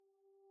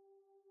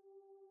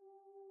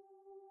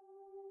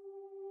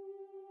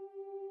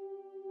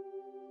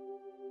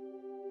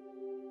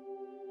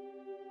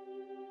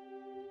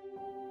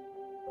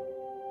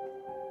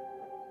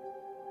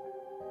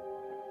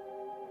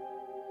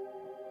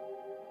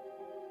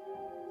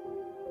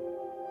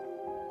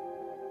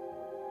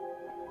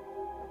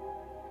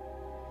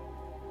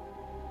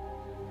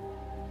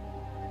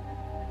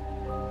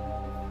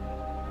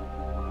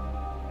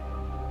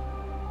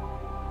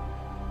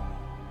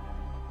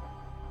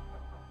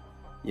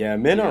Yeah,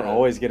 men are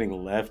always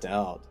getting left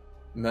out.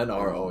 Men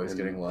are always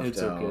getting left out.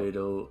 It's okay,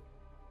 though.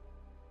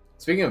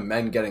 Speaking of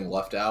men getting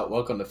left out,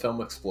 welcome to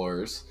Film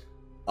Explorers.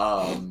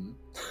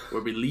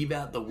 Where we leave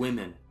out the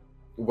women.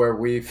 Where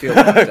we feel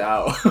left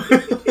out.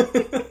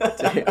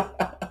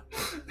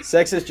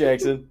 Sexist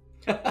Jackson.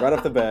 Right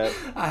off the bat.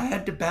 I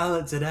had to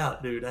balance it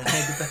out, dude. I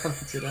had to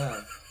balance it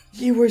out.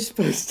 You were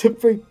supposed to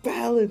bring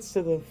balance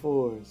to the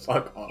force.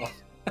 Fuck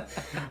off.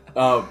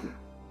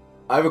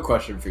 I have a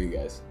question for you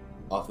guys,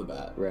 off the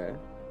bat. Right.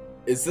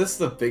 Is this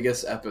the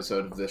biggest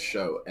episode of this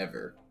show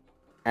ever?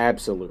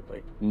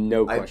 Absolutely.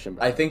 No question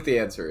about it. I think the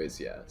answer is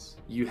yes.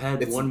 You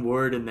had one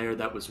word in there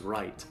that was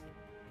right.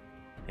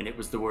 And it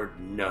was the word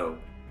no.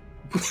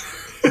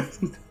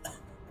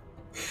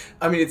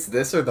 I mean, it's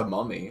this or The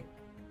Mummy.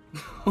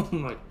 Oh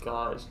my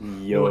gosh.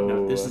 Yo.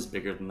 No, this is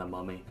bigger than The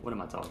Mummy. What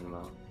am I talking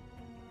about?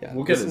 Yeah,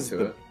 we'll get this is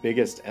into the it.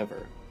 biggest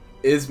ever.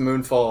 Is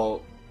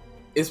Moonfall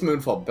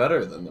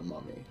better than The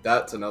Mummy?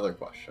 That's another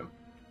question.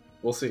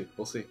 We'll see.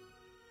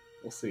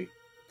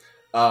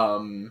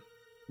 It'd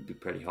be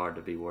pretty hard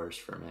to be worse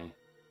for me.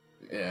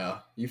 Yeah,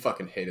 you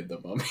fucking hated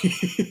The Mummy.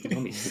 The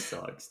Mummy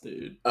sucks,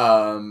 dude.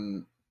 Yeah,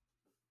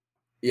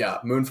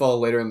 Moonfall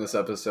later in this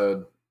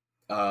episode.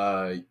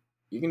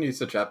 You can use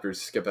the chapters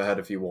to skip ahead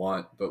if you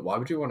want, but why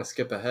would you want to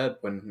skip ahead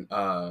when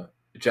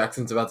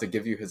Jackson's about to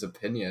give you his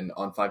opinion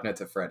on Five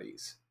Nights at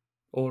Freddy's?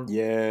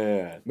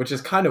 Yeah. Which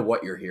is kind of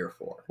what you're here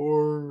for.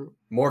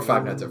 More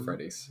Five Nights at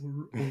Freddy's.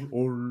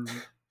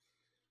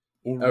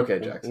 Okay,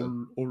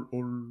 Jackson.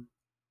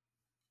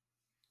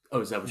 Oh,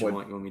 is that what you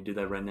want? You want me to do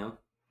that right now?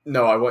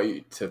 No, I want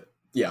you to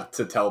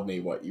tell me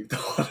what you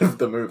thought of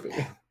the movie.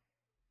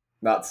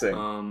 Not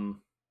sing.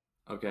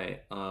 Okay.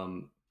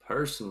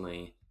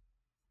 Personally,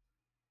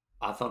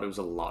 I thought it was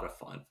a lot of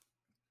fun.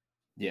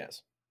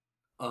 Yes.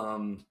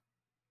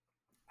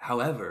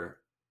 However,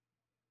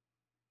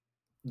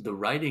 the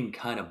writing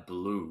kind of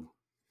blew.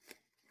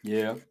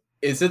 Yeah.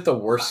 Is it the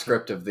worst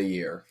script of the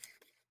year?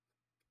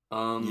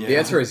 The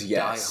answer is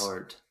yes. Die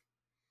Hard.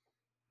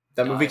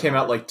 That movie came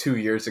out like 2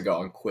 years ago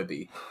on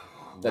Quibi.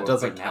 That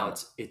doesn't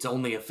count. Now it's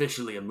only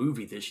officially a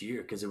movie this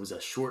year because it was a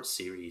short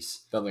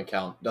series. Doesn't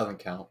count.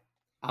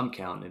 I'm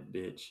counting it,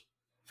 bitch.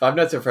 Five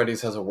Nights at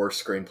Freddy's has a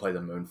worse screenplay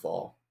than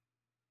Moonfall.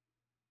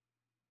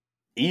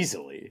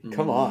 Easily.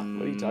 Come on.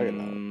 What are you talking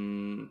about?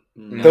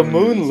 No, the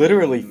moon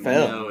literally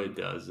fell. No, it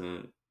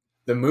doesn't.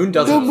 The moon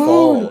doesn't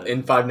fall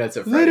in Five Nights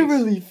at Freddy's.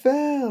 Literally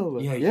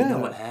fell. Yeah, you know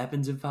what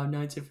happens in Five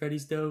Nights at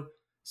Freddy's, though?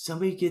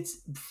 Somebody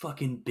gets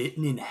fucking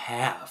bitten in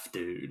half,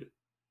 dude.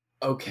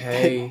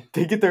 Okay.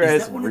 They get their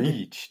ass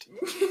reached.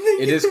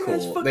 It is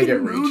cool. They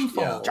get reached.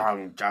 Yeah.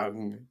 Jung.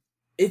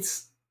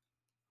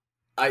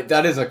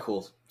 That is a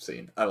cool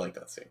scene. I like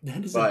that scene.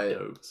 That is a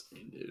dope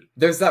scene, dude.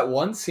 There's that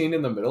one scene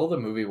in the middle of the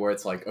movie where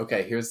it's like,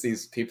 okay, here's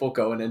these people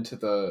going into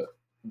the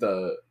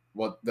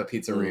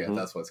pizzeria. Mm-hmm.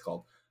 That's what it's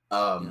called.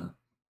 Yeah.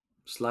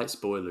 Slight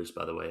spoilers,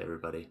 by the way,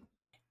 everybody.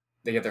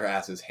 They get their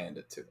asses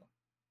handed to them,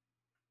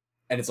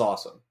 and it's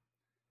awesome.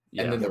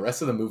 Yeah. And then the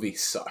rest of the movie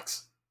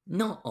sucks.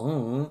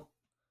 No,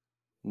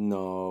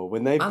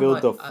 when they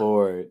build the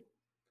fort.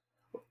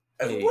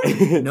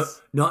 Hey, no,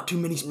 not too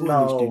many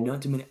spoilers, dude.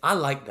 Not too many. I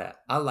like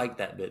that. I like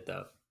that bit,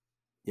 though.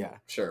 Yeah,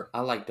 sure.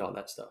 I liked all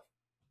that stuff.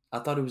 I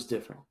thought it was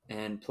different.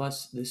 And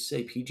plus, this is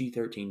a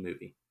PG-13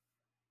 movie.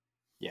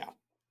 Yeah.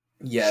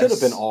 Yes. Should have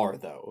been R,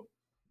 though.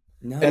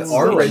 No, an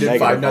R-rated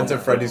Five Nights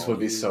at Freddy's would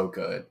be so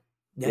good.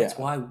 That's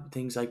why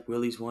things like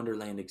Willy's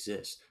Wonderland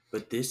exist.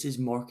 But this is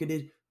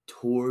marketed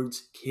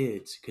towards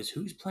kids. Because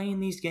who's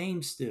playing these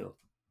games still?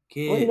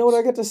 Kids. Well, you know what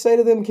I got to say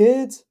to them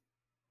kids?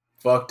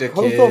 Fuck the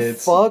kids. Grow the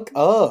fuck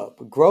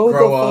up. Grow the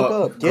fuck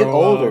up. Get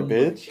older,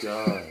 bitch.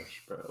 Oh my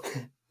gosh, bro.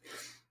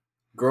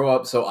 Grow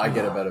up so I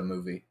get a better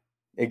movie.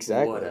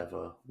 Exactly.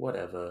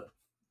 Whatever.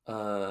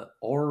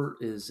 Or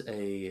is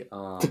a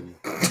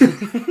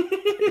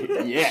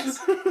yes.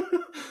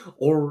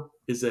 Or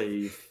is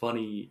a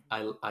funny.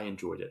 I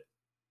enjoyed it.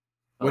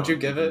 Would you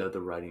give it?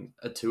 The writing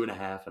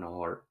 2.5 and a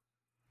heart.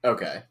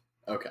 Okay.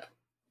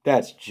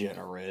 That's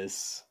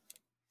generous.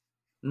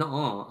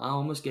 No, I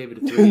almost gave it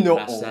a 3. No.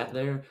 I sat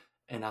there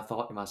and I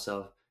thought to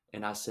myself,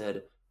 and I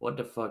said, "What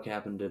the fuck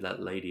happened to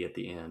that lady at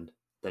the end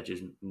that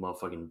just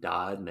motherfucking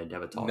died?" And they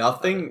never talked.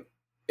 Nothing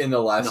in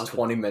the last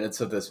 20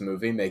 minutes of this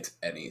movie makes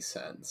any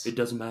sense. It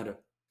doesn't matter.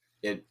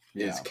 It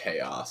is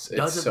chaos. It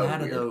doesn't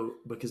matter weird. though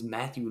because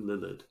Matthew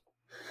Lillard.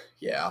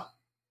 Yeah,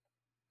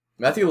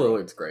 Matthew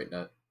Lillard's great in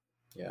it.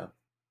 Yeah,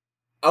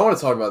 I want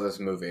to talk about this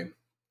movie.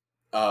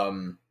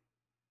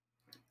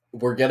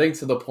 We're getting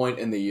to the point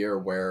in the year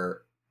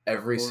where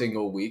every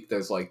single week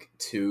there's like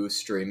 2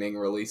 streaming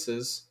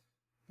releases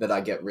that I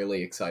get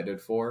really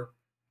excited for.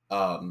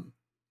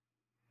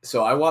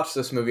 So I watched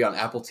this movie on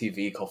Apple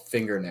TV called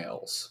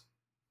Fingernails.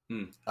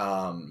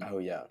 Oh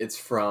yeah. It's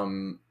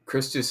from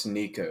Christos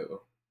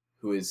Nikou,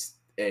 who is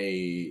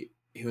he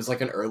was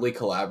like an early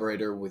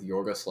collaborator with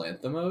Yorgos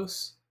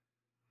Lanthimos.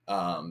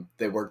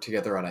 They worked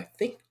together on, I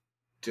think,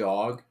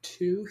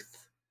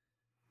 Dogtooth.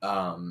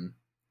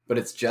 But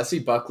it's Jesse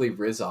Buckley,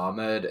 Riz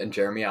Ahmed, and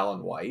Jeremy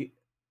Allen White.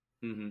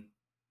 Mm-hmm.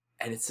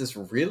 And it's this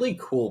really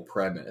cool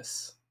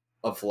premise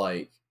of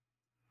like,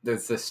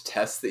 there's this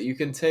test that you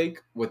can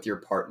take with your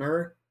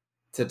partner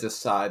to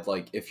decide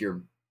like if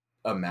you're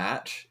a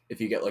match.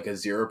 If you get like a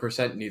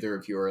 0%, neither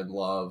of you are in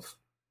love.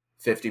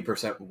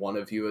 50% one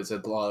of you is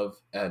in love,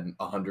 and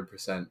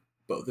 100%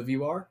 both of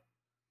you are.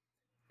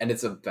 And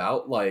it's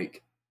about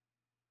like,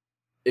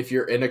 if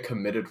you're in a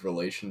committed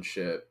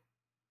relationship,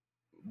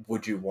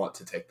 would you want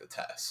to take the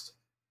test?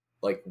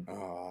 Like,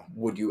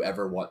 would you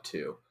ever want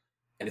to?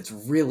 And it's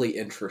really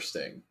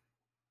interesting.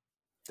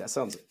 That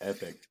sounds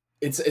epic.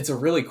 It's a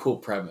really cool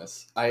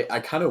premise.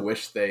 I kind of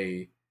wish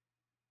they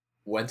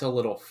went a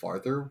little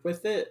farther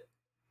with it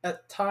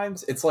at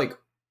times. It's like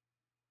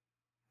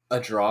a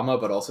drama,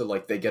 but also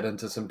like they get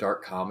into some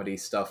dark comedy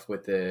stuff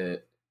with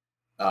it.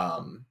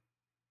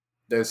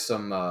 There's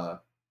some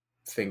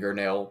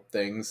fingernail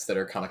things that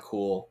are kind of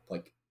cool.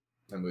 Like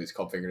the movie's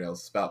called Fingernails.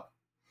 It's about,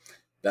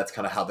 that's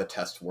kind of how the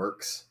test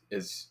works,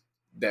 is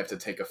they have to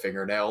take a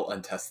fingernail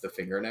and test the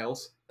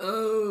fingernails.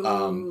 Oh,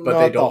 but not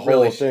they don't the whole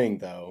really thing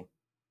though.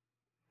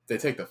 They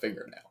take the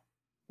fingernail.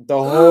 The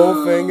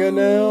whole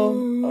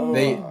fingernail.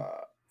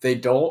 They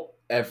don't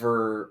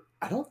ever.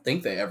 I don't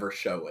think they ever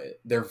show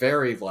it. They're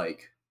very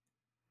like,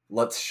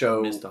 let's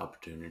show missed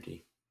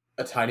opportunity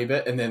a tiny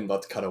bit and then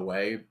let's cut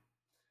away.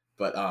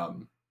 But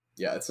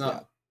yeah, it's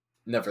not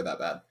never that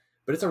bad.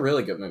 But it's a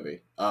really good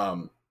movie.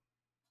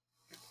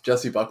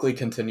 Jessie Buckley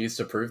continues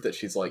to prove that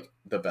she's like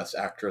the best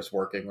actress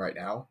working right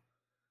now.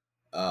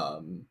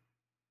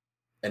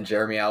 And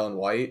Jeremy Allen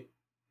White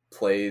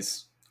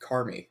plays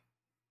Carmy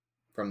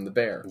from The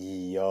Bear.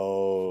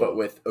 Yo. But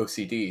with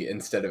OCD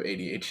instead of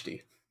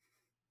ADHD.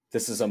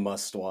 This is a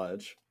must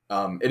watch.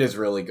 It is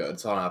really good.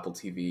 It's on Apple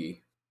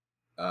TV.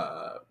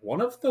 I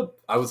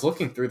was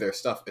looking through their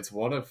stuff. It's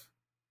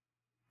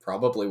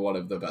probably one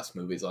of the best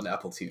movies on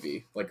Apple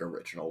TV, like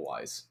original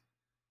wise.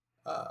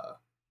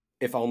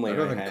 If only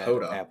better I than had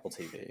Coda. Apple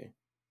TV.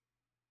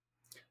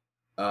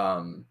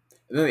 And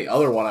then the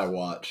other one I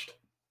watched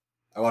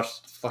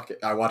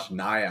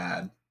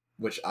Naiad,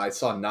 which I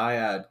saw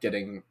Naiad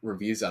getting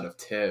reviews out of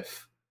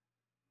TIFF,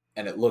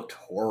 and it looked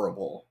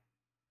horrible.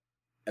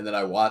 And then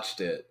I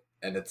watched it,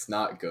 and it's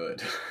not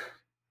good.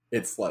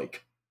 It's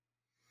like,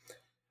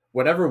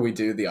 whenever we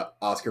do the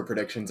Oscar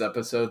predictions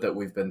episode that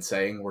we've been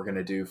saying we're going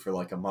to do for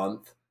like a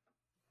month,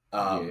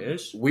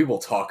 yes, we will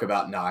talk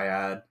about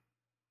Naiad,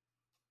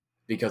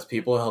 because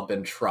people have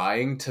been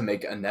trying to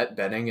make Annette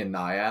Bening and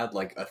Naiad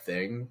like a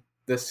thing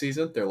this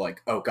season. They're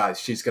like, oh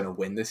guys, she's going to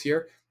win this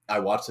year. I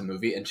watched the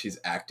movie and she's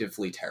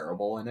actively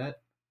terrible in it.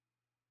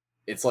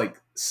 It's like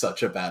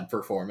such a bad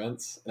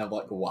performance. And I'm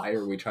like, why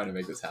are we trying to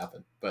make this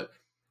happen? But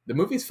the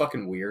movie's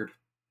fucking weird.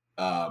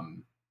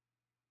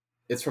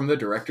 It's from the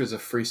directors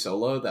of Free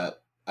Solo,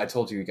 that I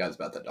told you guys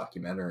about that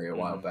documentary a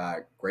while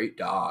back. Great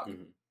doc.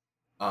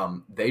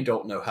 They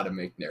don't know how to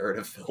make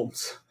narrative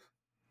films.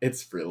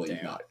 It's really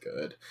not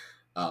good.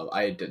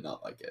 I did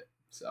not like it.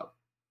 So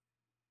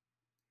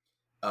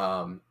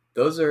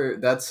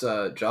that's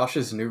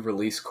Josh's new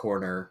release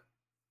corner.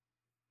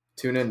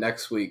 Tune in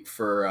next week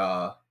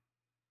for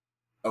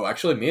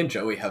actually me and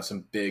Joey have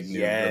some big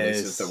new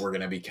releases that we're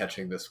going to be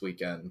catching this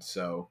weekend.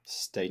 So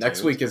stay tuned.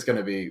 Next week is going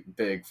to be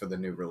big for the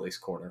new release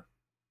corner.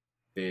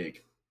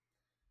 Big.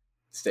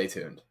 Stay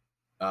tuned.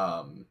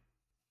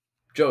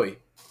 Joey,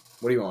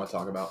 what do you want to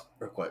talk about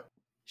real quick?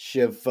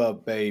 Shiva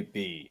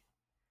Baby.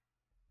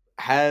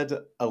 Had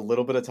a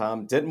little bit of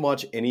time. Didn't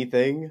watch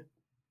anything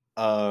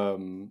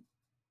from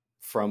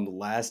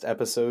last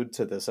episode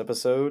to this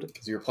episode.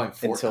 Because you were playing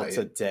Fortnite. Until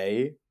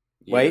today.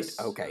 yes. Wait,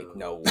 okay,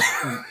 no.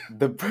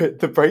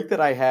 The break that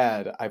I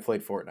had, I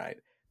played Fortnite.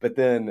 But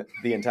then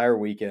the entire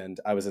weekend,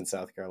 I was in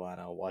South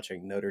Carolina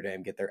watching Notre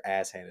Dame get their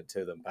ass handed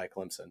to them by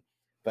Clemson.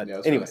 But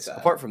anyways, really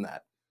apart from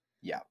that,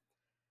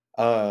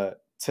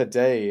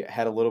 today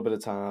had a little bit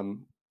of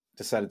time,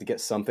 decided to get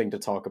something to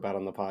talk about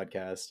on the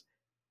podcast.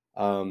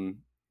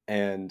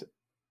 And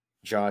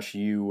Josh,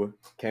 you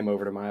came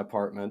over to my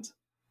apartment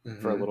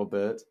for a little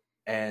bit.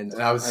 And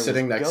I was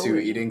sitting next to you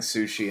eating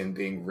sushi and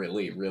being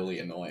really, really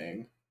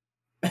annoying.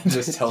 And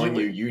just telling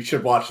you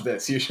should watch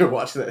this, you should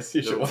watch this,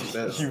 you should watch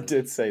this. You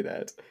did say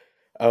that.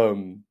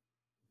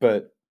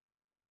 But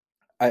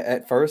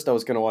at first I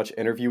was going to watch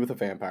Interview with a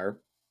Vampire.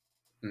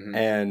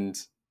 And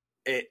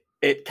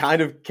it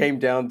kind of came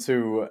down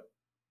to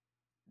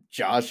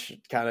Josh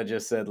kind of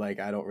just said,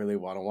 like, I don't really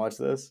want to watch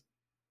this.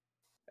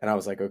 And I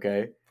was like,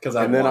 okay. Because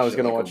I was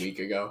going to watch a week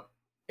ago.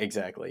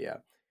 Exactly, yeah.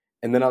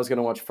 And then I was going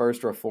to watch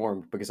First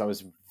Reformed because I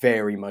was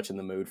very much in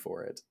the mood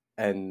for it.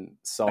 And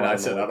saw it. And I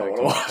said, I don't want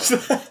to watch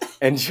that.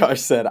 And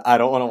Josh said, I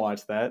don't want to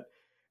watch that.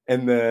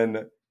 And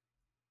then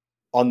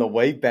on the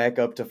way back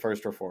up to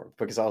First Reformed,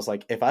 because I was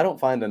like, if I don't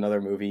find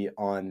another movie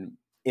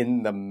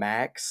in the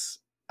Max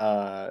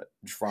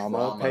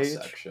drama page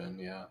section,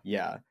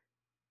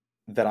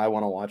 that I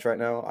want to watch right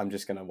now, I'm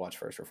just going to watch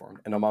First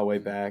Reformed. And on my way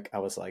back, I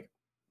was like,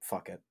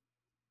 fuck it.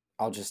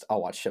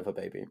 I'll watch Shiva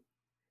Baby.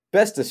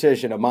 Best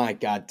decision of my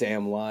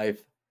goddamn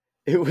life.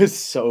 It was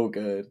so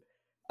good.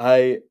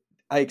 I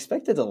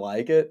expected to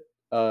like it.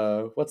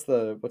 What's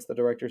the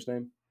director's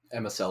name?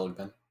 Emma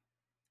Seligman.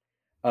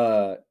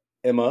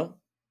 Emma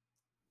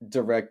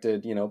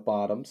directed,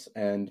 Bottoms,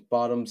 and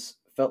Bottoms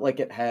felt like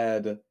it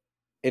had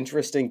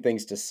interesting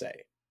things to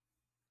say.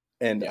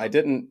 And I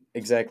didn't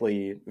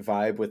exactly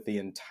vibe with the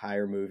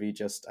entire movie,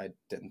 just I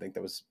didn't think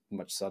there was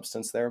much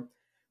substance there.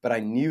 But I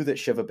knew that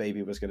Shiva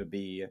Baby was going to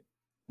be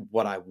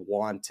what I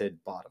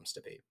wanted Bottoms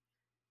to be.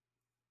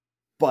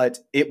 But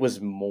it was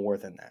more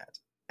than that.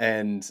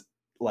 And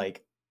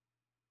like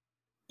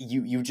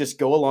you just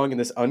go along in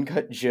this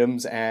Uncut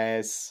Gems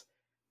ass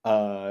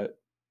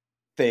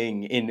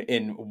thing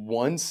in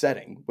one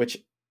setting, which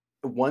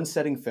one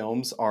setting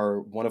films are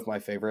one of my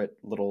favorite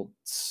little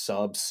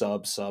sub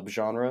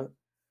genre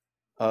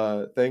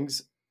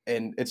things.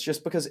 And it's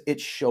just because it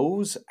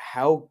shows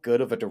how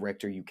good of a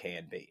director you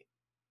can be.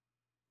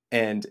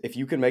 And if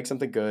you can make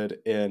something good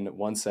in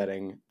one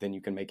setting, then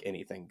you can make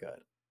anything good.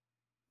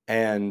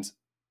 And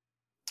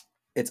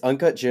it's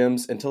Uncut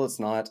Gems until it's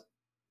not,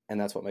 and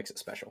that's what makes it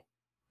special.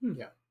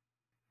 Yeah.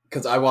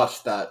 Because I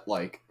watched that,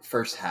 like,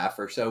 first half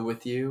or so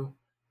with you,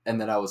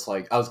 and then I was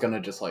like, I was going to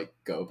just, like,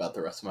 go about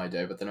the rest of my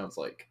day, but then I was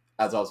like,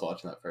 as I was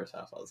watching that first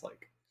half, I was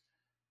like,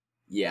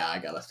 yeah, I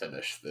gotta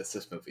finish this.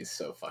 This movie's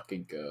so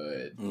fucking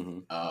good.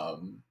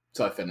 Mm-hmm.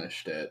 So I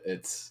finished it.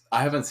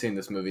 I haven't seen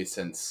this movie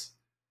since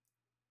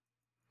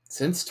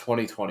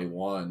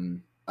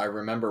 2021. I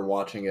remember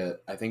watching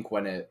it, I think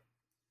when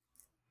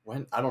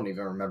I don't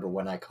even remember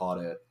when I caught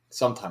it.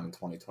 Sometime in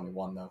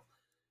 2021, though.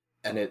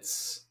 And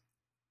it's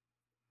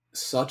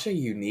such a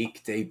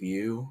unique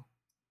debut.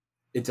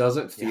 It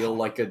doesn't feel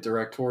like a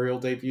directorial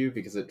debut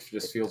because it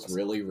just feels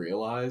really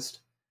realized.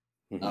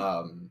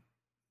 Mm-hmm.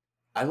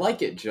 I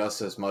like it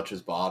just as much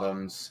as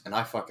Bottoms, and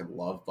I fucking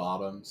love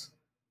Bottoms.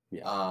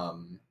 Yeah.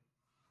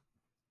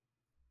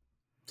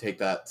 Take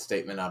that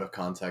statement out of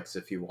context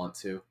if you want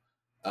to.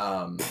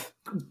 But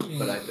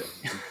I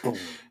think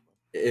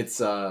it's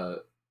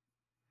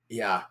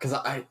because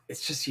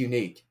it's just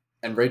unique.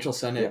 And Rachel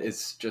Sennett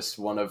is just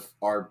one of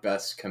our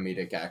best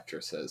comedic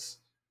actresses.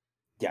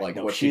 Yeah, like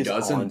what she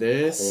does in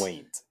this,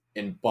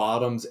 in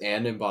Bottoms,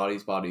 and in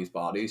Bodies,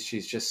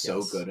 she's just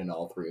so good in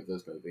all three of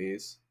those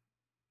movies.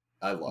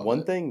 I love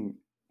it.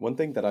 One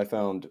thing that I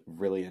found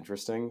really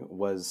interesting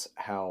was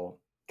how,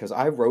 because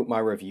I wrote my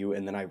review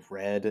and then I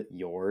read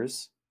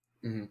yours.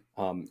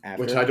 Mm-hmm.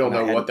 After, which I don't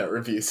know what that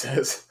review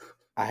says.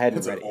 I hadn't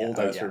It's read an old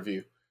ass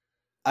review.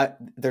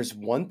 There's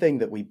one thing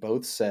that we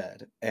both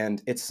said,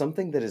 and it's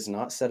something that is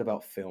not said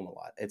about film a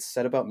lot. It's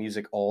said about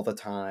music all the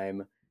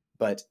time,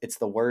 but it's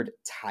the word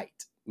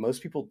tight.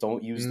 Most people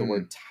don't use the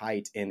word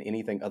tight in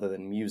anything other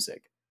than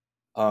music.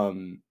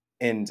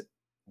 And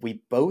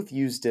we both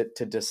used it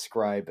to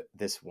describe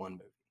this one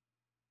movie.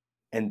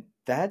 And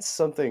that's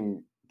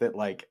something that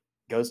like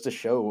goes to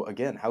show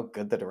again how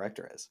good the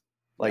director is.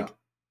 Like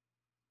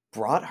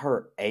brought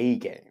her A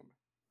game.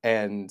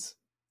 And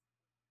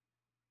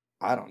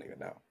I don't even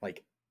know.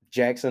 Like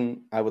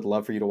Jackson, I would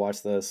love for you to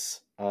watch this.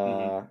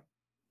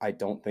 I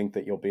don't think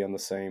that you'll be on the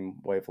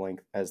same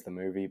wavelength as the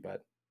movie,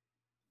 but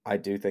I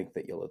do think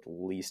that you'll at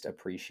least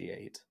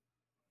appreciate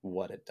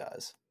what it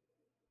does.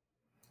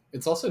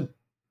 It's also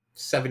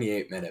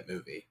 78-minute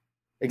movie.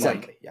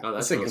 Exactly. Like,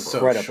 this thing is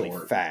incredibly so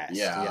short. Fast.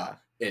 Yeah.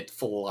 It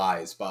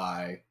flies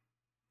by.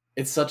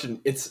 It's an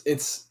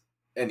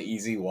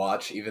easy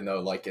watch, even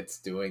though like it's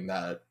doing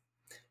that.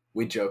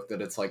 We joke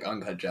that it's like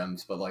Uncut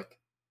Gems, but like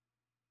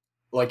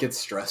it's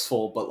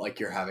stressful, but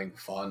like you're having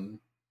fun.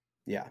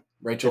 Yeah.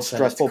 Rachel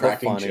Sennett's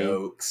cracking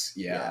jokes.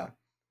 Yeah.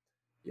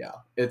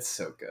 It's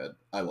so good.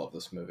 I love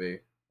this movie.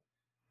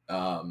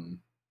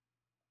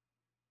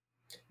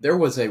 There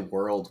was a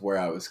world where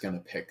I was gonna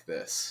pick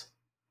this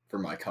for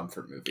my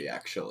comfort movie.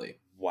 Actually,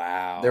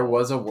 wow. There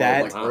was a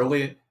world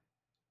early,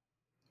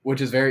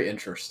 which is very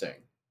interesting.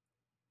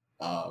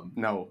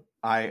 No,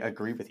 I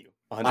agree with you.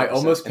 100%. I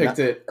almost picked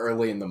it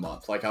early in the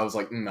month. Like I was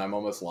like, I'm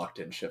almost locked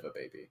in Shiva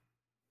Baby.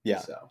 Yeah.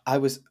 So I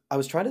was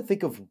trying to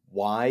think of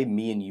why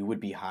me and you would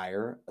be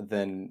higher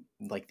than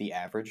like the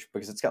average,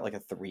 because it's got like a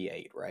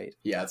 3.8, right?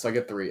 Yeah, it's like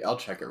a 3. I'll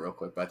check it real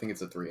quick, but I think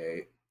it's a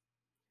 3.8.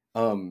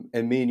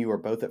 And me and you are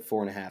both at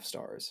 4.5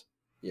 stars.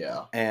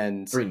 Yeah.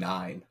 And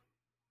 3.9.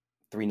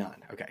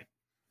 3.9. Okay.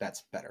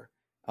 That's better.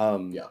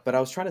 But I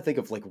was trying to think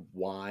of like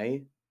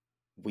why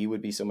we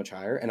would be so much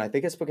higher, and I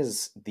think it's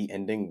because the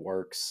ending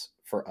works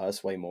for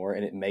us way more,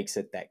 and it makes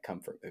it that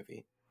comfort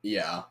movie.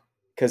 Yeah.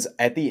 Because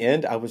at the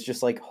end, I was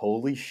just like,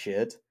 holy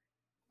shit,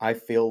 I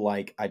feel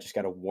like I just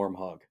got a warm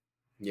hug.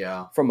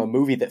 Yeah. From a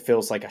movie that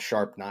feels like a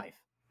sharp knife.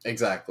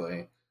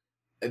 Exactly.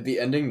 The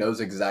ending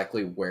knows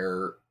exactly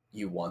where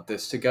you want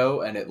this to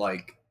go, and it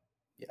like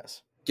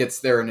gets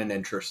there in an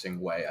interesting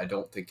way. I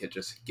don't think it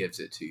just gives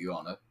it to you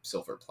on a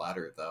silver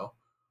platter, though.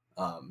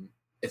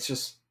 It's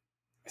just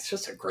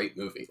a great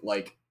movie.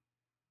 Like,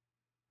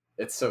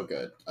 it's so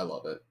good. I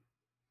love it.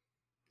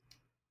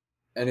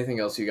 Anything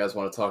else you guys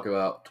want to talk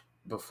about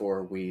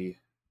before we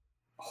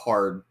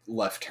hard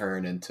left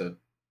turn into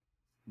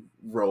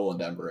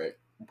Roland Emmerich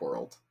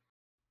world?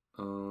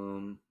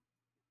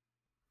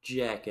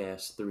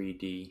 Jackass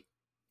 3D.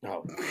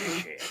 Oh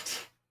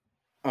shit.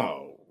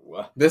 Oh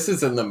This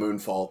is in the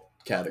Moonfall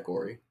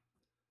category.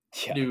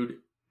 Yeah. Dude.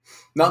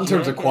 Not in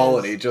terms of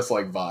quality, just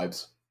like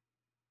vibes.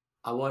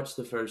 I watched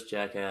the first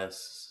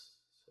Jackass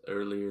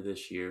earlier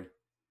this year,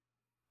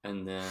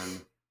 and then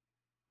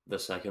the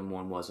second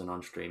one wasn't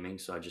on streaming,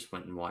 so I just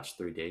went and watched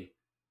 3D.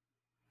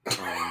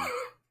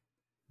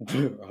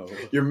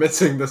 You're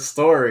missing the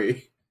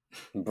story.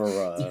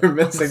 Bruh. You're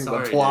missing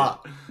the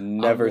plot. Dude.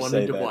 Never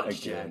say that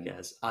watch again.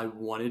 Jackass. I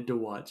wanted to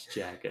watch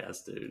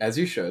Jackass, dude. As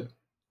you should.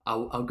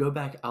 I'll go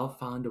back. I'll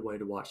find a way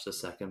to watch the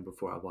second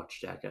before I watch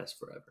Jackass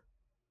forever.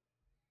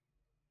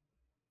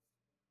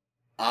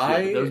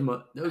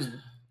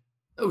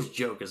 Those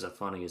jokers are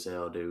funny as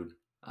hell, dude.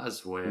 I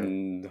swear.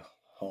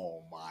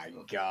 Oh my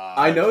god.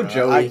 I know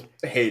Joey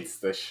hates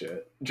this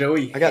shit.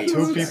 I got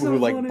two people who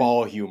like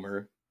ball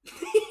humor.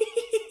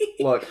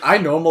 Look, I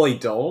normally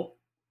don't,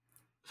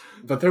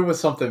 but there was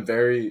something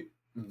very,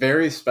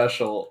 very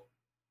special,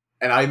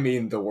 and I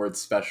mean the word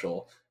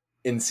special,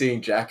 in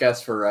seeing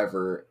Jackass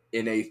Forever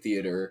in a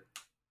theater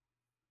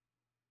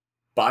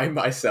by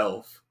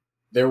myself.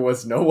 There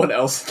was no one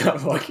else in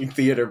that fucking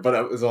theater, but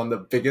I was on the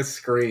biggest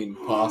screen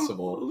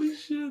possible. Holy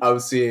shit. I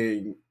was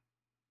seeing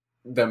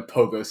them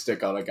pogo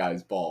stick on a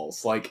guy's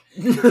balls. Like,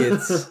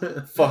 it's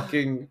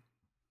fucking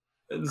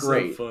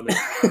great. So funny.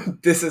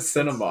 This is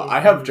cinema. I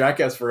have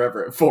Jackass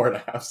Forever at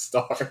 4.5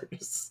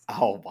 stars.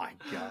 Oh my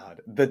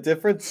god. The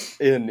difference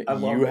in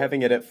you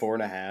having it at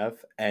 4.5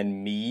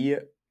 and me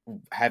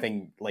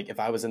having, like, if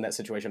I was in that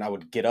situation, I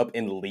would get up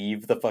and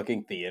leave the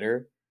fucking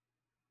theater.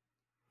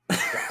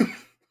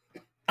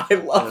 I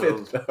love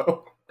it,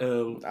 though.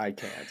 I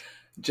can't.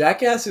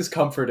 Jackass is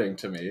comforting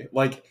to me.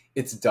 Like,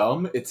 it's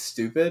dumb, it's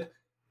stupid,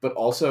 but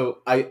also,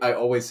 I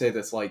always say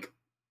this, like,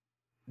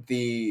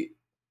 I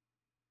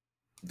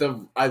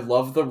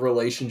love the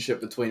relationship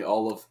between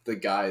all of the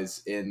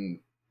guys in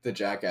the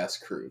Jackass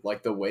crew.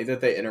 Like, the way that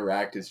they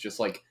interact is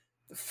just, like,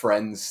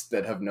 friends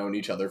that have known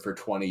each other for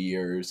 20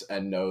 years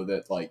and know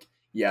that, like,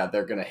 yeah,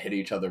 they're gonna hit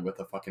each other with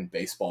a fucking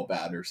baseball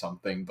bat or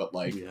something, but,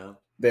 like,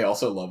 they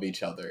also love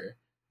each other.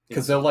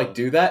 Because they'll, like,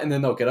 do that, and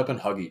then they'll get up and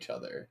hug each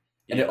other.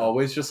 And it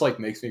always just, like,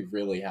 makes me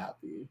really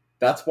happy.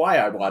 That's why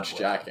I watch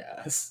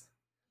Jackass.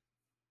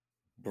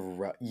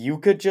 Bruh, you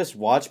could just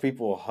watch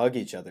people hug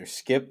each other.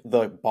 Skip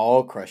the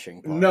ball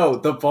crushing part. No,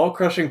 the ball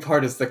crushing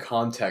part is the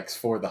context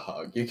for the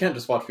hug. You can't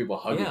just watch people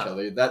hug each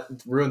other.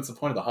 That ruins the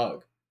point of the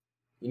hug.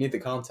 You need the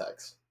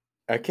context.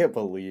 I can't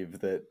believe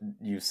that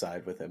you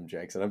side with him,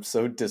 Jackson. I'm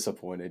so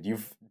disappointed.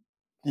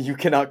 You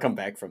cannot come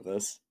back from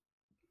this.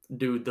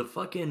 Dude, the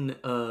fucking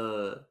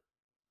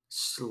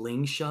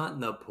slingshot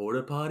in the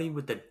porta potty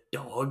with the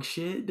dog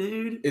shit,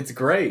 dude. It's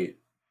great.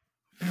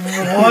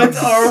 What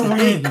are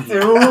we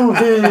doing?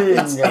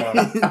 It's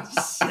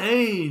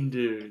insane,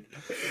 dude.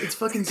 It's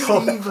fucking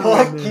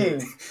Steve-O.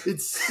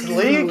 It's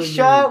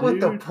slingshot with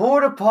the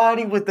porta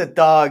potty with the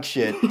dog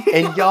shit,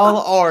 and y'all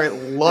are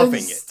loving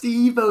it.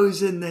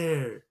 Steve-O's in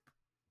there.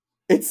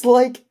 It's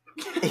like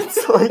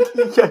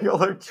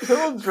y'all are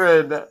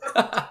children.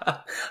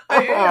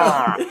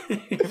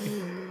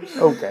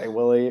 Okay,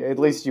 well, at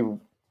least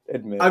you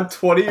admit. I'm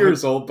 20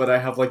 years old, but I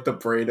have, like, the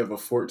brain of a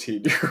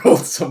 14-year-old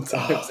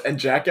sometimes, and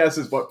Jackass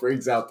is what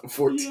brings out the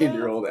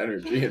 14-year-old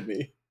energy in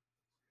me.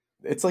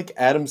 It's like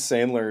Adam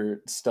Sandler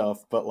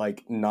stuff, but,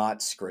 like, not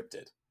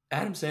scripted.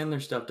 Adam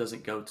Sandler stuff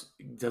doesn't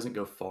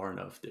go far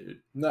enough, dude.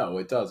 No,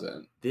 it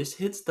doesn't. This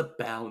hits the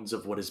bounds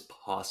of what is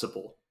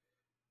possible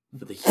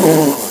for the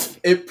human.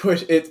 It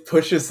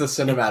pushes the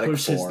cinematic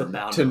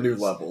form to new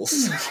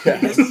levels.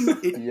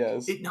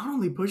 Yes. It not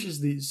only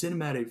pushes the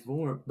cinematic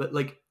form, but,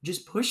 like,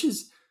 just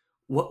pushes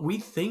what we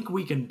think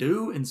we can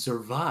do and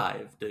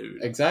survive,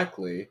 dude.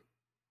 Exactly.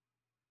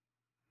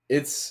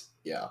 It's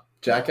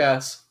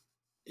Jackass.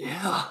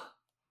 Yeah.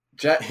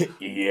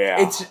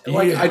 It's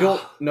like, I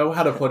don't know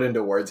how to put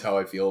into words how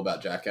I feel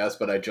about Jackass,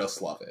 but I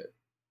just love it.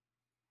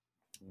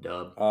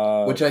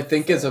 Dub. Which I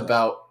think is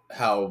about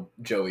how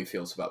Joey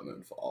feels about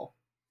Moonfall.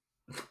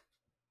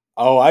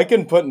 Oh, I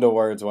can put into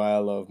words why I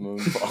love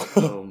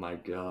Moonfall. Oh my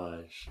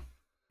gosh.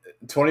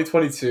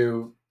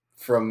 2022,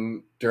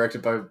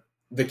 directed by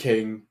the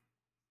King,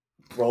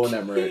 Roland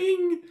Emmerich.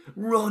 King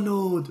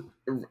Ronald.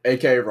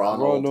 A.K.A.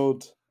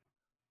 Ronald.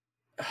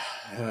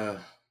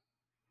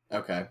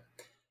 Okay.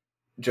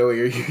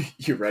 Joey, are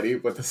you ready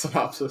with the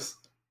synopsis?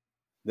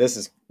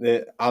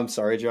 I'm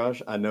sorry,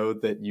 Josh. I know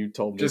that you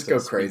told me just to go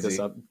speed crazy. This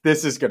up.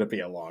 This is going to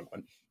be a long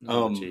one.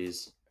 Oh,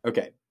 jeez.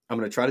 Okay, I'm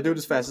going to try to do it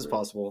as fast as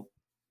possible.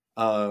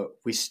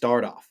 We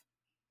start off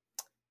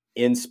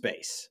in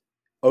space.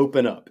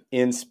 Open up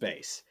in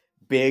space.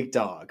 Big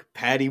dog,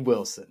 Patty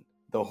Wilson,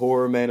 the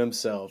horror man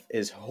himself,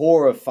 is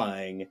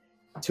horrifying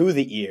to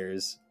the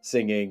ears,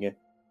 singing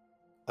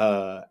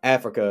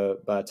Africa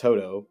by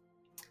Toto.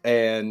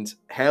 And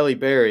Halle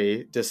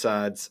Berry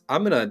decides,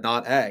 I'm going to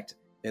not act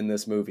in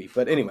this movie.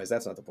 But anyways,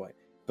 that's not the point.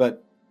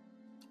 But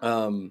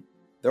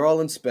they're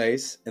all in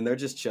space, and they're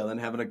just chilling,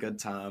 having a good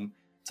time,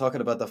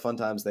 talking about the fun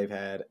times they've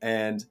had.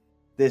 And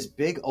this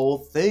big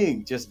old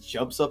thing just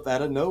jumps up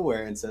out of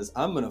nowhere and says,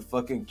 I'm going to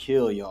fucking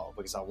kill y'all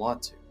because I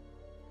want to.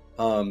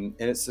 And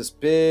it's this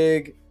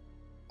big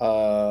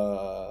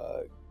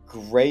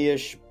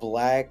grayish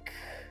black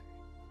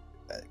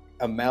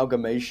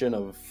amalgamation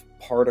of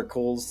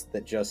particles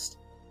that just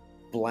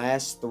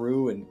blast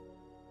through and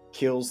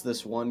kills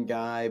this one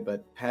guy,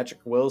 but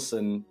Patrick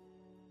Wilson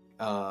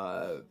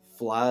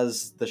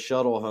flies the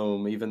shuttle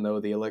home even though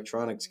the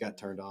electronics got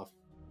turned off.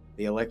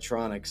 The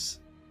electronics,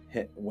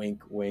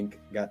 wink, wink,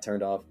 got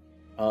turned off.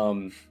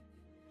 And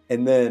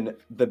then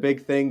the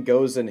big thing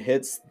goes and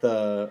hits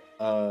the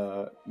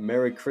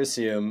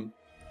Merecrisium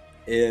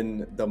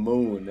in the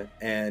moon,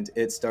 and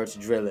it starts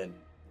drilling.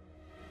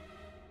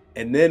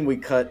 And then we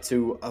cut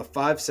to a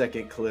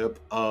 5-second clip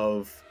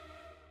of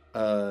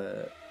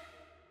a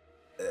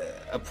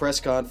press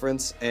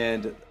conference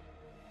and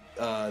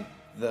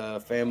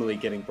the family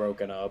getting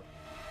broken up.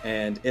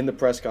 And in the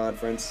press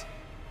conference,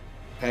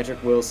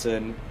 Patrick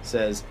Wilson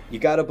says, "You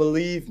gotta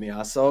believe me.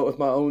 I saw it with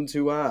my own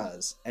 2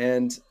 eyes."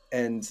 And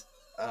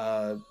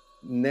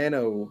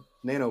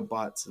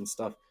nanobots and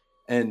stuff.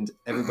 And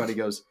everybody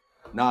goes,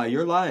 "Nah,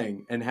 you're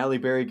lying." And Halle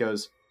Berry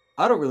goes,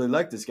 "I don't really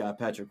like this guy,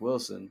 Patrick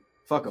Wilson.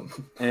 Fuck him."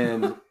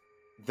 And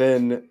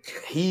then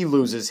he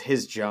loses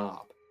his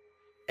job.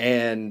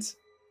 And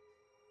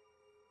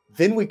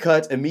then we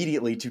cut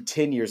immediately to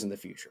 10 years in the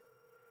future,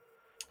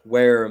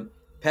 where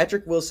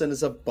Patrick Wilson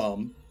is a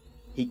bum.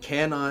 He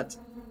cannot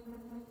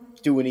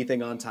do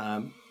anything on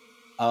time.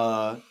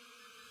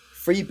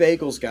 Free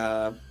Bagels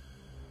guy.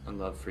 I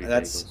love Free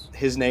That's Bagels.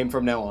 his name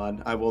from now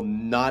on. I will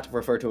not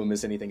refer to him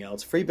as anything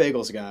else. Free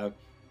Bagels guy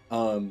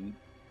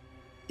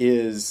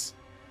is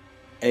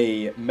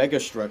a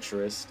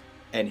megastructurist,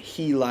 and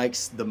he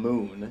likes the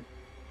moon.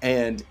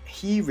 And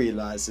he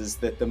realizes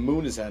that the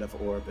moon is out of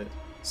orbit.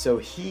 So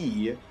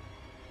he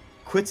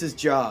quits his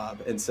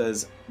job and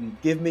says,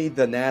 "Give me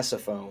the NASA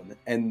phone."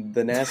 And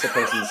the NASA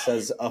person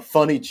says a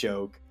funny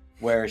joke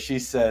where she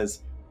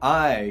says,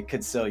 "I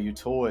could sell you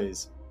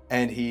toys."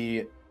 And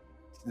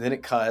then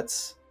it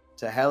cuts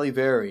to Halle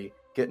Berry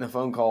getting a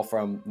phone call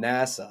from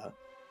NASA.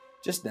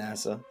 Just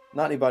NASA.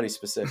 Not anybody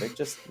specific.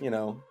 Just,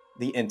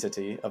 the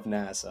entity of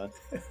NASA.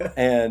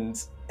 And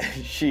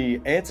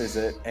she answers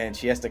it, and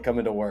she has to come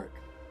into work.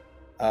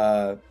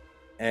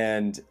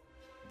 And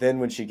then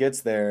when she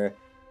gets there,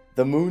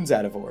 the moon's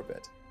out of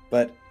orbit.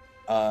 But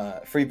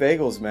Free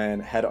Bagels Man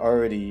had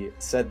already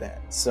said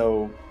that.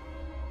 So,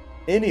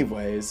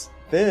 anyways,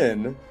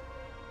 then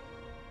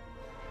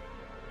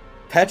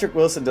Patrick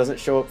Wilson doesn't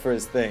show up for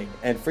his thing,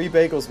 and Free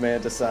Bagels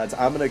Man decides,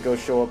 I'm going to go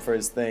show up for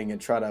his thing and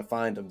try to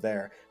find him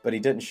there. But he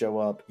didn't show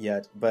up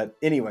yet. But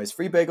anyways,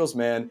 Free Bagels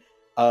Man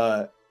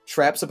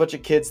traps a bunch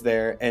of kids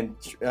there and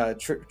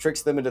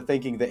tricks them into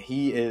thinking that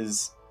he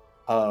is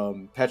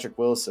Patrick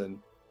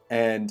Wilson.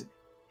 And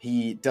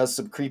he does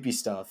some creepy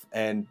stuff.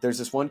 And there's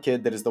this one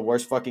kid that is the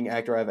worst fucking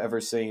actor I've ever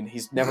seen.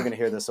 He's never going to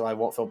hear this, so I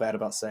won't feel bad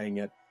about saying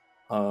it.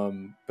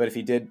 But if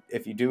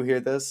you do hear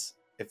this,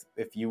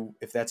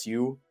 if that's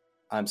you,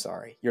 I'm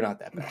sorry. You're not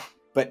that bad.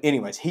 But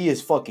anyways, he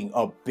is fucking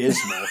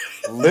abysmal.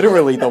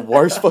 Literally the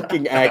worst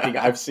fucking acting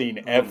I've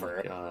seen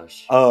ever.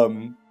 Oh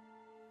my gosh.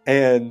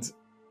 And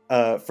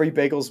Free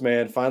Bagels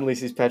Man finally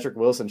sees Patrick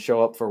Wilson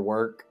show up for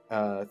work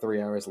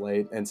 3 hours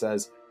late and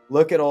says,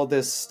 "Look at all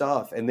this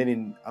stuff." And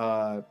then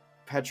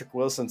Patrick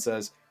Wilson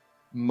says,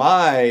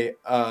 "My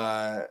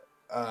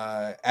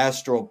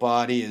astral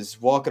body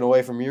is walking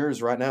away from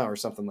yours right now," or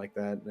something like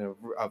that.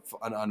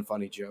 An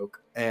unfunny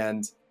joke.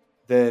 And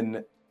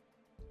then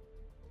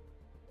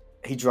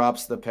he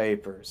drops the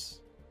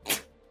papers.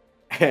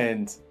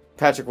 And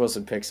Patrick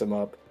Wilson picks him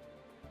up.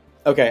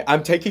 Okay,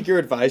 I'm taking your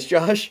advice,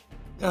 Josh.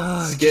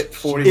 Skip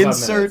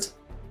 45 minutes.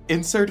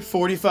 Insert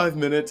 45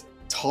 minutes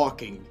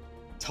talking,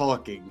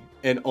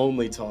 and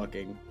only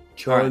talking.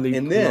 Charlie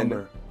and then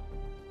Plumber.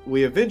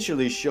 we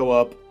eventually show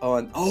up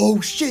on...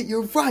 Oh, shit,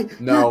 you're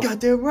right. No. You're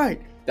goddamn right.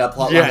 That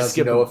plotline Yeah, has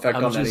skip no him. effect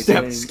I'm on just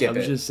anything. saying- Skip I'm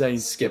it. just saying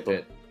Skip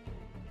it.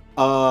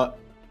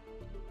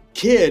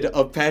 Kid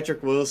of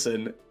Patrick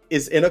Wilson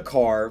is in a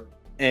car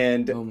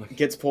and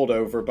gets pulled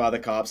over by the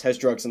cops, has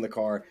drugs in the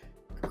car.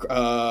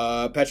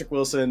 Patrick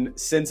Wilson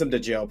sends him to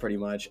jail pretty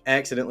much,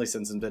 accidentally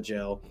sends him to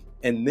jail.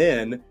 And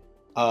then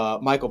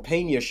Michael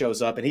Pena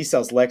shows up and he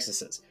sells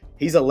Lexuses.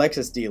 He's a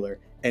Lexus dealer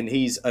and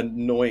he's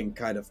annoying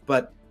kind of.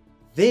 But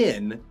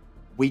then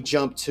we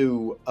jump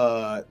to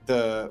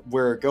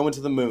we're going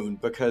to the moon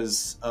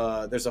because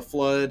there's a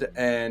flood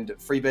and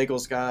Free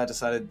Bagels guy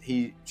decided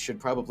he should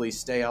probably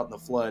stay out in the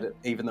flood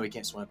even though he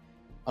can't swim.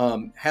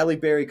 Halle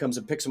Berry comes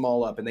and picks them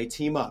all up and they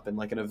team up in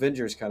like an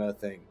Avengers kind of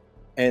thing.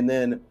 And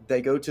then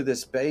they go to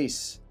this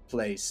base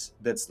place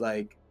that's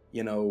like,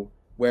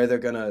 where they're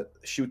going to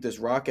shoot this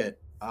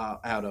rocket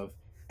out of.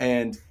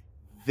 And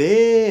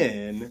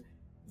then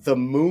the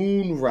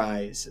moon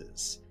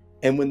rises.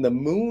 And when the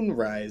moon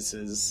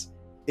rises,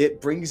 it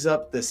brings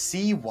up the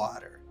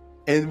seawater.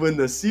 And when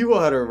the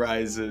seawater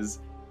rises,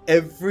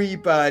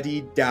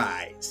 everybody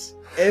dies.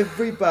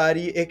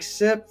 Everybody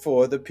except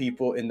for the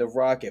people in the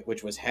rocket,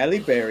 which was Halle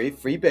Berry,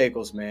 Free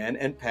Bagels Man,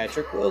 and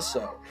Patrick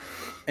Wilson.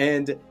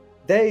 And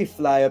they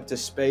fly up to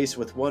space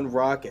with one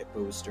rocket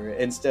booster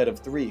instead of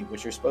 3,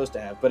 which you're supposed to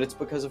have, but it's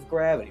because of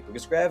gravity,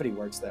 because gravity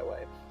works that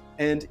way.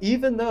 And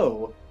even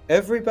though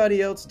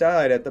everybody else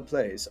died at the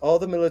place, all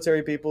the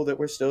military people that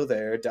were still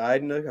there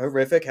died in a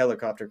horrific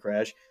helicopter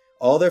crash.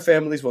 All their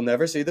families will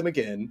never see them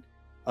again.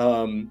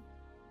 The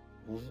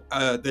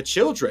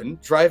children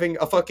driving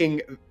a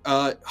fucking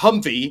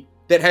Humvee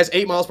that has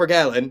 8 miles per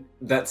gallon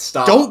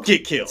don't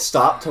get killed.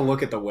 Stop to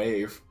look at the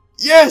wave.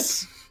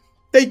 Yes!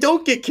 They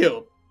don't get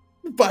killed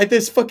by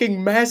this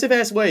fucking massive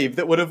ass wave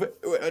that would have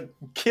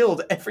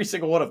killed every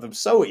single one of them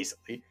so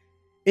easily.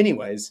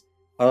 Anyways,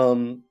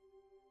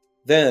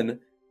 then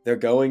they're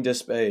going to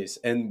space,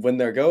 and when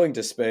they're going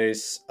to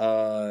space,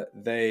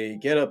 they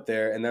get up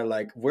there and they're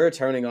like, we're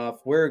turning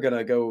off, we're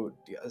gonna go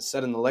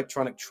set an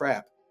electronic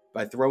trap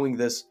by throwing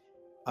this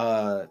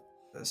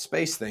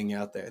space thing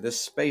out there, this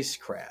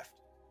spacecraft.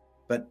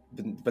 But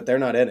they're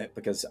not in it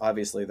because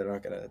obviously they're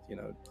not gonna,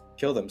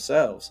 kill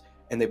themselves,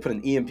 and they put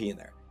an EMP in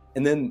there.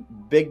 And then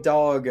Big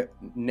Dog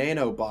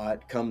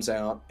Nanobot comes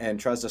out and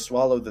tries to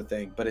swallow the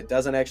thing, but it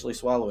doesn't actually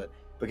swallow it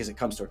because it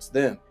comes towards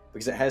them,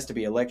 because it has to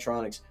be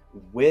electronics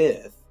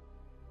with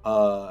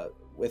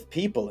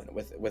people in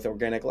it, with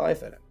organic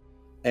life in it.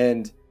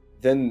 And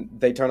then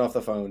they turn off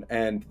the phone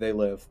and they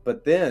live.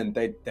 But then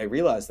they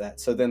realize that.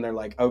 So then they're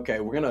like, okay,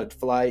 we're going to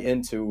fly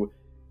into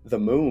the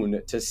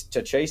moon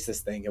to chase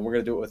this thing, and we're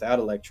going to do it without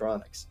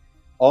electronics.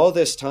 All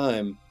this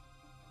time,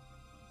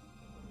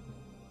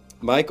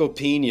 Michael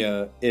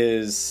Pena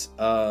is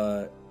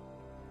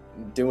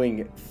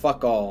doing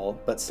fuck all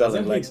but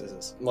selling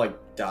Lexuses. Like,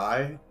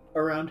 die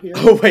around here?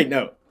 Oh, wait,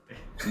 no.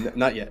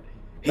 Not yet.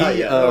 Not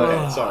yet.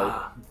 Okay, sorry.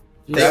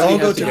 They all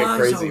go to get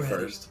crazy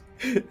first.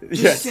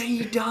 Just say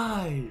he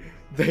died.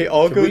 They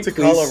all go to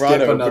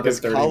Colorado because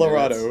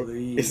Colorado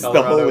is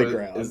the holy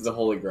ground. Is the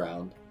holy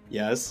ground.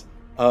 Yes.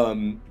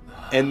 And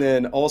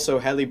then also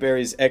Halle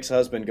Berry's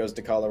ex-husband goes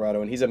to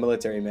Colorado, and he's a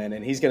military man,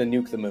 and he's going to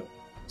nuke the moon.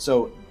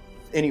 So,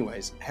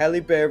 anyways, Halle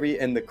Berry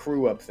and the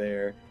crew up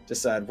there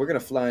decide we're going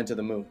to fly into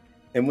the moon.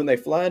 And when they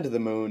fly into the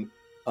moon,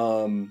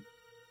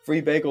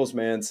 Free Bagels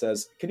Man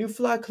says, can you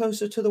fly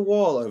closer to the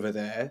wall over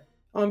there?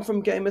 I'm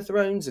from Game of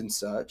Thrones and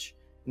such.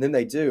 And then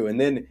they do. And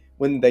then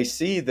when they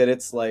see that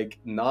it's like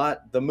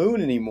not the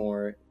moon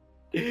anymore,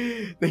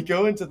 they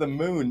go into the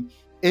moon,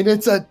 and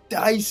it's a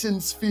Dyson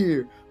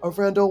sphere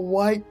around a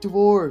white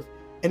dwarf.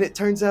 And it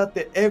turns out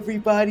that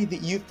everybody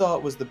that you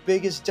thought was the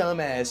biggest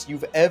dumbass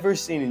you've ever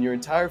seen in your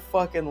entire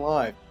fucking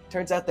life,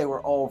 turns out they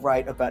were all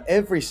right about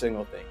every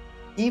single thing.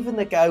 Even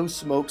the guy who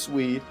smokes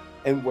weed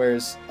and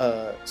wears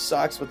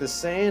socks with his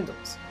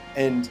sandals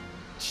and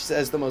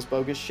says the most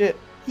bogus shit,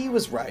 he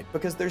was right,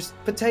 because there's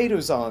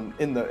potatoes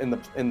in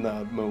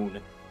the moon.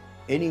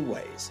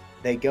 Anyways,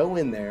 they go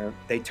in there,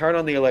 they turn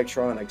on the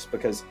electronics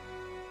because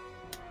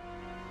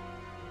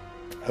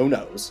who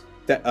knows?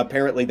 That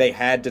apparently they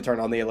had to turn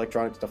on the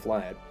electronics to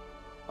fly it.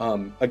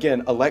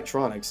 Again,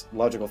 electronics,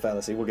 logical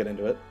fallacy, we'll get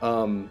into it.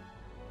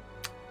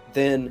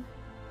 Then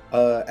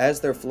as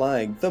they're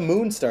flying, the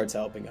moon starts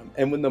helping them.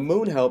 And when the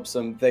moon helps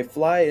them, they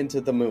fly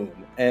into the moon.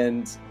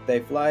 And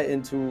they fly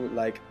into,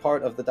 like,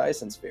 part of the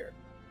Dyson sphere.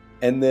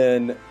 And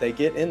then they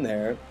get in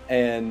there,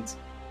 and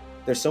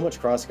there's so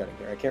much cross-cutting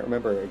there. I can't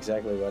remember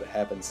exactly what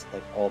happens,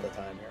 like, all the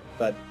time here.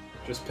 But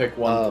just pick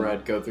one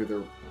thread, go through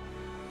the...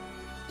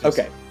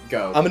 Okay.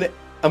 Go.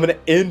 I'm gonna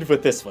end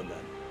with this one,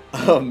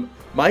 then.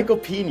 Michael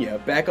Pena,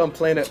 back on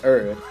planet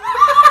Earth,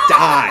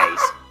 dies.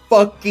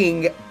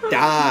 Fucking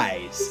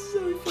dies.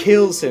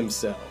 Kills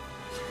himself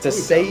to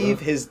save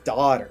his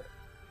daughter.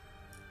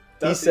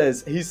 He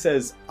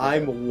says,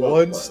 I'm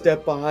one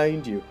step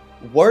behind you.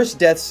 Worst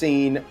death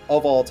scene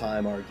of all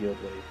time,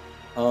 arguably.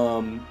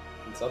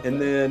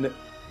 And then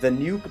the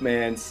Nuke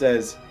Man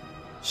says,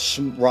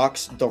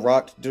 The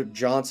Rock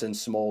Johnson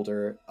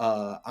Smolder,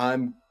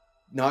 I'm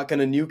not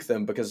gonna nuke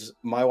them because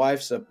my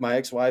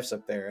ex-wife's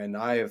up there and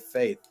I have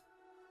faith.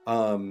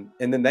 And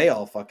then they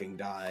all fucking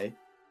die.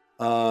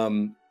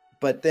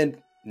 But then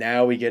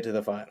now we get to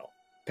the final.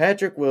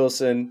 Patrick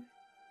Wilson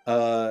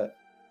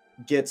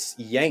gets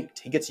yanked.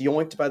 He gets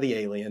yoinked by the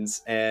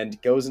aliens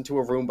and goes into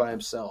a room by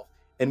himself.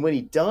 And when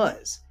he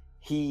does,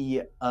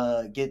 he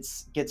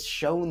gets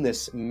shown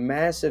this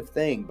massive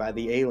thing by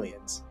the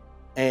aliens.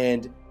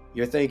 And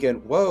you're thinking,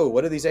 whoa,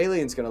 what are these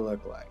aliens going to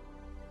look like?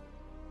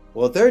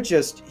 Well, they're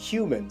just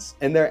humans,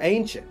 and they're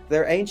ancient.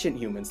 They're ancient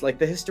humans, like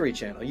the History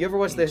Channel. You ever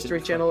watch the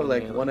History Channel at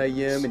like 1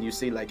 a.m. and you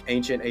see like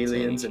ancient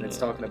aliens and it's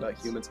talking about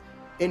humans?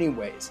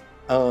 Anyways,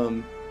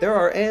 they're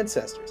our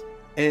ancestors.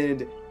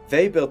 And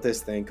they built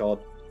this thing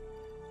called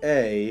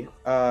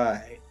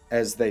AI,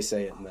 as they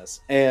say it in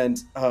this.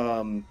 And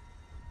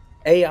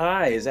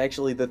AI is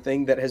actually the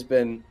thing that has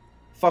been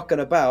fucking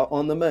about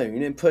on the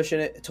moon and pushing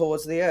it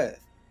towards the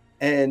Earth.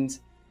 And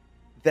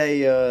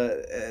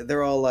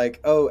they're all like,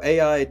 oh,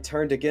 AI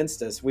turned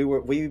against us.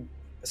 We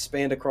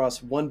spanned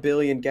across 1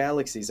 billion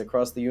galaxies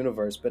across the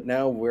universe, but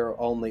now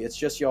it's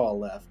just y'all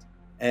left.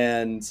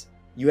 And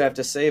you have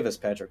to save us,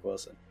 Patrick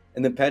Wilson.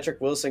 And then Patrick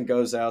Wilson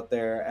goes out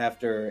there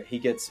after he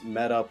gets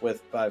met up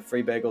with by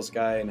Free Bagels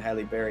guy and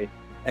Halle Berry.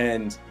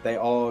 And they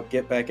all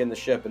get back in the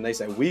ship, and they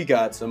say, we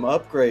got some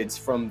upgrades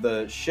from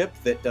the ship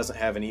that doesn't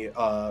have any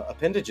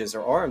appendages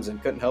or arms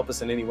and couldn't help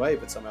us in any way,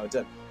 but somehow it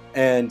did.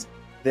 And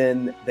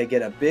then they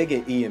get a big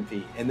EMP,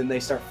 and then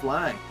they start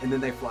flying, and then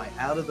they fly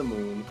out of the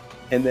moon.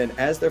 And then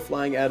as they're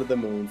flying out of the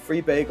moon,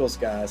 Free Bagels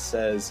guy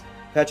says,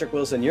 Patrick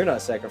Wilson, you're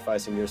not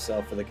sacrificing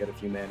yourself for the good of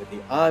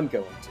humanity. I'm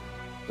going to,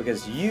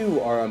 because you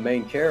are a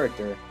main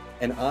character,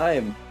 and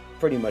I'm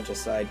pretty much a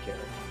side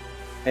character.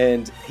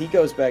 And he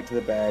goes back to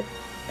the back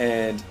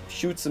and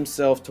shoots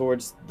himself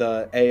towards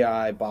the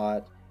AI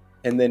bot,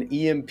 and then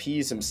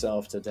EMPs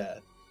himself to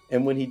death.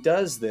 And when he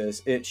does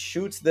this, it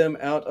shoots them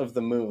out of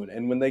the moon.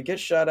 And when they get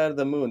shot out of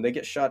the moon, they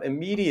get shot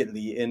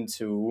immediately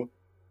into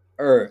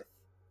Earth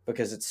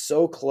because it's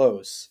so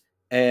close.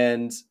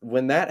 And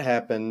when that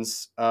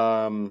happens,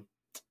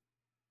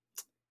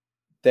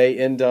 they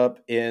end up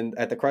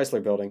at the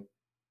Chrysler Building.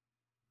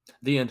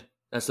 The end.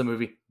 That's the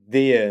movie.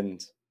 The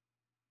end.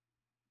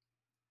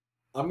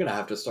 I'm going to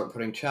have to start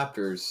putting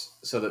chapters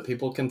so that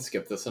people can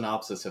skip the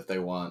synopsis if they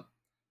want.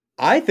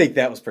 I think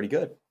that was pretty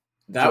good.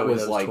 That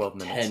was like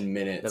 10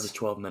 minutes. That was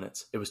 12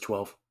 minutes. It was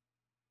 12.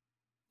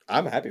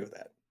 I'm happy with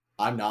that.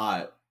 I'm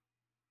not.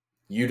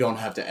 You don't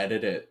have to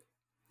edit it.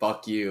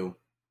 Fuck you.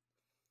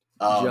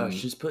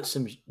 Josh, just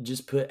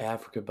put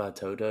Africa by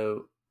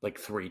Toto like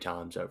 3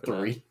 times over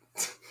Three?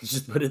 that.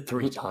 Just put it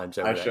 3 times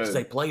over that. Because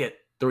they play it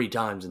 3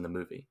 times in the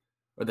movie.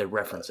 Or they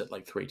reference it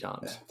like 3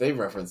 times. They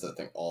reference that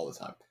thing all the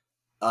time.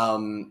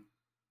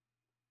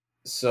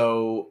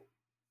 So,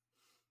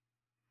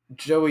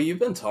 Joey, you've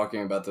been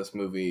talking about this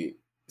movie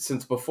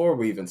since before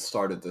we even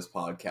started this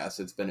podcast.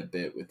 It's been a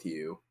bit with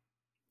you.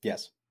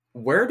 Yes.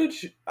 Where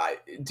did you...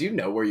 do you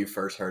know where you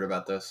first heard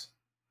about this?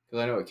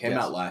 Because I know it came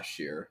out last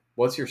year.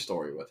 What's your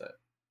story with it?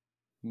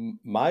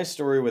 My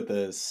story with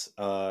this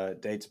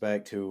dates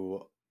back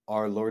to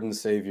our Lord and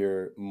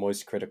Savior,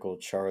 Moist Critical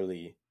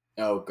Charlie.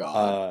 Oh,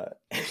 God.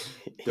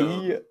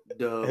 He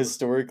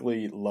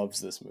historically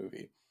loves this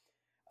movie.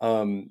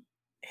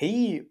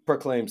 He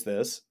proclaims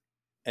this,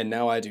 and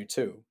now I do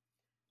too,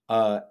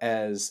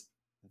 as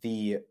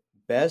the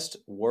best,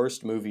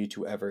 worst movie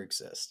to ever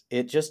exist.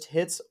 It just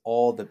hits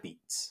all the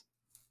beats.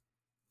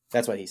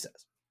 That's what he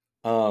says.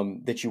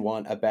 That you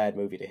want a bad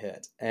movie to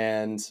hit.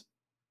 And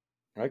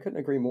I couldn't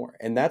agree more.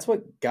 And that's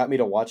what got me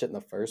to watch it in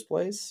the first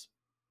place.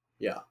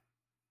 Yeah.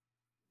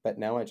 But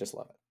now I just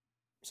love it.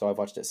 So I've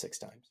watched it 6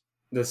 times.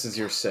 This is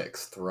your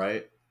 6th,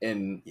 right?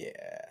 In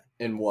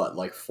what,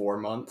 like 4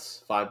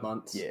 months? 5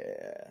 months?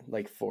 Yeah,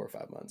 like 4 or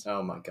 5 months.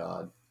 Oh my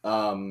God.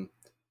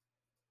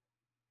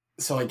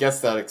 So I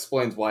guess that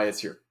explains why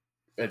it's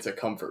a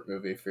comfort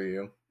movie for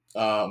you.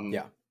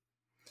 Yeah.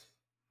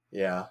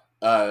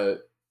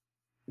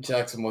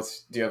 Jackson,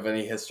 do you have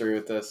any history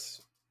with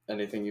this?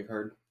 Anything you've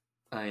heard?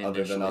 I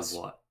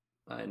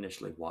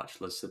initially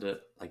watched listed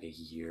it like a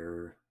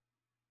year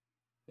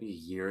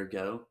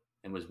ago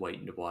and was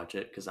waiting to watch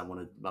it because I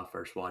wanted my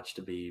first watch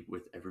to be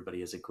with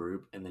everybody as a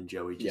group, and then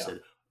Joey just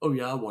said, "Oh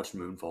yeah, I watched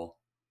Moonfall."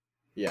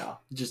 Yeah,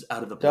 just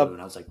out of the blue, and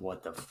I was like,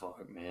 "What the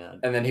fuck, man?"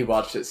 And then he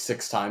watched it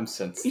 6 times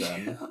since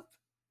then. Yeah.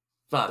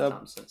 5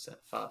 times since then.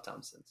 5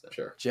 times since then.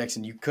 Sure,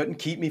 Jackson, you couldn't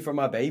keep me from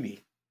my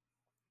baby.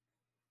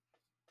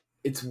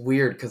 It's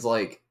weird because,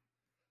 like,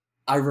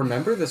 I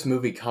remember this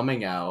movie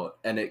coming out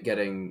and it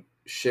getting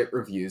shit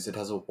reviews. It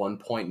has a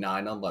 1.9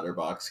 on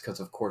Letterboxd because,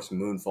 of course,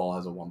 Moonfall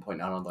has a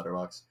 1.9 on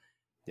Letterboxd.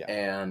 Yeah.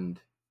 And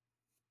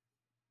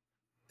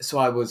so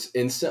I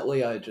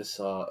just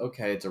saw,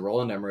 okay, it's a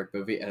Roland Emmerich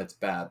movie and it's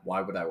bad.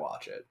 Why would I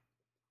watch it?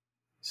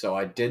 So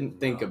I didn't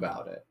think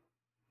about it.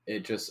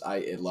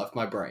 It left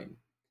my brain.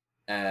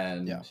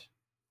 And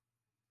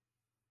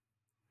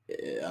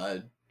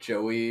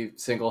Joey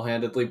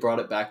single-handedly brought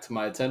it back to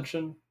my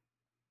attention.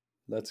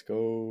 Let's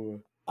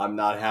go. I'm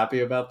not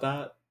happy about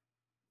that.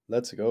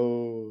 Let's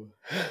go.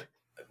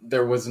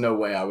 There was no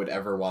way I would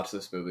ever watch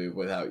this movie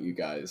without you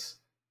guys.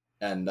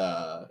 And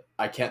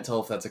I can't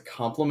tell if that's a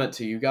compliment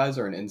to you guys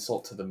or an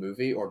insult to the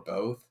movie or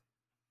both.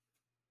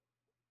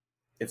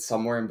 It's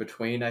somewhere in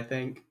between, I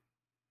think.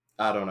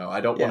 I don't know.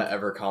 I don't want to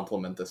ever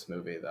compliment this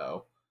movie,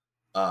 though.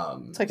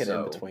 It's like an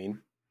in-between.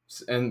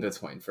 In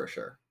between, for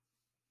sure.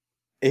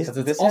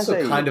 It's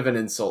also kind of an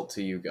insult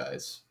to you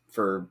guys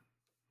for,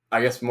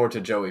 I guess more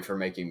to Joey for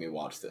making me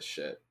watch this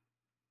shit.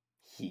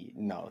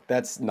 No,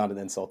 that's not an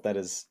insult. That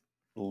is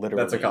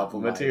literally... That's a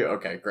compliment to you?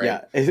 Okay, great.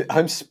 Yeah,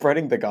 I'm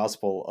spreading the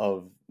gospel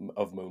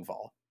of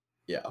Moonfall.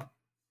 Yeah,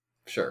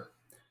 sure.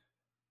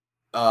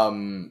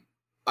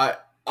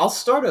 I'll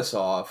start us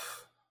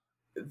off.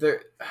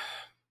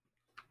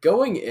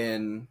 Going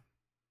in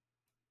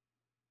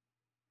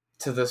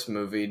to this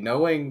movie,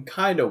 knowing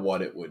kind of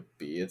what it would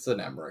be. It's an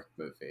Emmerich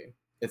movie.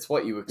 It's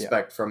what you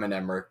expect from an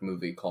Emmerich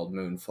movie called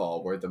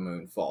Moonfall, where the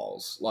moon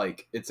falls.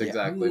 Like, it's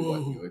exactly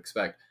what you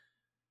expect.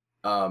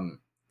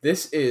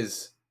 This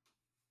is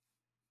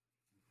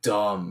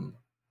dumb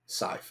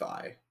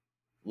sci-fi.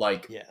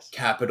 Like,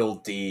 capital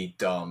D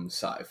dumb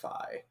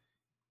sci-fi.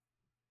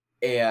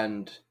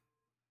 And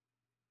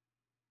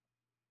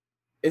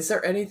is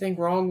there anything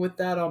wrong with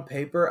that on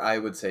paper? I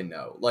would say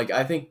no. Like,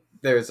 I think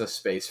there's a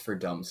space for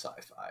dumb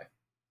sci-fi.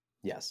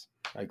 Yes,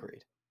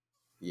 agreed.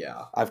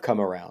 Yeah. I've come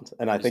around,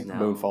 and I think now-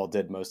 Moonfall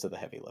did most of the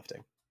heavy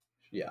lifting.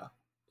 Yeah.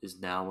 Is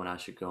now when I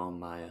should go on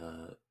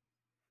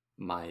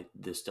my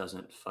this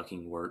doesn't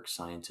fucking work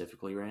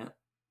scientifically rant?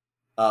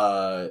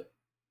 I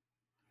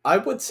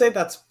would say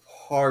that's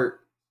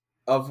part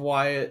of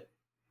why it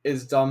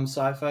is dumb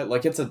sci-fi.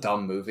 Like, it's a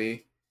dumb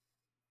movie.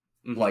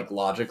 Mhm. Like,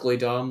 logically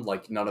dumb.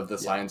 Like, none of the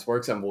science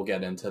works, and we'll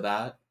get into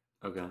that.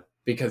 Okay.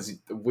 Because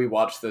we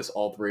watched this,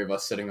 all three of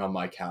us sitting on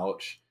my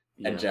couch,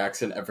 and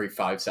Jackson every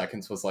 5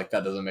 seconds was like,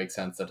 that doesn't make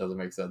sense, that doesn't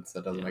make sense,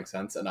 that doesn't make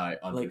sense, and I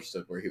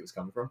understood where he was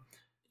coming from.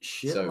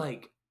 Shit,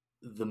 like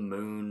the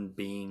moon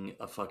being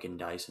a fucking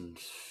Dyson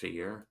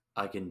sphere,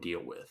 I can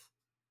deal with.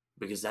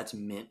 Because that's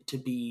meant to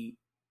be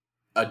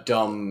a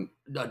dumb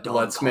let's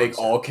concept. Make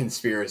all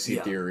conspiracy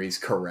theories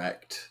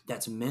correct.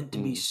 That's meant to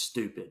be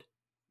stupid.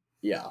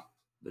 Yeah.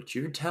 But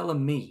you're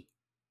telling me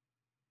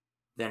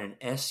that an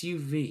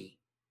SUV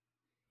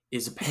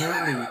is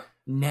apparently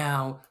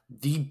now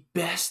the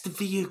best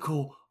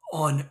vehicle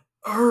on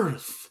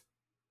Earth.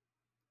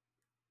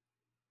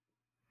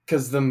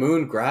 Because the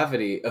moon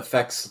gravity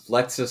affects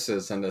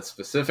Lexuses in a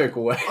specific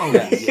way. Oh,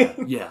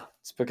 yeah.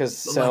 It's because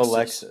sell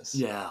Lexus.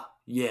 Yeah.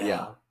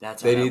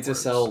 That's how they that need to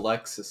works. sell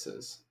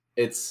Lexuses.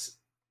 It's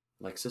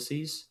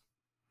Lexuses?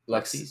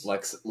 Lexi.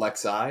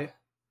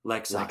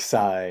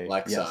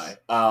 Lexi. Yes.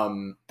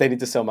 They need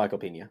to sell Michael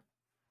Pena.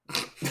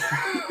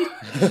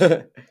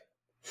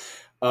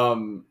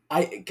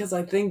 Because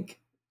I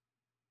think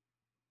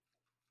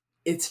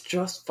it's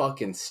just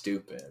fucking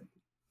stupid.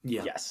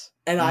 Yeah. Yes.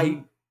 And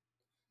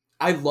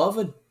I love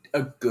a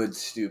good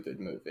stupid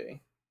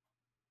movie.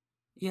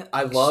 Yeah,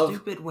 I love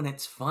stupid when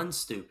it's fun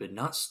stupid,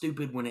 not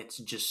stupid when it's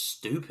just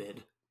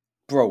stupid.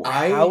 Bro,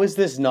 how is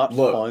this not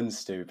fun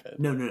stupid?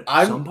 No.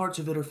 Some parts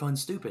of it are fun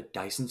stupid.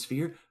 Dyson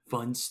Sphere,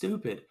 fun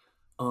stupid.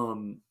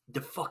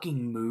 The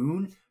fucking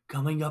moon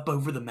coming up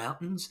over the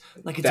mountains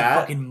like it's a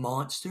fucking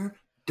monster,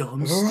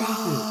 dumb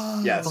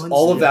stupid. Yes, fun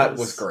all stupid. of that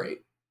was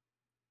great.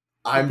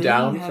 I'm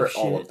down for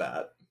all of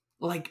that.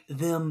 Like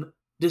them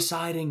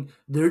deciding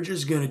they're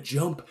just gonna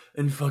jump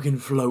and fucking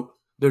float.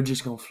 They're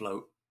just gonna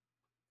float.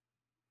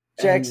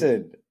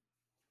 Jackson,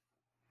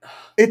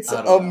 it's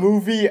a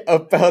movie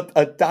about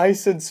a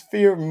Dyson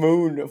Sphere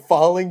moon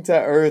falling to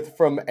Earth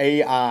from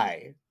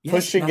AI,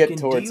 pushing it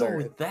towards Earth. I can deal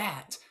with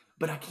that,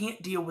 but I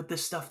can't deal with the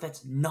stuff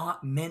that's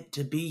not meant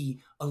to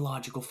be a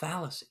logical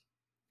fallacy.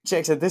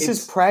 Jackson, this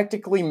is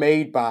practically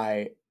made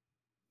by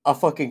a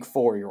fucking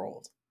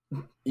 4-year-old.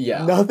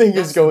 Yeah. Nothing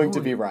is going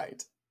to be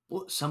right.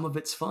 Well, some of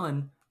it's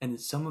fun,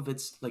 and some of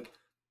it's, like,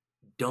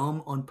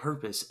 dumb on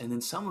purpose, and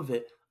then some of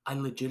it, I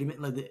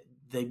legitimately,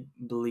 they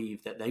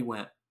believe that they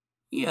went,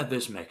 yeah,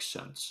 this makes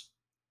sense.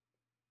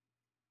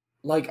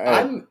 Like,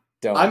 I'm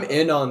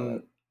in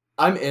on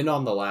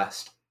the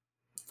last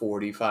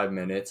 45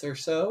 minutes or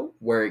so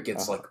where it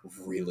gets like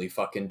really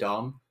fucking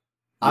dumb.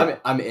 Yeah.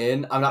 I'm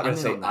in. I'm not gonna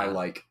say I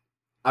like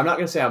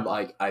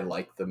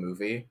the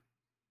movie.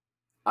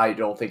 I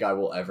don't think I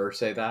will ever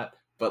say that,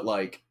 but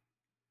like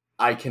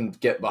I can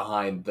get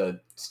behind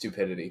the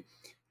stupidity.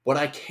 What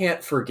I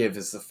can't forgive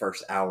is the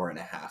first hour and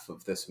a half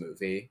of this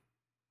movie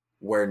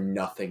where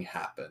nothing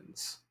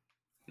happens.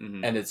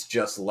 Mm-hmm. And it's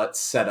just, let's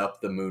set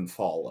up the moon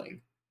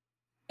falling.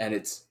 And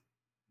it's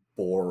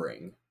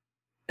boring.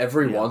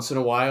 Every once in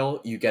a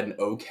while, you get an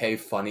okay,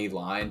 funny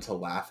line to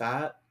laugh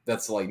at.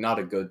 That's, like, not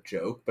a good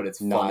joke, but it's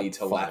funny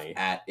to laugh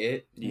at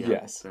it. Yeah,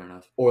 yes. Fair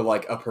enough. Or,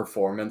 like, a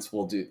performance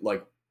will do,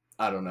 like,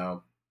 I don't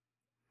know.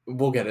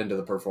 We'll get into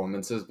the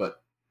performances,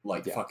 but,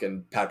 like,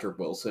 fucking Patrick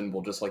Wilson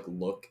will just, like,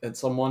 look at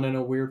someone in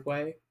a weird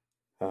way.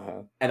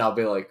 Uh-huh. And I'll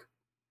be like,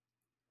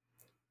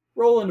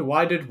 Roland,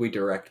 why did we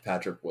direct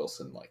Patrick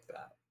Wilson like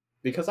that?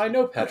 Because I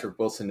know Patrick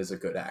Wilson is a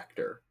good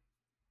actor.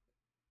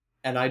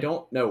 And I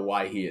don't know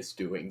why he is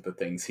doing the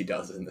things he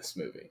does in this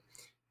movie.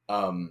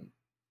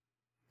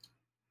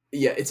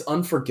 Yeah, it's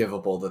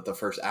unforgivable that the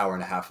first hour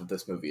and a half of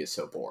this movie is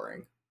so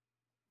boring.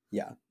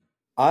 Yeah.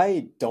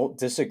 I don't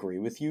disagree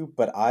with you,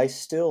 but I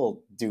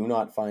still do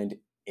not find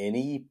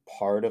any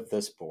part of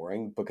this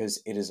boring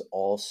because it is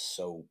all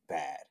so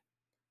bad.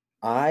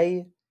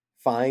 I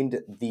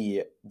find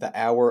the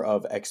hour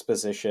of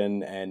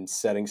exposition and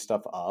setting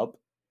stuff up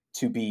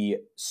to be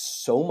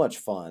so much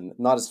fun.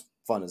 Not as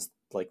fun as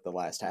like the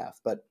last half,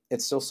 but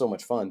it's still so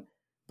much fun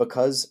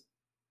because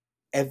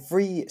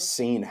every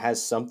scene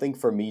has something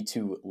for me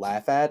to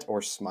laugh at or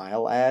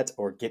smile at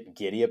or get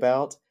giddy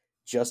about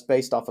just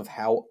based off of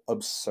how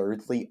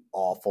absurdly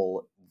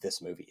awful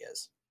this movie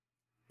is.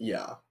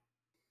 Yeah.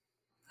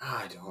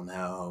 I don't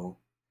know.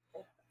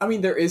 I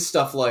mean, there is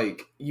stuff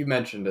like you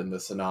mentioned in the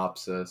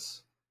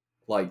synopsis,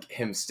 like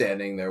him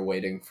standing there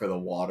waiting for the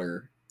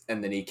water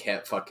and then he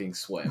can't fucking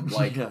swim.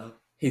 Like,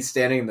 he's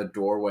standing in the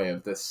doorway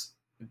of this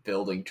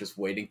building just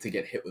waiting to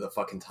get hit with a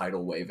fucking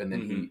tidal wave, and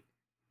then he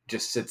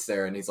just sits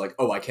there and he's like,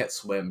 oh, I can't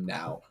swim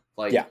now.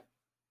 Like,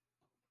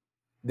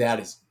 that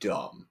is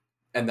dumb.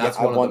 And that's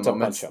one of the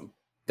moments.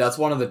 That's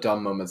one of the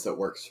dumb moments that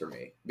works for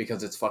me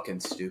because it's fucking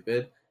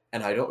stupid.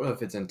 And I don't know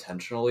if it's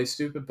intentionally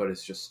stupid, but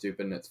it's just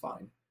stupid and it's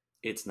fine.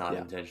 It's not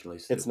intentionally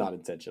stupid. It's not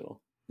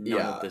intentional. None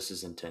of this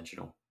is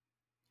intentional.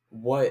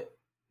 What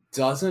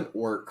doesn't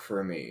work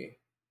for me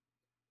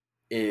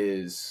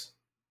is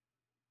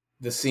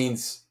the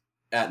scenes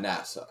at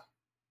NASA.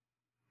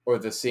 Or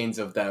the scenes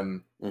of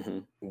them,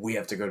 we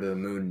have to go to the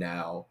moon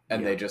now.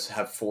 And they just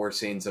have 4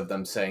 scenes of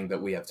them saying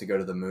that we have to go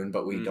to the moon,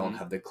 but we don't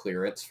have the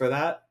clearance for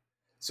that.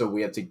 So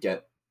we have to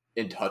get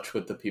in touch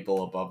with the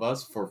people above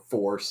us for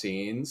 4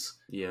 scenes.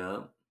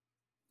 Yeah.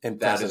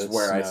 And that is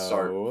where I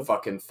start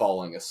fucking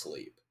falling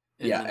asleep.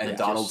 And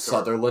Donald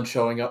Sutherland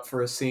showing up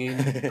for a scene.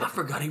 I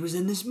forgot he was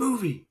in this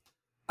movie.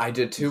 I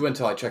did too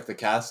until I checked the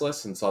cast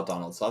list and saw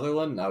Donald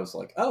Sutherland. And I was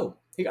like, oh,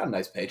 he got a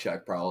nice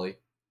paycheck probably.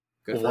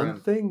 Good for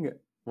him.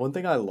 One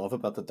thing I love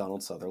about the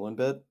Donald Sutherland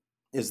bit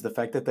is the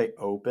fact that they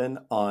open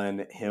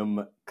on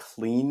him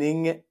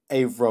cleaning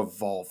a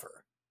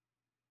revolver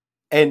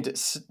and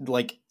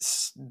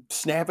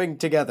snapping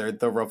together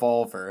the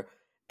revolver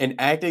and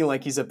acting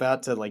like he's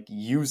about to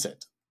use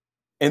it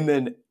and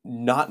then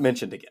not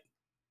mentioned again.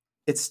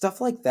 It's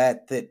stuff like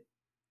that that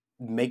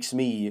makes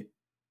me...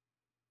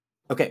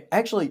 Okay,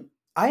 actually,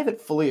 I haven't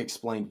fully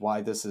explained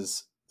why this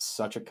is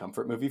such a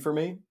comfort movie for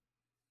me,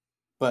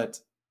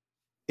 but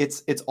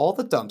it's all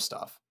the dumb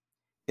stuff.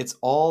 It's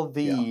all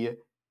the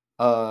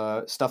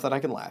stuff that I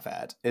can laugh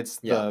at. It's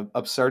the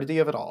absurdity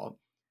of it all.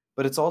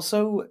 But it's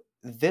also,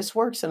 this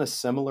works in a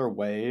similar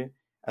way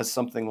as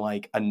something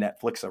like a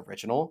Netflix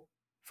original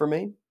for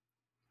me.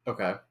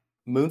 Okay.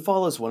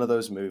 Moonfall is one of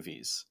those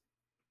movies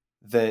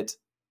that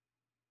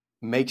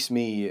makes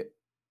me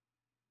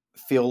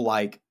feel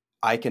like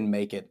I can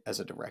make it as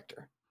a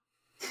director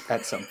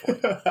at some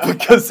point.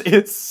 Because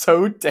it's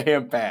so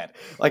damn bad.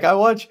 Like, I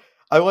watch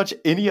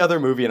any other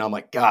movie and I'm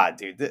like, God,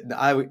 dude,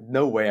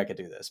 no way I could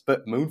do this.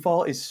 But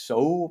Moonfall is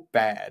so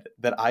bad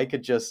that I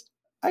could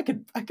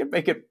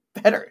make it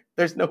better.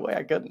 There's no way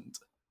I couldn't.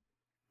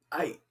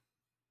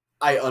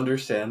 I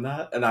understand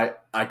that, and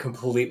I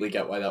completely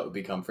get why that would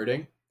be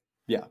comforting.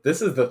 Yeah.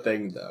 This is the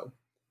thing, though.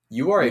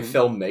 You are a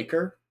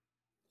filmmaker.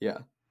 Yeah.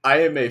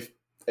 I am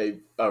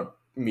a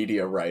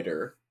media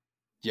writer.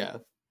 Yeah.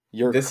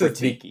 You're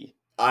critiquey.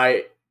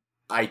 I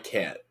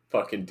can't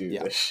fucking do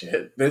this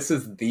shit. This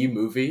is the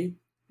movie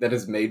that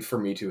is made for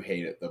me to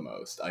hate it the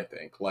most, I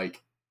think.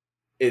 Like,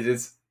 it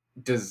is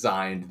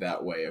designed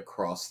that way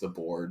across the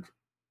board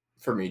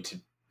for me to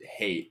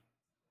hate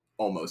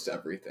almost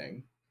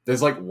everything.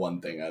 There's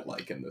one thing I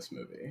like in this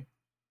movie.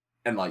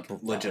 And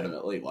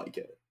legitimately like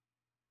it.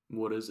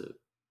 What is it?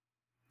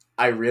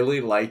 I really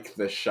like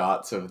the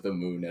shots of the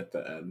moon at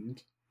the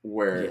end.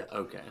 Where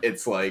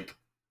it's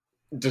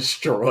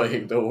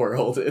destroying the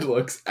world. It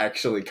looks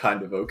actually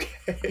kind of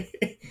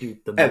okay. Dude,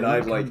 and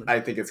I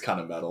think it's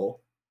kind of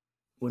metal.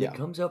 When it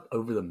comes up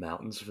over the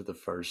mountains for the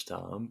first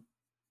time.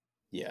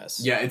 Yes.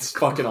 Yeah, it's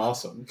fucking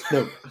awesome.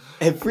 No,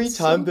 every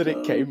time that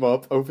it came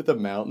up over the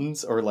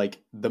mountains or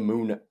the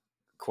moon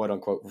quote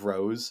unquote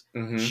rose,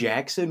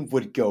 Jackson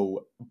would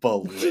go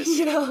ballistic.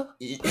 Yeah.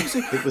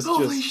 It was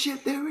holy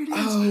shit, there it is.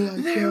 Oh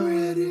my there God.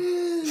 it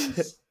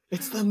is.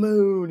 It's the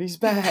moon. He's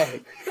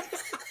back.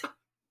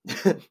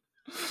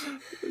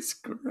 It's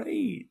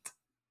great.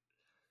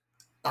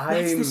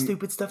 That's the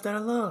stupid stuff that I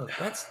love.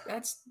 That's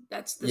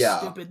the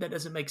stupid that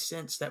doesn't make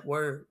sense that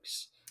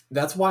works.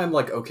 That's why I'm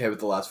okay with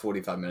the last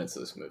 45 minutes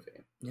of this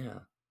movie. Yeah.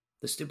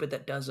 The stupid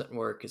that doesn't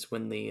work is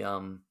when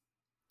the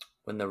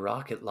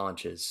rocket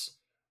launches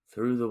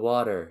through the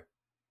water.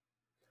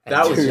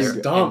 That was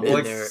just dumb.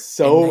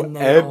 So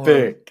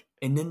epic.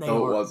 And then they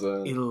are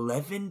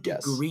 11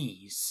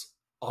 degrees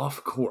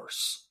off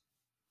course.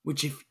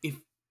 Which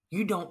if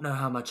you don't know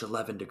how much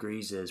 11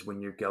 degrees is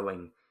when you're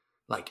going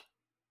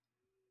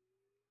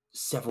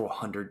several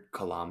hundred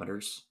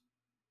kilometers,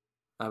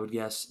 I would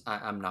guess.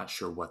 I'm not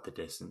sure what the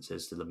distance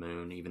is to the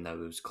moon, even though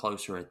it was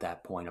closer at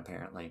that point,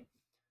 apparently.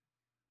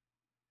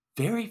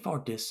 Very far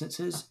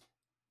distances,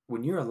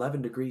 when you're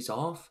 11 degrees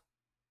off,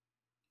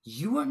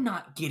 you are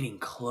not getting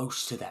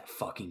close to that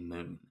fucking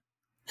moon.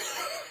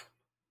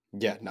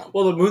 Yeah, no.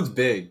 Well, the moon's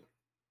big.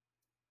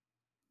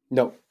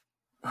 No.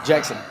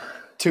 Jackson,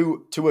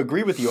 to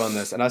agree with you on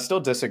this, and I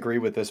still disagree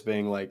with this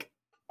being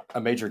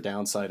a major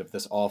downside of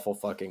this awful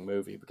fucking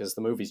movie, because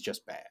the movie's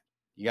just bad.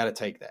 You got to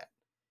take that.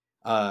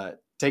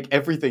 Take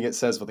everything it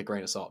says with a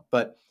grain of salt.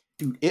 But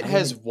it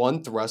has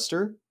one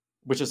thruster,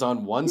 which is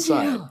on one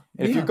side.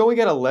 And if you're going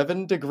at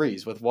 11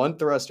 degrees with one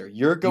thruster,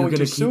 you're going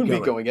to soon be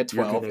going at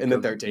 12, and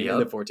then 13, and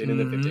then 14, and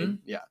then 15.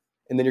 Yeah.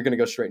 And then you're going to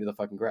go straight into the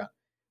fucking ground.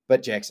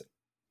 But Jackson,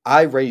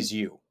 I raise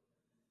you.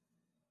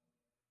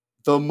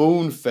 The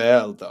moon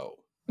fell, though.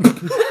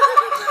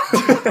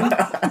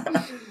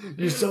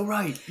 You're so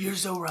right.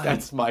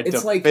 That's my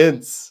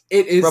defense.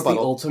 It is the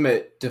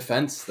ultimate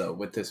defense, though,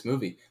 with this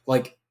movie.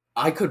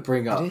 I could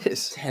bring up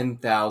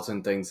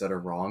 10,000 things that are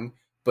wrong,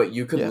 but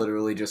you could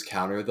literally just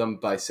counter them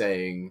by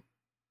saying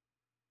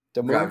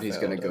gravity's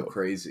going to go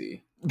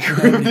crazy.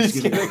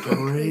 Gravity's going to go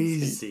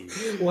crazy.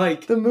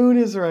 The moon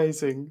is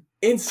rising.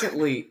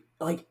 Instantly,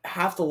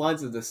 half the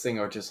lines of this thing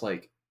are just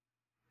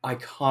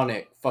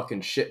iconic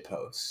fucking shit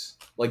posts.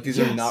 These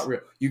are not real.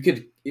 You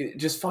could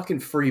just fucking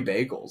free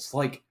bagels.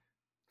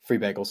 Free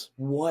bagels.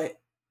 What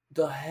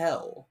the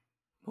hell?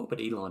 What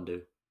would Elon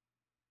do?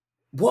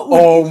 What would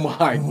Oh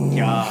my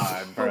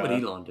god, What would bro.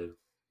 Elon do?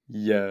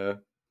 Yeah.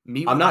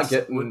 I'm not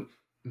getting...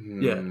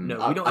 Yeah,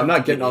 no, we don't I'm have not to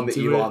get getting on the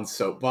into Elon it.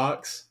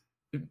 soapbox.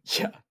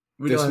 Yeah.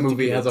 This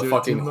movie has a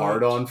fucking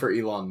hard-on for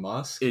Elon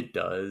Musk. It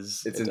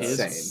does. It's It does.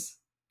 insane.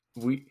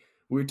 We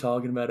were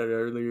talking about it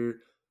earlier.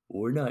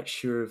 We're not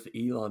sure if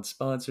Elon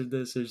sponsored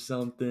this or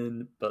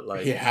something, but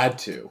like He had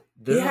to.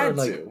 there He had are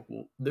like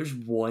to. there's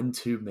one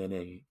too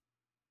many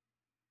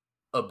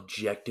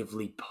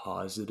objectively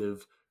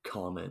positive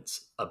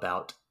comments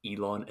about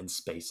Elon and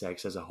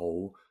SpaceX as a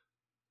whole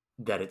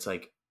that it's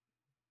like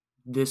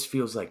this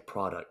feels like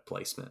product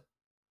placement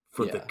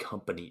for the Yeah.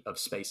 company of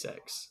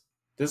SpaceX.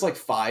 There's like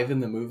 5 in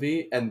the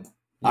movie, and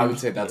I would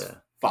say that's Yeah.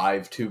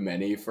 5 too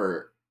many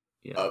for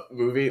Yeah. a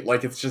movie.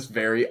 Like, it's just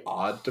very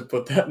odd to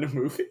put that in a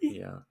movie.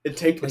 Yeah. It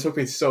took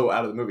me so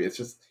out of the movie.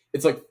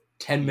 It's like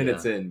 10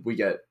 minutes in, we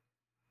get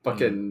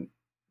fucking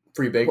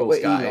Free What Bagels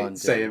would guy Elon do?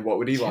 saying, what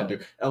would Elon Yeah. do?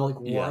 And I'm like,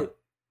 Yeah. what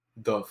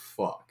the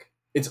fuck?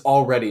 It's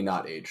already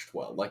not aged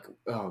well. Like,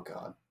 oh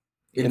god.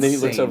 And then he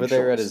looks Insane over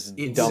there at choice. his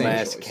Insane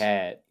dumbass choice.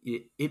 cat.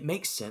 It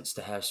makes sense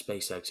to have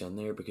SpaceX in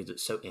there because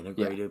it's so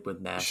integrated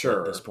with NASA Sure.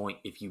 at this point.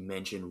 If you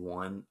mention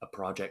a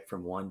project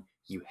from one,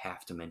 you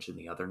have to mention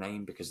the other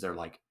name because they're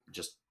like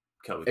just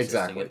coexisting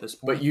Exactly. at this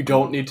point. But you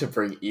don't need to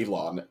bring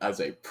Elon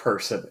as a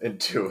person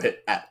into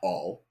it at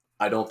all.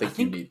 I don't think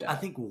you need that. I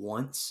think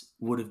once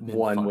would have been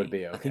One funny. would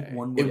be I think okay.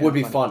 one It would would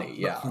be be funny,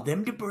 yeah. But for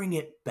them to bring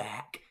it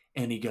back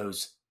and he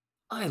goes,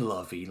 "I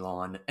love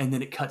Elon," and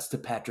then it cuts to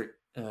Patrick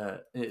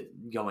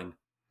going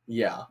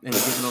Yeah. and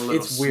giving a little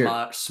It's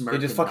weird. smirk.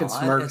 He just and fucking nod.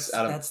 smirks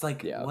at him. That's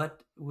like, Yeah.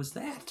 what was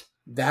that?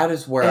 That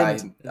is where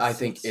And I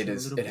think it's it a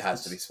is. little It bit-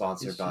 has to be it's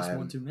sponsored by just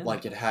one him. too many.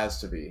 Like, it has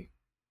to be.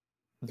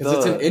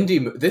 Because it's an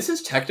indie. This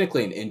is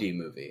technically an indie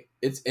movie.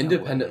 It's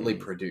independently way.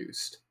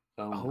 produced.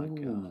 Oh my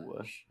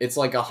gosh. It's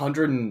like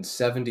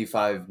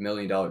 $175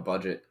 million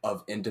budget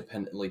of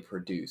independently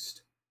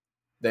produced.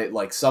 They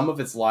like some of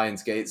it's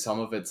Lionsgate, some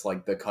of it's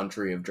like the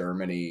country of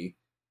Germany,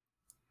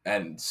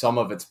 and some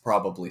of it's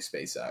probably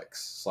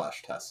SpaceX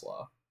 /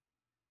 Tesla.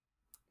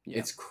 Yeah.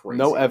 It's crazy.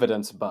 No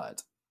evidence,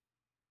 but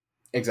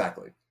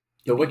Exactly.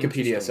 The It'd be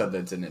Wikipedia interesting. said that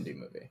it's an indie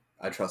movie.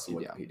 I trust the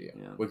Yeah. Wikipedia.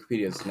 Yeah.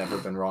 Wikipedia's never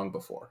been wrong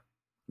before.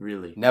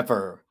 Really?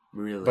 never.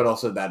 Really? But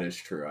also that is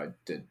true. I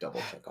did double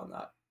check on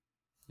that.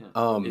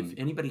 Yeah. If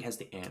anybody has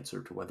the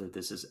answer to whether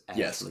this is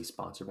Yes. actually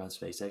sponsored by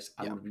SpaceX,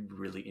 I Yeah. would be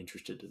really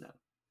interested to know.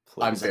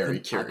 I'm Because I very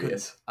couldn't-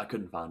 curious. I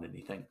couldn't find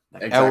anything.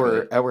 that-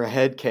 Exactly. Our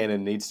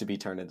headcanon needs to be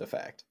turned into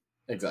fact.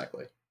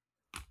 Exactly.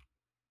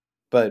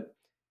 But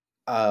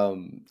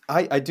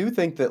I do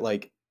think that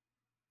like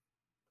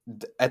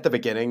at the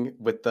beginning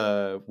with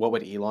the what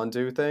would Elon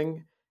do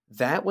thing,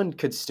 that one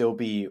could still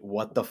be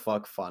what the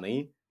fuck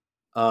funny.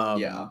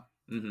 Yeah.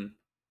 Mm-hmm.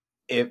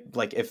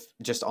 If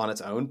just on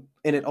its own,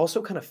 and it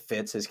also kind of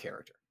fits his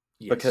character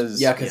Yes.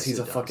 because Yeah, 'cause Yes, he's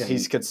it a does. fucking-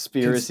 he's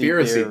conspiracy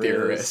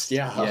theorist,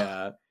 yeah.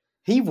 yeah.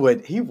 He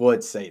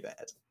would say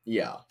that,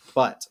 Yeah.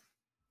 but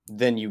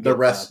then you get The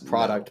rest,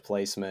 product no.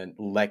 placement,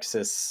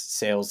 Lexus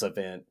sales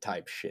event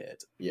type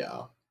shit.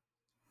 Yeah.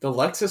 The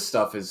Lexus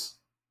stuff is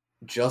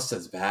just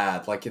as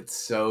bad. Like, it's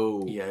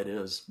so... Yeah, it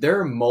is. There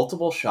are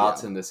multiple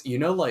shots Yeah. in this. You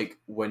know, like,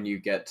 when you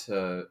get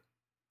to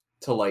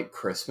like,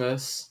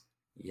 Christmas,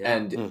 Yeah.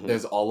 and Mhm.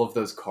 there's all of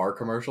those car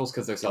commercials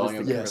because they're selling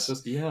them the- for yes.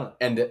 Christmas. Yeah.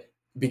 And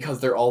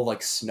because they're all,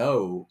 like,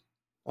 snow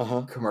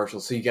Uh-huh.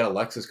 commercials. So you get a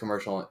Lexus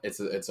commercial, it's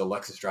a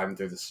Lexus driving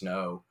through the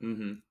snow.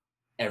 Mm-hmm.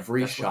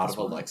 Every That's what shot this of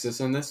a was.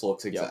 Lexus in this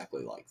looks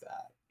exactly like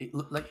that. It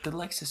looked like the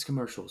Lexus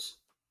commercials.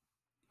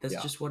 That's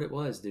Yeah. just what it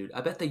was, dude.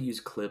 I bet they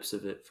used clips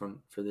of it for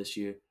this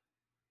year.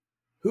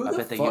 Who I the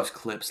bet they fuck? used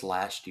clips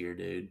last year,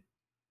 dude.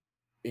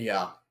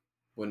 Yeah,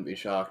 wouldn't be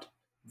shocked.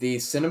 The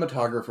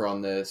cinematographer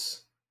on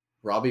this,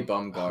 Robbie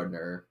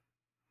Baumgartner,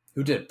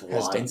 who did Has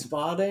done- Blind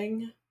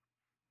Spotting,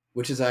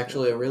 which is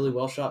actually a really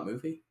well shot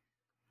movie.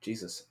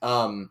 Jesus.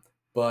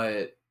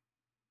 But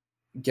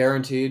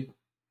guaranteed,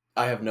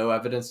 I have no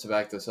evidence to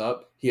back this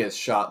up. He has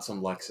shot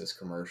some Lexus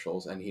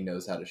commercials, and he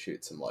knows how to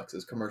shoot some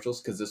Lexus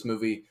commercials because this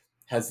movie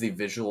has the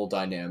visual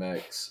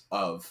dynamics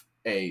of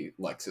a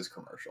Lexus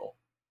commercial.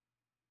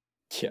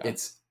 Yeah.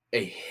 It's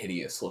a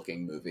hideous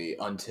looking movie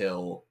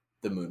until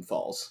the moon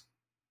falls.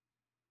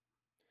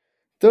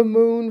 The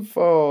moon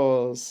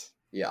falls.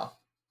 Yeah.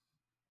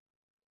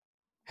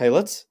 Hey,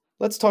 let's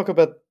talk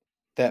about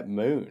that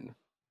moon.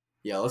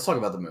 Yeah, let's talk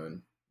about the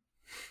moon.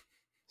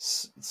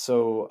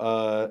 So,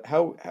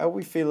 how are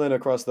we feeling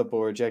across the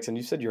board, Jackson?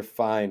 You said you're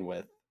fine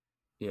with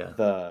Yeah.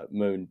 the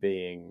moon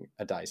being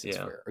a Dyson Yeah.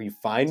 sphere. Are you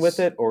fine with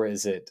it, or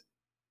is it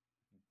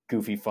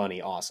goofy,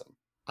 funny, awesome?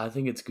 I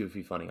think it's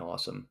goofy, funny,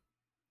 awesome.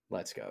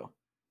 Let's go,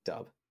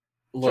 Dub.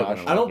 Look,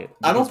 Josh, I don't like it,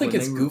 I don't because think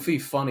when it's they were- goofy,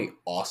 funny,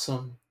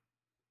 awesome.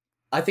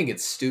 I think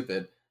it's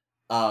stupid.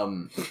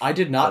 I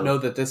did not know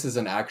that this is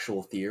an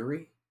actual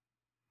theory.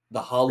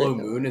 The hollow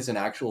Really? moon is an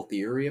actual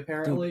theory,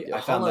 apparently. Dude,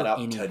 I found that Hollow out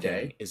Anything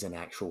today. Is an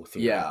actual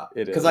theory. Yeah,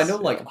 It because I is, know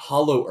like yeah.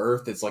 Hollow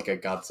Earth is like a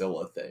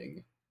Godzilla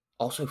thing.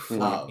 Also,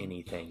 flat Um,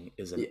 anything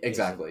is yeah,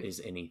 exactly.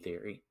 is any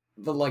theory.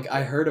 But like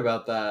I heard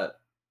about that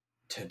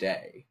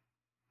today,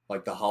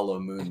 like the hollow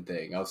moon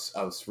thing. I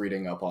was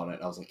reading up on it.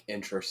 And I was like,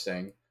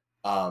 interesting.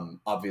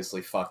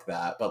 Obviously, fuck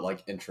that, but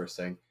like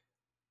interesting.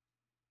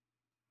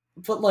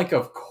 But like,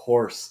 of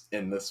course,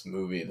 in this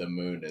movie, the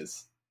moon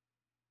is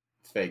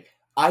fake.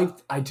 I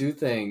do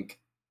think.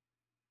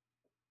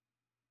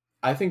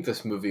 I think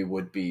this movie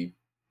would be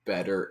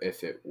better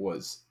if it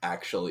was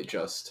actually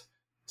just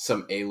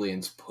some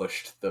aliens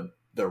pushed the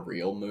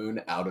real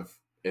moon out of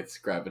its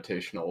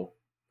gravitational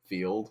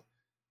field.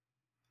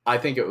 I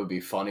think it would be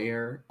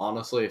funnier,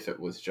 honestly, if it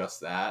was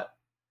just that.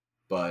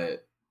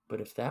 But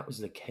if that was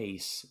the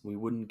case, we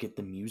wouldn't get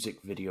the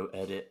music video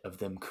edit of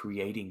them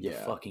creating the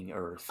fucking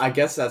Earth. I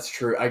guess that's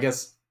true. I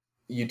guess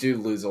you do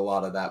lose a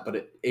lot of that,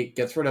 but it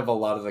gets rid of a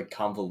lot of the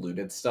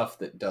convoluted stuff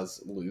that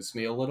does lose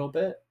me a little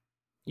bit.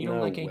 You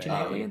don't like Ancient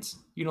Aliens?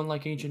 You don't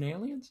like Ancient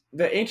Aliens?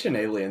 The Ancient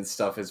Aliens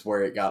stuff is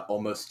where it got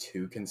almost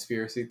too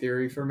conspiracy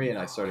theory for me, and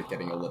I started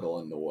getting a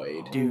little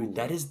annoyed. Dude,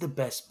 that is the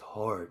best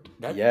part.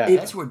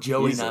 That's where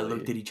Joey and I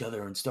looked at each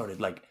other and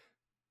started like,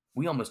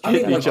 we almost took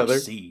each other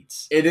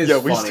seats. It is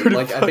funny.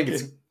 Like I think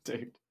it's,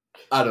 dude.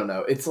 I don't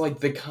know. It's like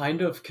the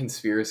kind of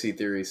conspiracy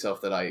theory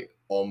stuff that I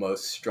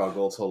almost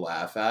struggle to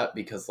laugh at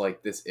because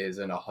like this is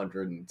an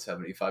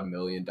 $175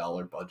 million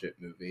budget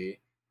movie.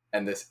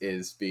 And this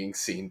is being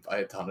seen by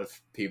a ton of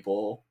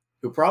people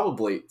who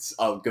probably,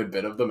 a good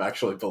bit of them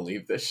actually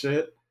believe this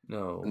shit.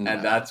 No.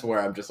 And that's where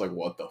I'm just like,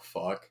 what the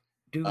fuck?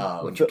 Dude,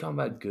 what you talking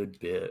about good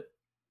bit?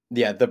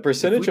 Yeah, the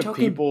percentage of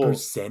people...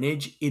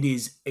 percentage, it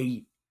is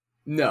a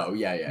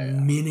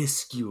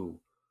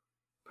minuscule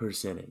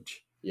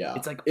percentage. Yeah.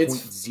 It's like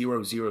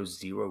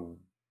 0.0001%.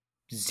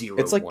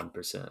 It's like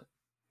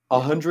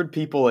 100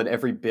 people in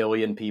every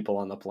billion people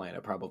on the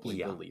planet probably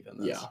believe in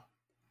this. Yeah.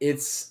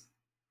 It's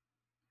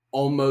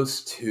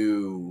almost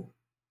too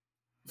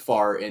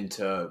far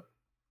into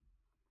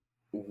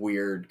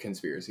weird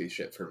conspiracy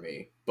shit for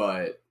me,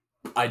 but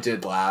I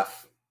did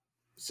laugh,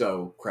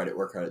 so credit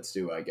where credit's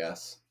due, I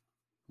guess.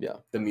 Yeah.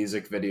 The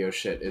music video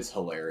shit is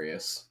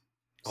hilarious.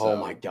 So, oh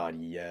my god,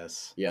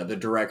 yes. Yeah, the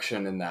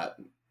direction in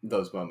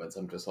those moments,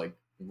 I'm just like,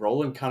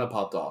 Roland kind of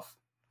popped off.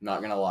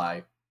 Not gonna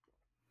lie.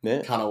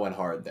 Kind of went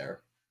hard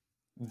there.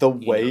 The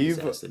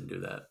wave didn't do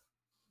that.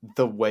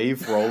 The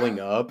wave rolling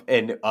up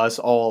and us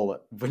all,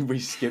 when we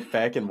skipped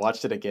back and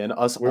watched it again,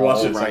 we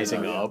watched it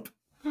rising up.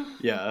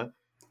 Yeah.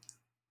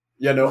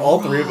 Yeah, no,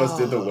 all three of us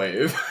did the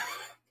wave.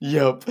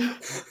 Yep.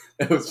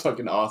 It was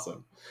fucking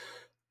awesome.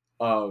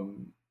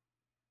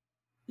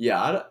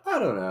 Yeah, I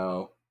don't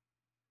know.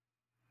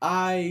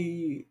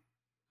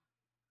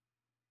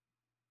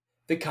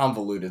 The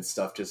convoluted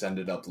stuff just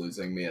ended up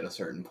losing me at a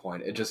certain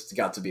point. It just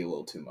got to be a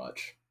little too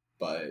much.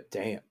 But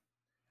damn.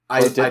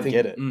 I think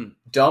get it.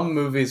 Dumb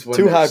movies when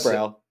too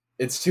highbrow.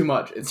 It's too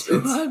much. It's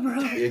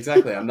highbrow.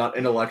 Exactly. I'm not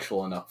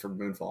intellectual enough for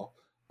Moonfall.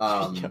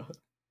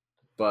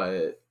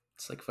 But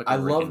it's like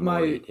fucking Rick and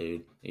Morty,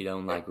 dude. You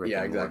don't like Rick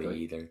and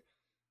Morty either.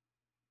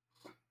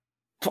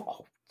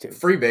 Oh, dude.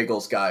 Free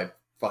Bagels guy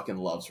fucking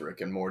loves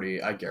Rick and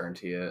Morty. I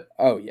guarantee it.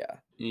 Oh yeah.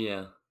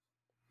 Yeah.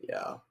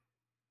 Yeah.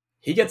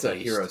 He gets a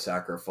hero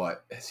sacrifice.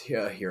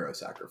 A hero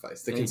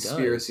sacrifice. The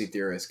conspiracy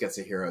theorist gets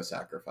a hero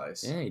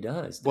sacrifice. Yeah, he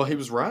does. Well, he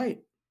was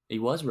right. He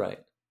was right.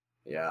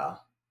 Yeah.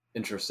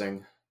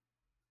 Interesting.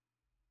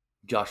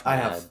 Josh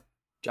mad.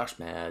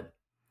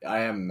 I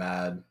am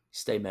mad.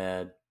 Stay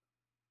mad.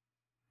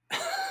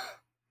 Okay.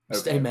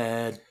 Stay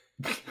mad.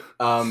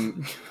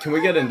 Can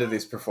we get into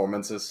these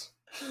performances?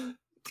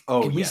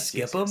 Oh, can we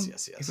skip them?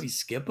 Yes. Can we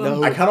skip them?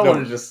 No, I kind of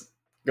want to just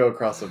go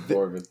across the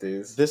board with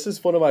these. This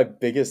is one of my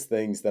biggest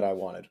things that I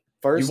wanted.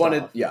 First, you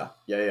wanted, off,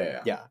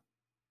 yeah.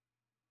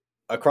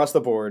 Across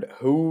the board,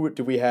 who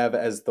do we have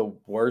as the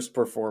worst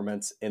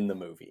performance in the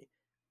movie?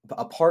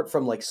 Apart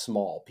from like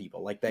small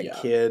people, like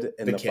that kid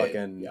in the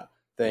fucking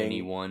thing.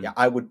 Anyone? Yeah,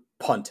 I would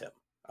punt him.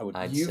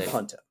 I'd say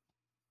punt him.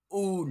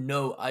 Oh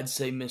no, I'd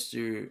say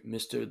Mr.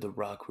 The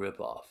Rock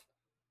ripoff.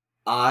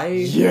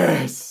 I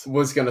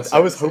was gonna say I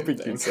was hoping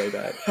you'd say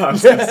that. I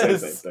was gonna say the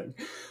same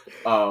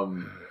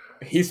thing.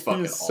 He's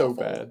fucking awful. So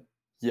bad.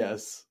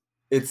 Yes.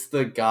 It's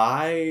the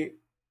guy.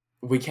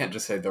 We can't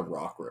just say the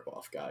Rock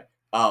ripoff guy.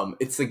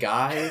 It's the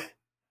guy.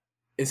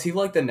 Is he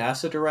like the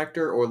NASA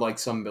director or like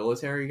some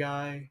military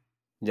guy?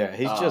 Yeah,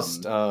 he's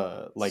just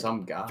like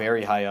some guy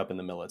very high up in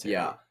the military.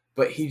 Yeah,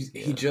 but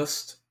he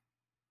just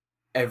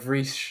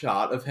every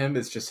shot of him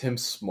is just him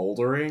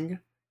smoldering,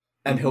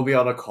 and he'll be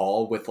on a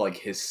call with like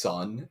his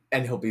son,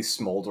 and he'll be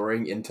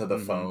smoldering into the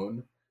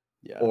phone.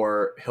 Yeah,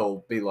 or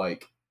he'll be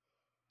like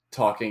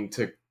talking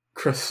to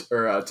Chris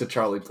or to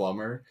Charlie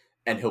Plummer,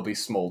 and he'll be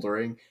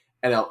smoldering,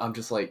 and I'm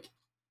just like,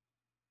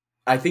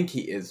 I think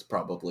he is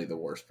probably the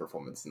worst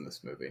performance in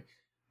this movie,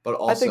 but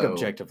also I think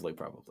objectively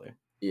probably.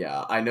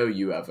 Yeah, I know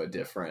you have a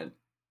different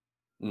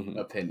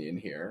opinion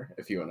here,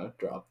 if you want to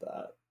drop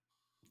that.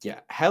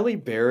 Yeah, Halle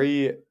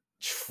Berry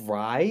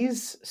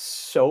tries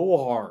so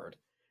hard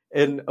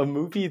in a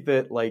movie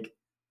that like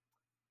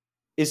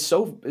is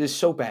so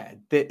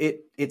bad that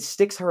it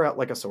sticks her out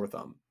like a sore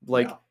thumb.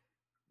 Like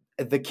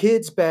the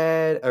kid's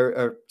bad,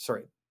 or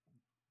sorry,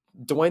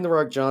 Dwayne The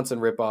Rock Johnson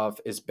ripoff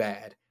is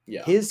bad.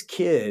 Yeah. His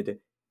kid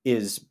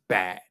is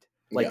bad.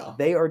 Like,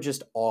 they are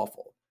just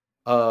awful.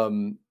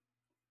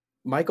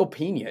 Michael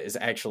Pena is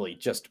actually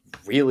just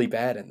really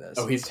bad in this.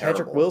 Oh, he's terrible.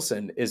 Patrick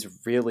Wilson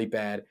is really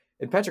bad.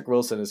 And Patrick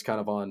Wilson is kind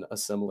of on a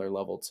similar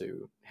level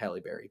to Halle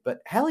Berry.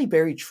 But Halle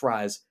Berry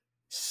tries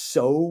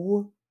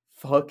so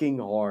fucking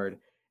hard,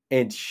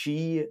 and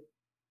she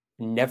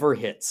never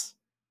hits.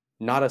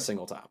 Not a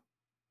single time.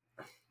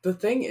 The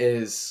thing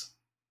is,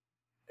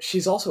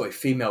 she's also a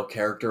female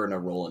character in a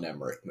Roland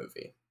Emmerich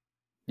movie.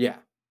 Yeah.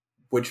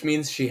 Which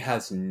means she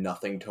has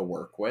nothing to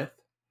work with.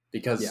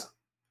 Because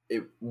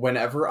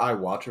whenever I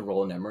watch a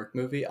Roland Emmerich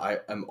movie, I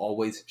am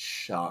always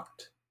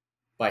shocked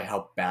by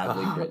how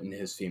badly written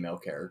his female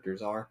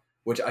characters are.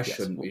 Which I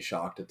shouldn't be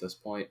shocked at this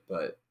point,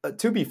 but...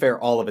 to be fair,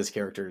 all of his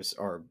characters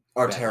are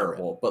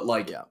terrible. But,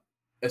 like,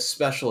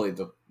 especially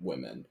the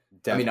women.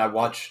 Definitely. I mean, I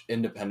watch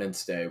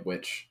Independence Day,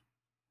 which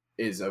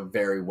is a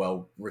very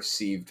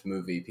well-received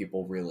movie.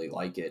 People really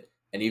like it.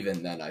 And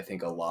even then, I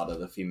think a lot of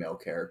the female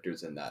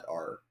characters in that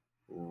are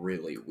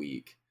really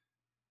weak.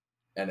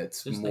 And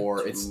it's There's more...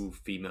 Like it's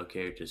female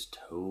characters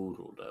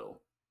total, though.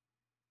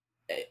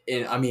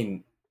 And, I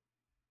mean...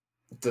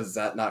 Does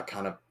that not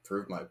kind of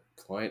prove my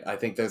point? I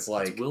think there's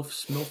like... It's Will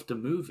Smith the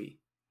movie.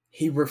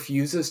 He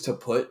refuses to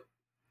put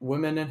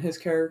women in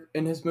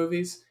his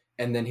movies,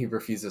 and then he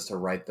refuses to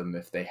write them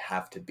if they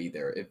have to be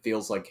there. It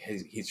feels like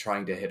he's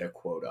trying to hit a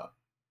quota.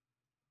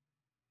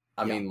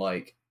 I mean,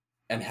 like...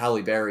 And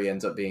Halle Berry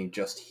ends up being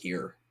just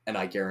here, and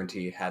I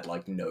guarantee had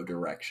like no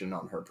direction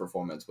on her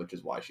performance, which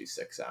is why she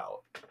sticks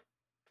out.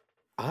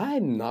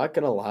 I'm not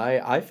gonna lie.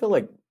 I feel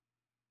like...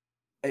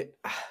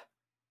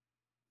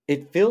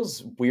 It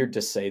feels weird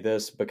to say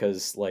this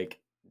because, like,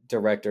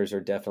 directors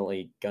are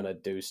definitely gonna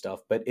do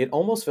stuff, but it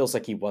almost feels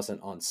like he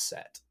wasn't on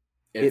set.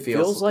 It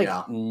feels like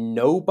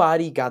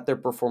nobody got their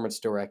performance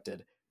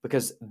directed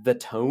because the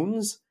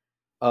tones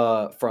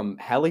from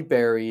Halle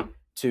Berry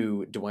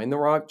to Dwayne The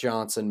Rock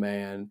Johnson,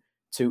 man,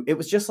 to... It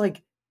was just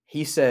like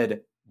he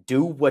said,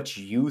 do what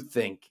you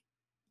think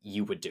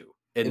you would do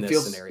in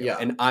this scenario,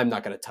 and I'm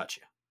not gonna touch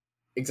you.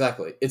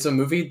 Exactly. It's a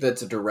movie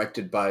that's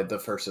directed by the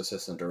first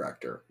assistant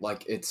director.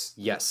 Like, it's...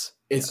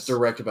 It's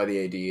directed by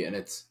the AD, and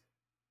it's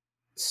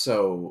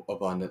so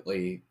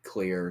abundantly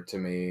clear to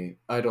me.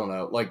 I don't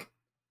know. Like,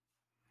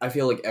 I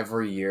feel like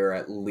every year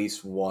at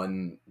least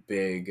one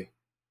big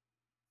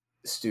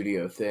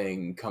studio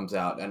thing comes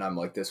out, and I'm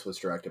like, this was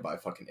directed by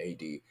fucking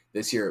AD.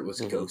 This year it was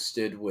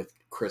Ghosted with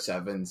Chris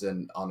Evans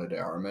and Ana de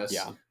Armas,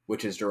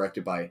 which is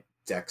directed by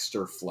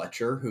Dexter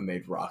Fletcher, who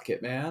made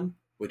Rocket Man,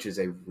 which is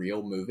a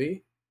real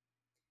movie.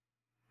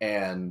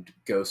 And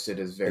Ghosted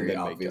is very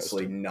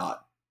obviously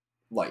not,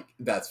 like,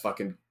 that's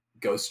fucking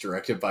Ghost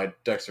directed by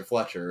Dexter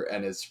Fletcher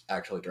and is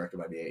actually directed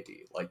by the AD.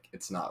 Like,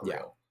 it's not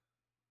real.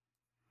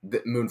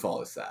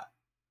 Moonfall is that.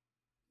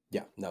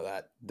 Yeah, no,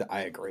 that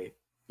I agree.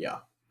 Yeah.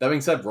 That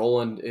being said,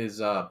 Roland is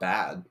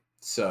bad,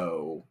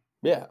 so...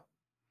 Yeah.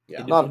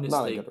 Not a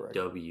good director.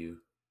 W.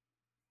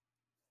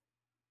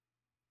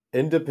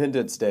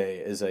 Independence Day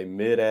is a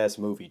mid-ass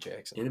movie,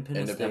 Jackson.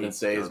 Independence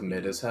Day is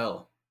mid as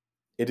hell.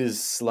 It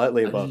is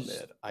slightly above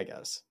mid, I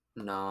guess.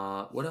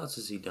 Nah, what else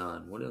has he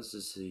done? What else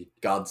has he...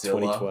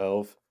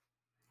 Godzilla.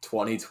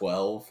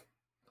 2012.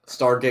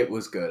 Stargate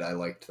was good. I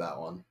liked that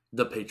one.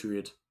 The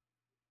Patriot.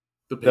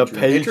 The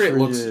Patriot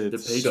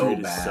looks so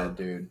bad,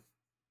 dude.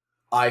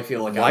 I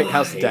feel like White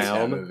House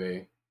Down. That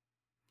movie.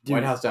 Dude,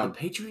 White House Down. The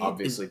Patriot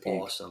obviously is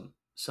awesome.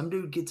 Some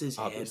dude gets his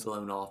head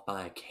blown off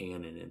by a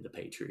cannon in The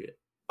Patriot.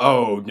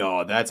 Oh,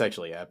 no, that's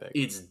actually epic.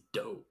 It's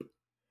dope.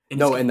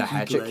 And the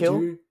hatchet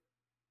kill?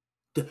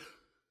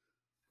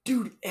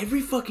 Dude,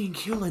 every fucking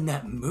kill in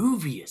that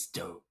movie is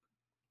dope.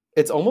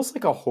 It's almost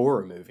like a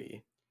horror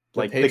movie.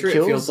 Like, the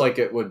Patriot feels like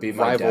it would be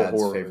my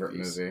dad's favorite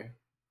movie.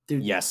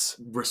 Dude, yes.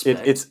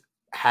 Respect. It's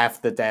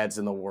half the dads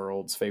in the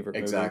world's favorite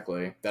movie.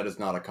 Exactly. That is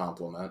not a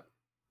compliment.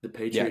 The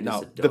Patriot is a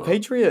dog. The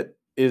Patriot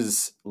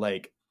is,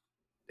 like,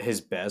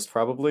 his best,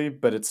 probably,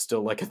 but it's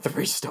still, like, a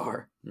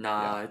 3-star.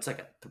 Nah, it's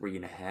like a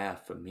 3.5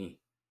 for me.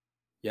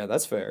 Yeah,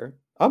 that's fair.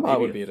 I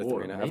would be at a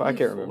 3.5. I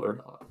can't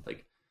remember.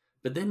 Like,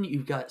 but then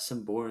you've got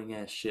some boring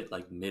ass shit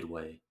like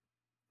Midway.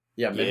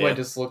 Yeah, Midway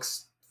just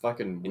looks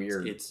fucking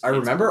weird. I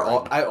remember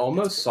I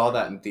almost saw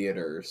that in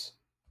theaters.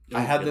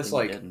 I had this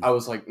like I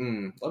was like,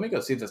 let me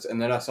go see this,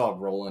 and then I saw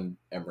Roland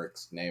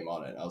Emmerich's name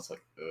on it. And I was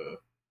like, ugh.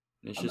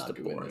 It's just a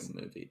boring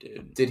movie,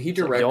 dude. Did he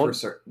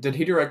direct? Did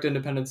he direct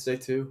Independence Day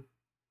too?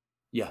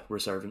 Yeah,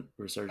 Resurgence.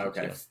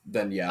 Okay, yeah.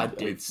 Then yeah,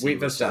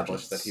 we've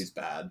established that he's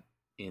bad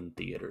in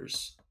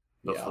theaters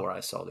before I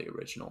saw the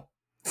original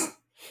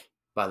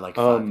by like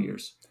 5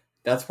 years.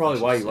 That's probably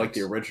why you like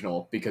the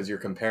original, because you're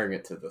comparing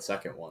it to the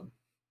second one.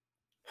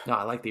 No,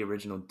 I like the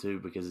original too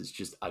because it's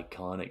just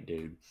iconic,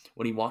 dude.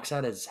 When he walks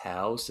out of his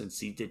house and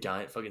sees the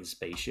giant fucking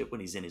spaceship when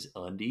he's in his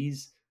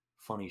undies,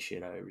 funniest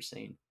shit I've ever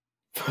seen.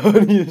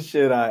 Funniest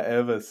shit I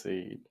ever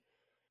seen.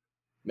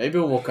 Maybe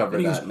we'll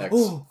cover that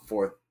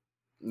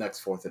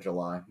next 4th of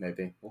July.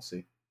 Maybe we'll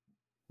see.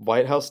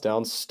 White House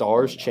Down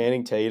stars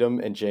Channing Tatum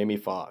and Jamie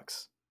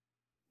Foxx.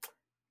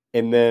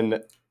 And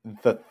then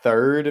the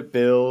third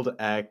build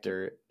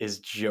actor is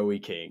Joey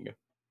King.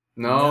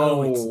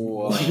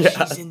 No.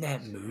 Yeah. She's in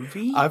that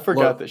movie? I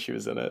forgot Look, that she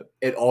was in it.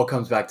 It all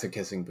comes back to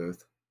Kissing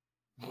Booth.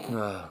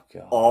 Oh,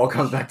 God. All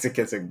comes back to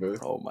Kissing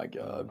Booth. Oh my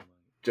god.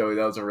 Joey,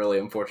 that was a really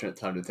unfortunate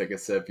time to take a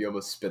sip. You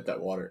almost spit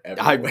that water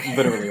I everywhere.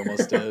 literally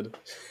almost did.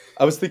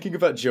 I was thinking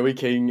about Joey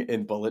King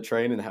in Bullet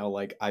Train and how,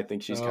 like, I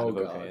think she's kind of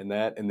God. okay in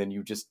that, and then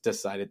you just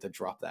decided to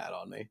drop that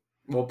on me.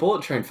 Well,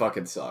 Bullet Train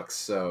fucking sucks,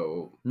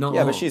 so... No.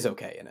 Yeah, but she's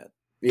okay in it.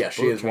 Yeah,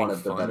 she Bullet is one Train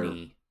of the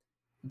funny.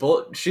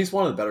 better... She's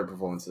one of the better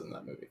performances in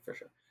that movie, for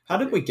sure. How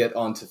did we get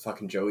on to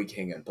fucking Joey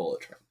King and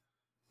Bullet Train?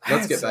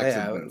 Let's get back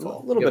to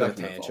Moonfall. A little bit of a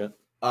tangent.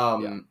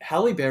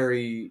 Halle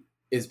Berry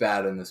is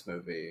bad in this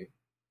movie.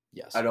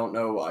 Yes. I don't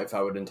know if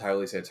I would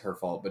entirely say it's her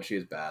fault, but she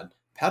is bad.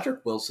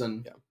 Patrick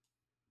Wilson,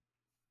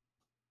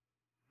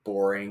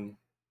 boring.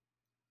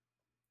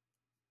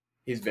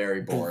 He's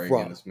very boring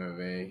in this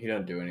movie. He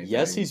doesn't do anything.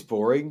 Yes, he's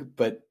boring,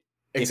 but...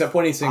 Except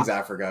when he sings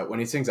Africa. When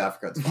he sings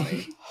Africa, it's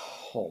funny.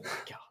 Oh my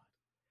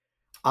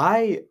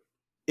god.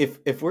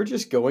 If we're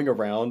just going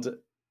around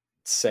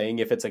saying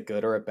if it's a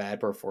good or a bad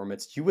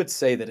performance, you would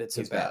say that it's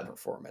a bad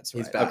performance,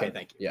 right? He's bad. Okay,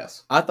 thank you.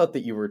 Yes. I thought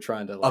that you were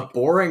trying to, like... A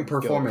boring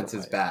performance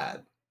is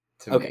bad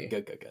to me.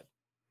 Good.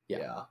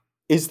 Yeah.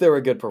 Is there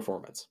a good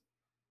performance?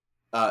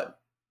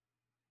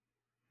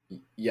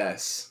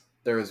 Yes.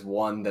 There is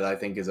one that I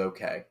think is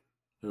okay.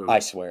 Who? I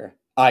swear.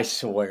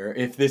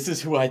 If this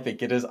is who I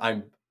think it is,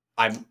 I'm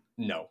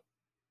no.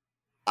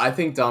 I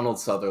think Donald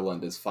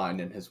Sutherland is fine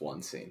in his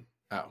one scene.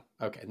 Oh,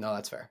 okay. No,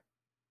 that's fair.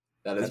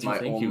 That is my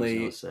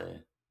only...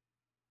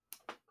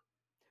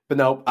 But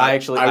no, I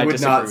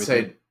would not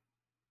say... you.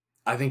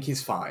 I think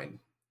he's fine.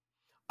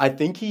 I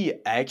think he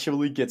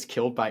actually gets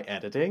killed by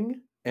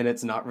editing, and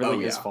it's not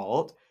really his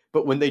fault.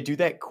 But when they do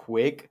that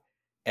quick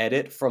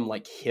edit from,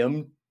 like,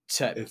 him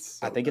to...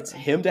 I think it's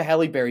him to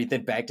Halle Berry,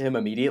 then back to him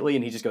immediately,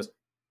 and he just goes...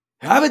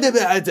 And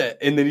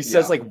then he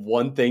says, like,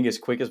 one thing as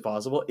quick as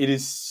possible. It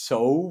is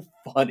so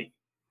funny.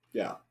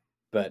 Yeah.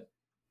 But,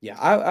 yeah,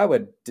 I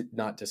would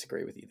not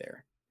disagree with you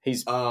there.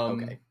 He's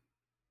okay.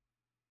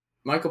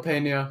 Michael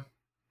Pena,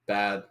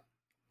 bad.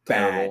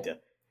 Bad.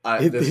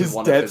 This is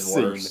one of his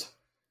worst.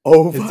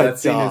 Oh my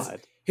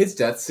god. His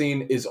death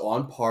scene is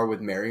on par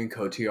with Marion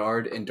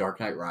Cotillard in Dark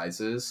Knight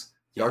Rises.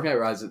 Yeah. Dark Knight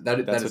Rises, that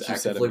is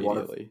actively one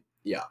of...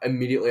 Yeah,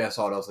 immediately I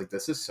saw it, I was like,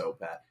 this is so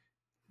bad.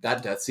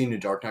 That death scene in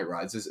Dark Knight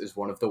Rises is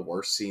one of the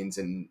worst scenes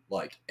in,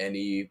 like,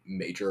 any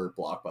major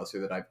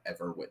blockbuster that I've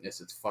ever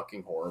witnessed. It's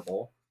fucking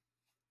horrible.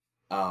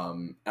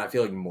 And I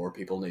feel like more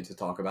people need to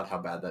talk about how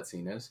bad that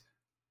scene is.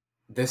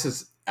 This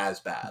is as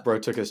bad. Bro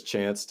took his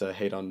chance to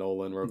hate on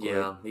Nolan real quick.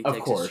 Yeah, he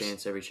takes his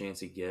chance every chance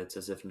he gets,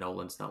 as if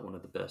Nolan's not one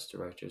of the best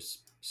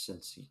directors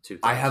since 2000.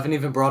 I haven't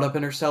even brought up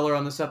Interstellar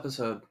on this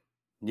episode.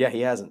 Yeah,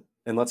 he hasn't.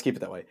 And let's keep it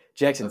that way.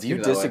 Jackson, do you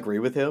disagree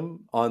with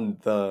him on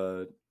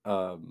the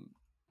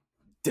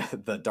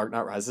Dark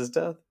Knight Rises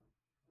death?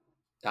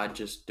 I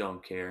just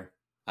don't care.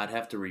 I'd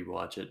have to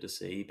rewatch it to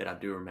see, but I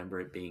do remember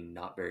it being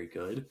not very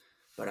good.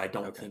 But I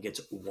don't think it's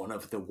one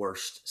of the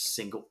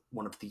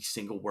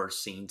single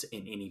worst scenes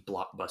in any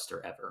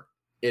blockbuster ever.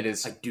 It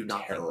is. I do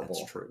not terrible. think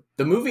that's true.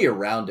 The movie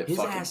around it his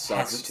fucking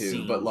sucks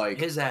too. But like,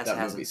 his ass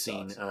hasn't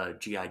seen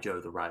G.I.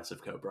 Joe: The Rise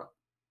of Cobra.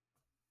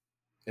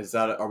 Is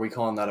that? Are we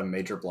calling that a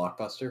major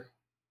blockbuster?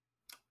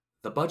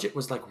 The budget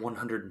was like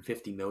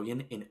 $150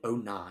 million in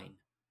 2009.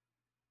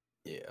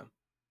 Yeah.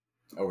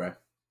 Okay.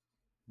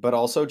 But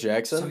also,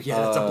 Jackson. So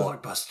yeah, it's a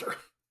blockbuster.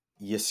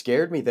 You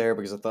scared me there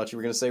because I thought you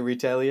were going to say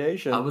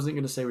Retaliation. I wasn't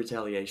going to say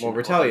Retaliation. Well,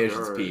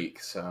 Retaliation's peak,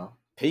 so...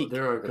 Peak.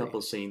 There are a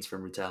couple scenes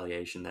from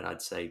Retaliation that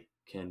I'd say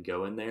can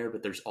go in there,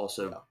 but there's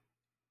also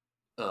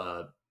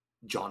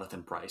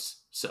Jonathan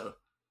Pryce, so...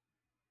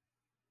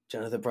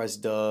 Jonathan Pryce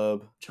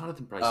dub.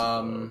 Jonathan Pryce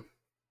dub.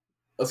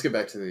 Let's get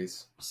back to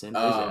these. Send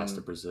his ass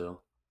to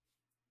Brazil.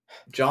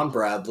 John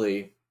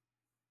Bradley.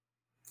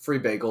 Free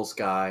Bagels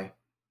guy.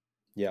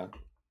 Yeah.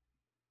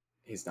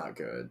 He's not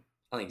good.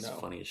 I think he's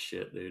funny as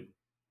shit, dude.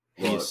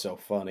 He is so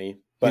funny.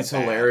 But he's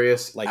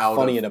hilarious. Like,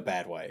 funny in a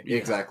bad way.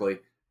 Exactly.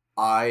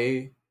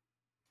 I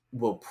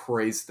will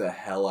praise the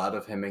hell out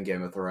of him in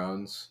Game of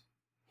Thrones.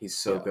 He's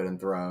so good in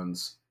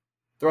Thrones.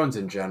 Thrones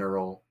in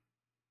general.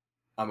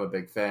 I'm a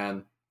big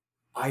fan.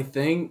 I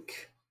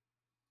think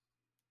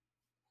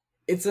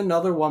it's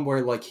another one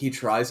where, like, he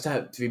tries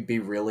to be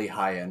really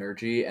high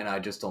energy, and I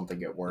just don't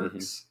think it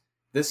works.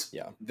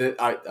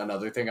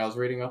 Another thing I was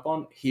reading up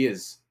on, he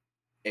is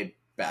a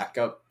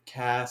backup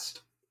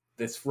cast.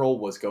 This role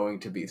was going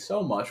to be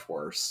so much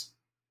worse.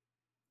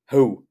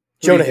 Who?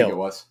 Jonah Hill. It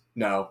was?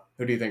 No.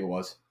 Who do you think it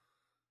was?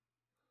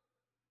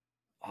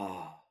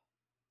 Oh.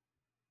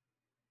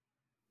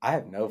 I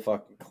have no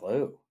fucking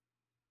clue.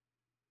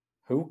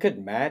 Who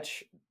could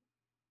match...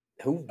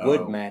 Who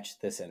would match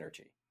this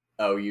energy?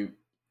 Oh, you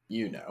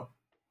know.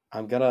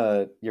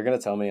 You're gonna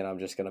tell me and I'm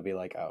just gonna be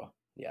like, oh,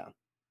 yeah.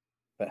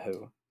 But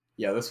who?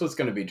 Yeah, this was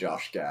gonna be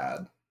Josh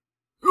Gad.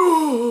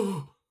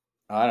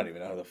 I don't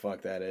even know who the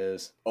fuck that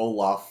is.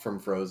 Olaf from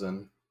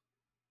Frozen.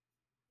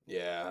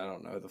 Yeah, I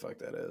don't know who the fuck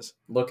that is.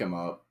 Look him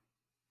up.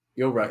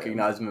 You'll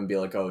recognize him and be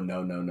like, oh,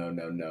 no, no, no,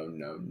 no, no,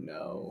 no,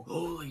 no.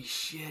 Holy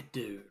shit,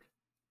 dude.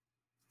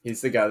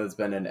 He's the guy that's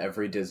been in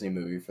every Disney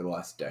movie for the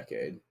last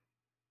decade.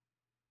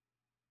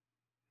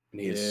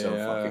 And he is so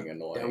fucking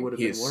annoying. That would have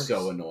he been is worse.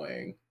 so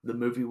annoying. The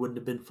movie wouldn't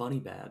have been funny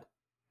bad.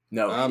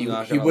 No, I'm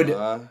not he gonna would.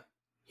 lie.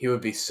 He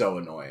would be so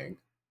annoying.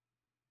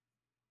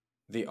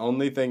 The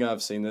only thing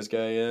I've seen this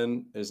guy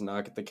in is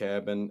Knock at the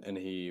Cabin, and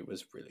he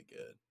was really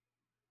good.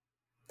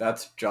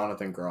 That's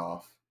Jonathan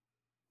Groff.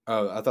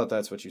 Oh, I thought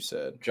that's what you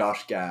said.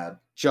 Josh Gad.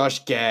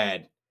 Josh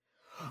Gad.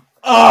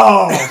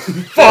 Oh,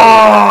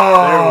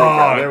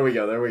 fuck! There we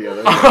go.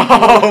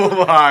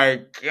 Oh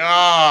my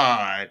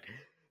god.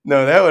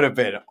 No, that would have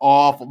been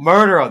awful.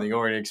 Murder on the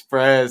Orient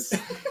Express,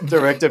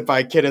 directed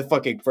by Kenneth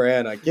fucking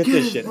Branagh. Get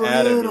this shit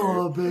out of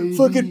here. Baby.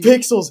 Fucking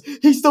Pixels.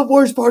 He's the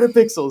worst part of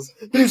Pixels.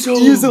 He's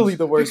easily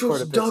the worst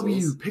part of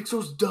Pixels.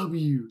 Pixels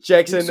W.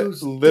 Jackson,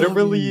 Pixels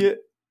literally, W.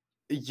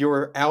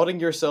 you're outing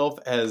yourself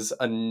as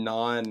a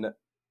non-watcher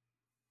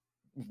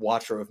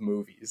of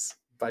movies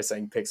by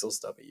saying Pixels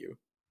W.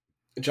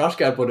 Josh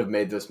Gad would have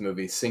made this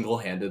movie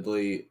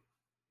single-handedly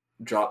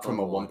drop from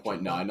a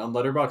 1.9 on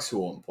Letterboxd to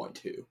a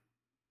 1.2.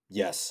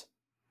 Yes.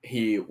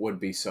 He would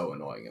be so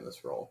annoying in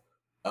this role.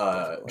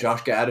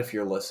 Josh Gad, if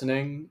you're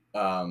listening,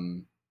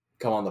 come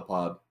on the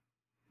pod.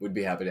 We'd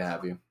be happy to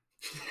have you.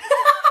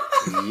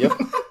 Yep.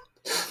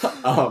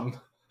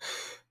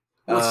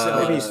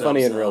 Maybe he's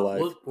funny in real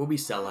life. We'll be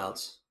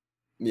sellouts.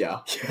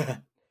 Yeah.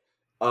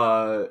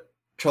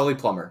 Charlie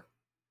Plummer.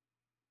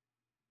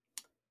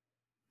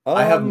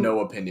 I have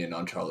no opinion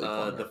on Charlie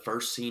Plummer. The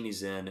first scene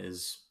he's in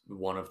is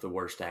one of the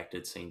worst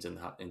acted scenes in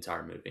the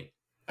entire movie.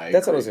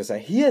 That's what I was going to say.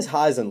 He has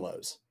highs and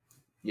lows.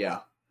 Yeah.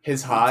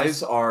 His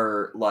highs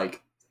are,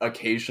 like,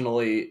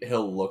 occasionally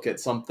he'll look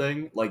at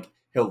something, like,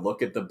 he'll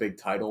look at the big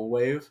tidal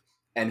wave,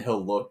 and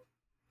he'll look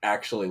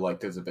actually like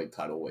there's a big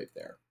tidal wave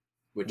there,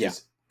 which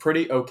is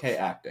pretty okay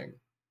acting.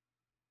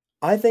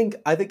 I think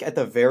at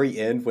the very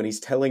end, when he's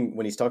talking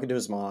to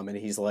his mom, and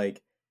he's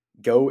like,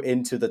 go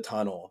into the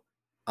tunnel,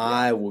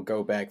 I will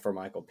go back for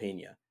Michael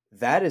Pena.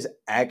 That is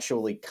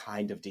actually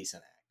kind of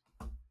decent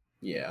act.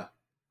 Yeah.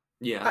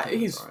 Yeah, I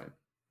think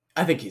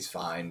he's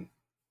fine.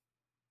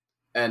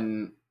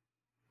 And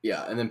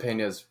then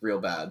Pena's real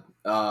bad.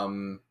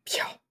 I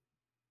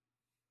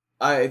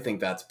think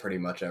that's pretty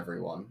much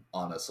everyone,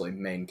 honestly,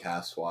 main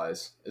cast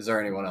wise. Is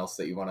there anyone else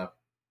that you want to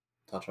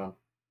touch on?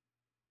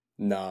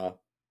 Nah.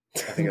 I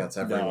think that's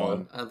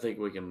everyone. No. I think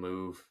we can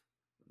move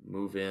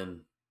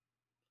in.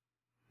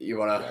 You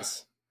want to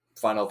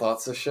final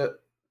thoughts of shit?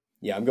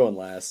 Yeah, I'm going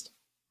last.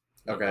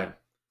 Okay.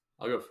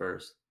 I'll go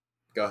first.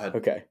 Go ahead.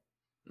 Okay.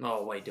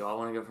 Oh, wait, do I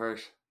want to go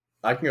first?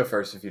 I can go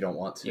first if you don't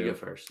want to. You go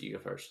first.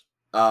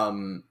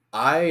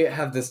 I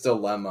have this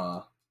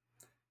dilemma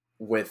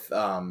with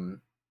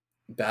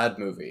bad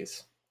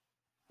movies.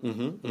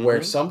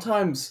 Where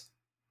sometimes,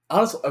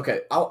 honestly,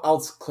 okay, I'll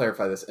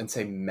clarify this and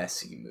say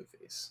messy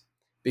movies.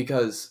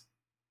 Because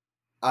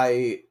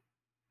I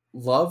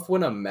love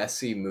when a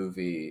messy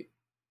movie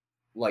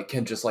like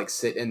can just like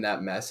sit in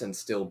that mess and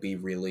still be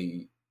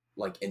really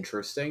like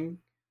interesting.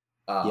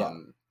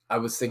 I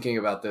was thinking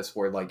about this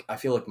where like I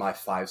feel like my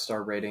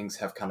 5-star ratings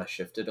have kind of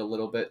shifted a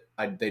little bit.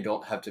 They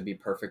don't have to be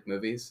perfect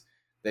movies.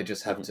 They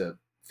just have to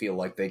feel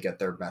like they get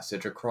their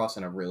message across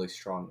in a really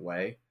strong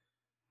way.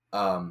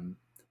 That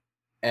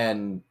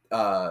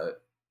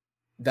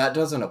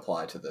doesn't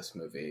apply to this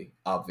movie,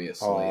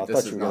 obviously. Oh,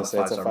 this is not a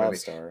 5-star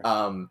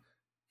movie.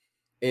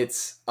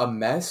 It's a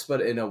mess,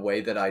 but in a way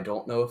that I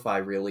don't know if I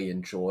really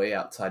enjoy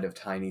outside of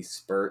tiny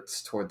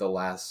spurts toward the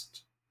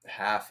last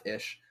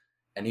half-ish.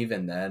 And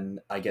even then,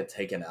 I get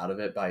taken out of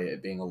it by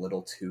it being a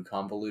little too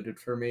convoluted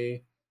for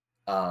me.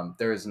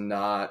 There's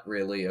not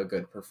really a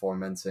good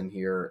performance in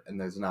here,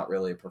 and there's not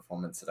really a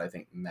performance that I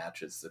think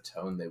matches the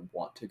tone they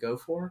want to go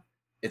for.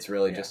 It's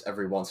really just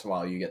every once in a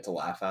while you get to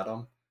laugh at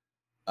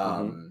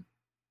them.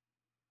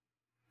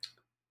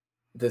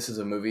 This is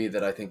a movie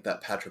that I think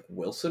that Patrick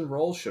Wilson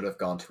role should have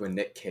gone to a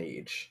Nick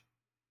Cage.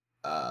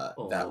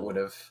 That would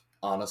have,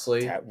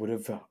 honestly... That would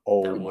have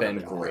been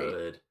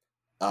great.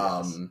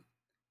 Yes.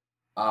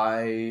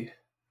 I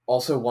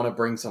also want to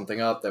bring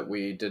something up that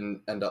we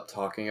didn't end up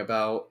talking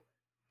about.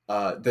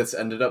 This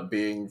ended up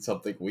being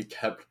something we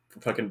kept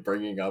fucking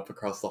bringing up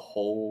across the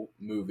whole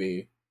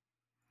movie,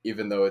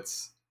 even though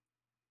it's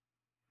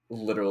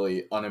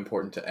literally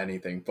unimportant to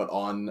anything. But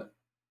on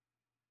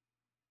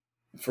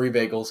Free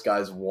Bagels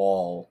Guy's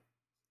wall...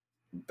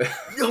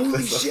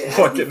 Holy shit,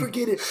 how did we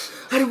forget it?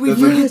 How did we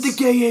forget the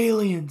gay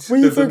aliens?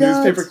 There's a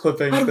newspaper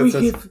clipping that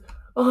says...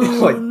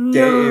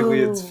 gay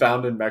aliens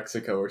found in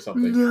Mexico or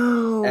something.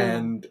 No.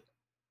 And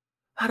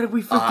how did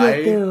we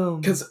forget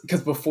them?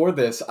 Because before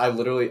this,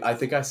 I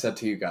think I said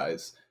to you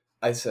guys,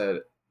 I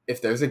said,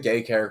 if there's a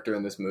gay character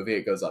in this movie,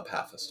 it goes up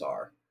half a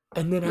star.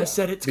 And then I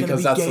said it's going to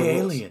be gay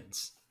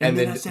aliens. And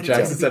then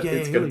Jackson said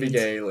it's going to be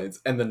gay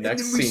aliens. And the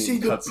next scene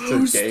cuts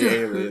to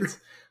gay aliens.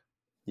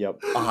 Yep.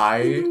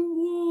 I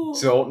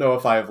don't know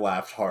if I have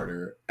laughed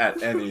harder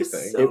at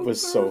anything. It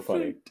was so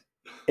funny.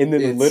 And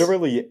then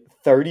literally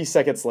 30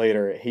 seconds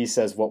later, he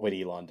says, "What would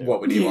Elon do?"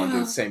 What would Elon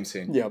do? Same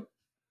scene. Yep.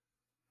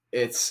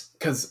 It's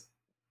because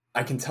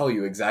I can tell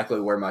you exactly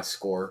where my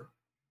score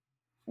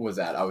was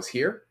at. I was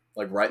here,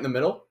 like right in the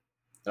middle.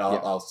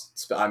 And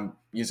I'm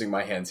using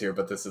my hands here,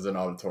 but this is an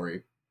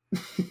auditory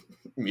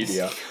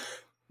media.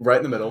 Right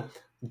in the middle.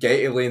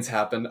 Gay aliens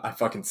happened. I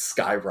fucking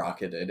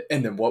skyrocketed.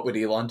 And then what would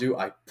Elon do?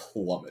 I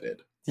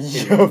plummeted.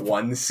 In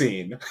one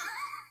scene.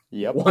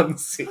 Yep. One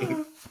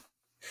scene.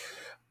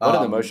 What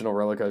an emotional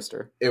roller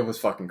coaster. It was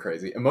fucking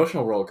crazy.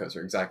 Emotional roller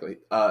coaster, exactly.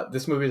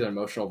 This movie is an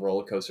emotional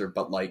roller coaster,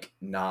 but like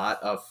not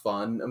a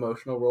fun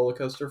emotional roller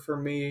coaster for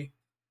me.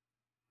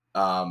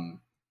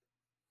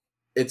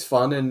 It's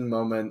fun in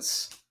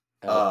moments.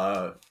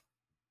 I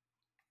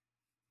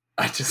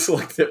just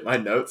looked at my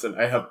notes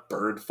and I have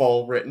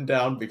Birdfall written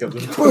down because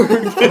of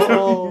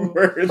Birdfall.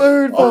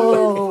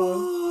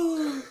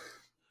 Birdfall.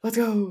 Let's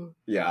go.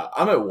 Yeah,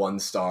 I'm at 1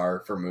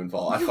 star for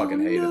Moonfall. I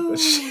fucking hated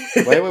this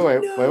shit. Wait.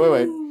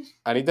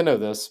 I need to know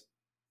this.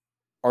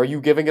 Are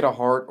you giving it a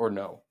heart or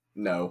no?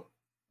 No.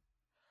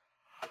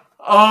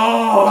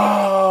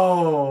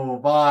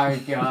 Oh my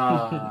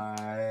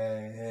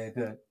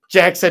god.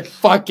 Jackson,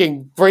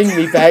 fucking bring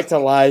me back to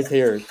life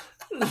here.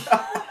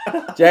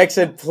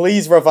 Jackson,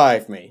 please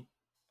revive me.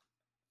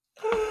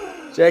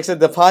 Jackson,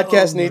 the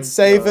podcast needs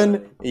saving.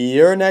 God.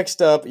 You're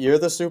next up. You're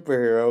the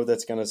superhero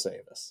that's going to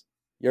save us.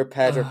 You're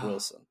Patrick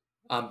Wilson.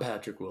 I'm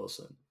Patrick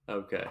Wilson.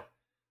 Okay.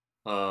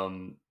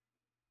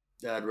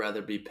 I'd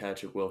rather be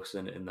Patrick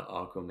Wilson in the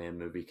Aquaman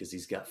movie because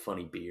he's got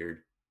funny beard.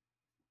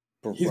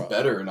 He's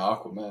better in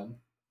Aquaman.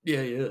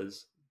 Yeah, he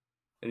is.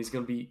 And he's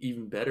going to be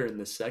even better in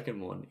the second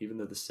one, even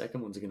though the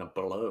second one's going to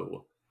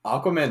blow.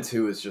 Aquaman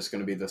 2 is just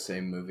going to be the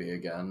same movie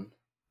again.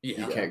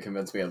 Yeah. You can't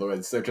convince me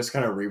otherwise. They're just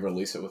going to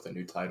re-release it with a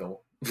new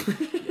title.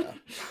 Yeah.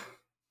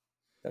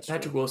 That's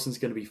Patrick Wilson's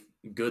going to be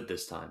good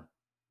this time.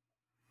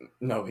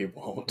 No, he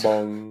won't.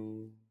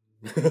 Bong.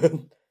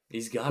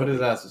 He's got Put his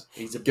ass.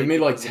 Give me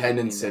like 10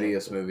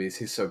 Insidious movies.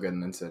 He's so good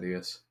in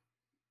Insidious.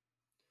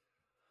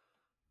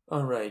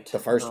 All right. The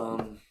first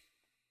one.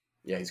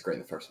 Yeah, he's great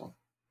in the first one.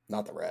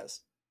 Not the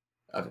rest.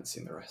 I haven't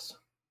seen the rest.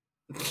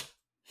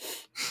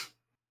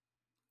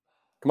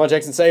 Come on,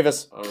 Jackson, save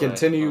us. All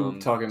Continue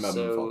talking about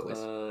Moonfall,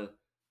 please.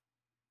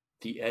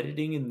 The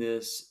editing in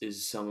this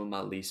is some of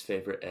my least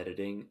favorite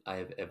editing I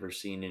have ever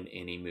seen in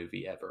any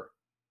movie ever.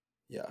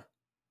 Yeah.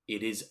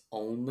 It is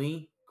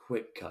only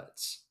quick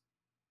cuts.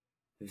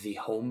 The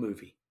whole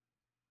movie.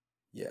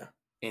 Yeah.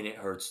 And it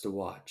hurts to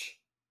watch.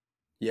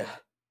 Yeah.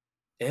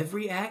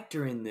 Every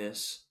actor in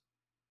this,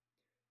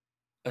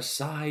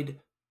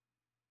 aside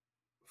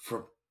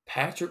from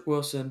Patrick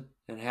Wilson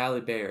and Halle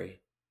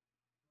Berry,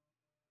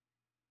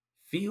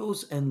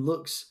 feels and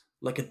looks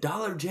like a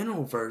Dollar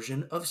General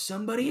version of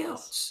somebody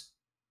else.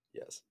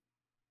 Yes.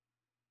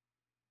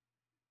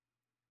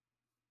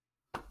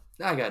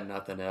 I got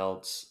nothing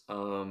else.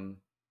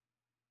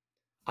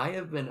 I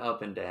have been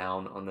up and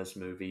down on this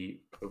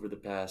movie over the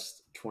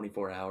past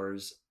 24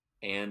 hours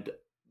and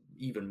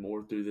even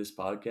more through this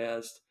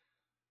podcast.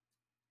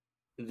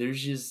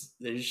 There's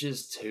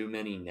just too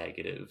many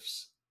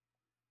negatives.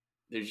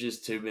 There's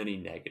just too many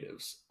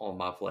negatives on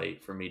my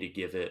plate for me to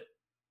give it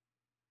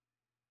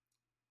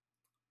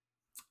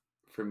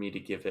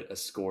a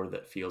score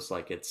that feels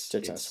like it's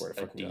a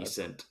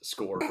decent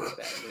score for a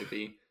bad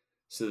movie.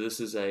 So this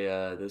is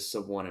a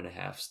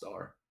 1.5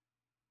 star.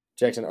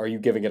 Jackson, are you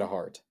giving it a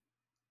heart?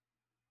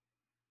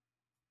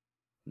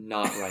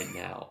 Not right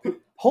now.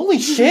 Holy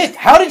shit!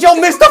 How did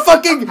y'all miss the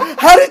fucking...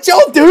 How did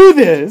y'all do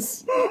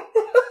this?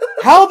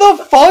 How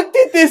the fuck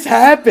did this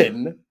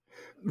happen?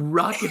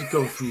 Rockets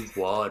go through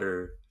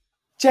water.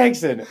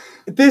 Jackson,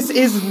 this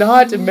is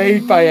not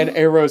made by an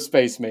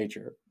aerospace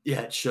major.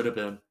 Yeah, it should have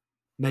been.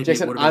 Maybe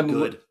Jackson, it would have been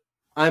good.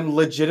 I'm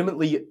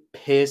legitimately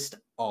pissed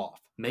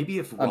off. Maybe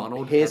if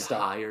Ronald had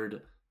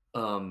hired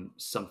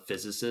some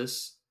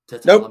physicists to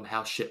tell him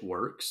how shit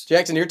works.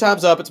 Jackson, your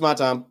time's up. It's my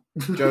time.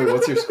 Joey,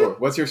 what's your score?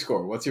 What's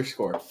your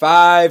score?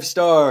 5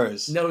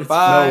 stars. No, it's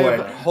 5 no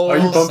way. whole Are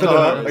you bumping stars. it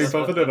up? Are you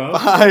bumping it up?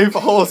 5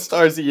 whole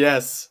stars,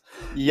 yes.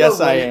 Yes,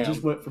 no I way, am. It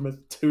just went from a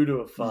 2 to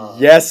a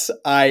 5. Yes,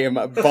 I am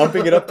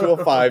bumping it up to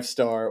a 5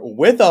 star.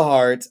 With a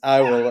heart,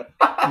 I will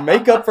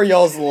make up for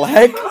y'all's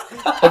lack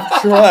of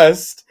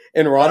trust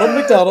in Ronald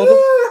McDonald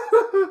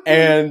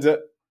and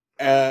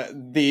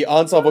the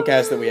ensemble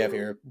cast that we have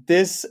here.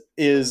 This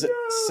is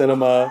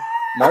cinema.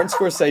 Martin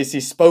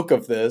Scorsese spoke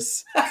of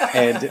this,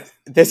 and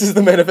this is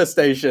the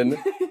manifestation.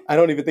 I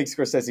don't even think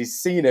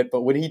Scorsese's seen it,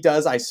 but when he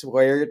does, I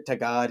swear to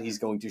God, he's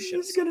going to shit.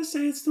 He's going to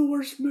say it's the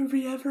worst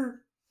movie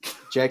ever.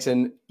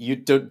 Jackson, you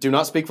do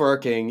not speak for our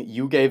king.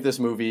 You gave this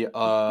movie a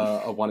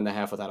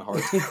 1.5 without a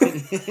heart.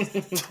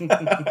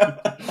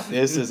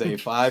 This is a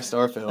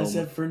 5-star film. I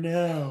said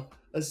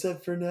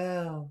for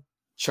now.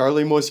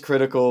 Charlie Moist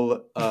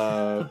Critical,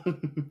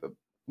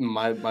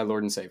 my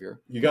Lord and Savior.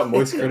 You got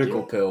Moist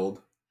Critical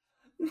pilled.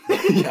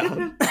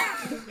 Yeah.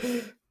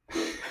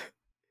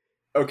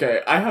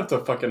 Okay, I have to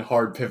fucking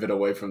hard pivot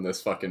away from this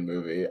fucking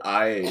movie.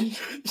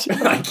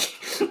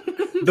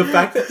 The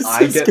fact that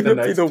I get the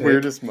next the pick,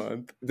 weirdest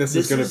month. This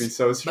is going to be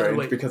so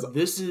strange because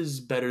this is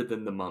better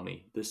than The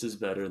Mummy. This is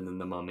better than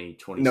The Mummy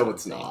 2017. No,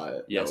 it's not.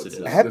 Yes, no, it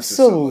is. Absolutely. This is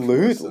so much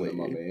worse than The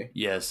Mummy.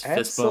 Yes,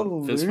 fist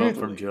Absolutely. bump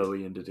from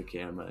Joey into the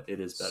camera. It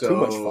is better. So Too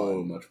much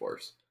fun. much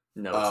worse.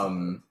 No, it's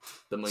not.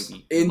 The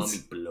Mummy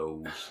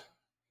blows.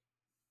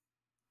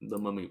 The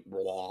Mummy.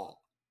 Raw.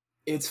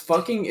 It's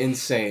fucking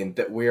insane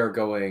that we are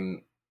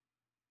going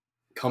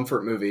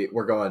comfort movie.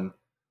 We're going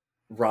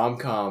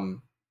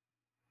rom-com,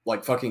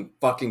 like fucking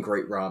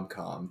great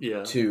rom-com,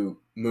 to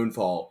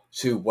Moonfall,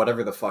 to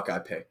whatever the fuck I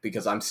pick,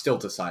 because I'm still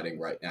deciding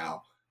right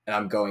now, and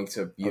I'm going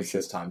to use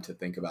this time to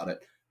think about it.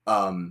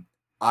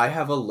 I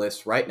have a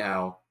list right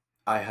now.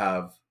 I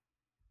have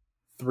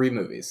 3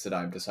 movies that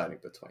I'm deciding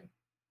between.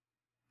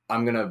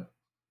 I'm gonna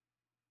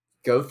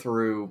go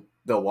through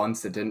the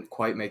ones that didn't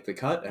quite make the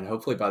cut, and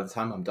hopefully by the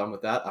time I'm done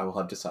with that, I will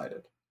have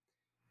decided.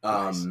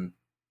 Nice.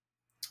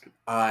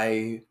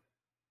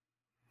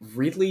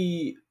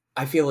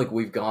 I feel like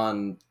we've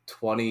gone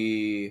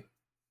 20...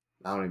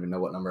 I don't even know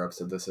what number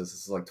episode this is.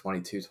 This is like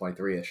 22,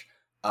 23-ish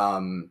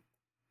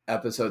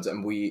episodes,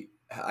 and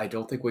I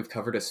don't think we've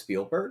covered a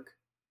Spielberg,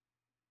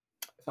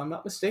 if I'm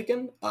not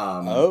mistaken.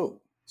 So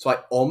I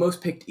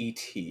almost picked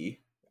E.T.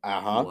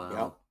 Wow.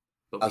 Yeah.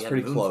 I was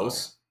pretty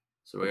close.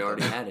 So we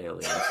already had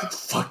Aliens.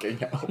 Fucking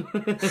hell.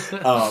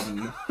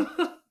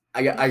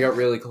 I got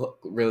really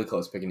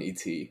close picking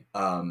E.T.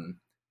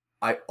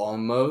 I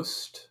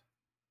almost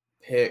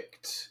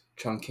picked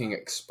Chungking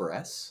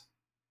Express.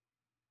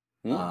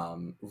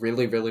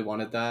 Really, really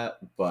wanted that,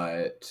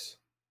 but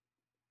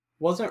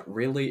wasn't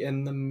really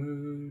in the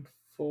mood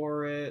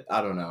for it.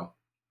 I don't know.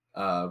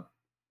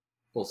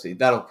 We'll see.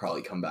 That'll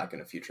probably come back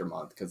in a future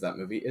month because that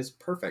movie is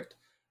perfect.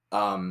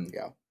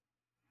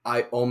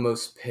 I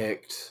almost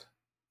picked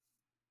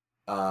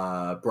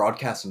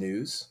Broadcast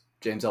News,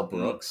 James L.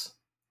 Brooks.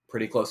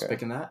 Pretty close to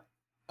picking that.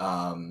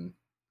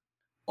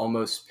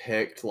 Almost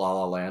picked La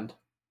La Land.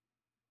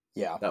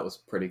 Yeah. That was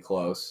pretty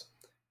close.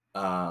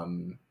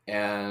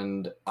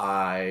 And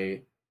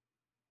I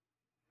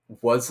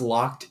was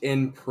locked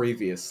in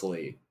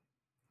previously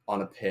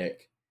on a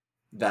pick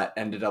that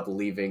ended up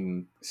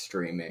leaving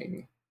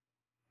streaming,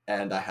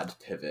 and I had to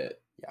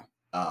pivot. Yeah.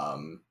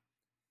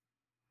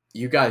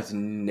 You guys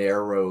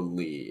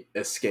narrowly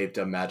escaped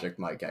a Magic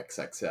Mike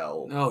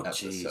XXL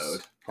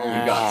episode. You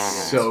got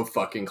so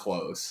fucking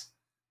close.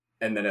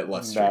 And then it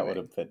left streaming. That would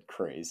have been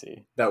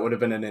crazy. That would have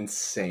been an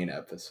insane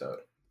episode.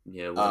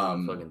 Yeah, it would have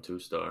been fucking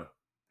 2-star.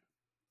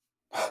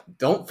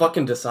 Don't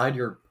fucking decide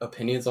your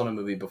opinions on a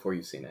movie before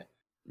you've seen it.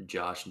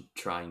 Josh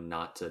trying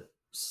not to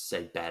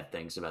say bad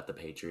things about The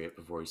Patriot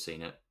before he's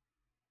seen it.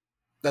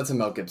 That's a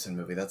Mel Gibson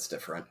movie. That's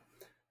different.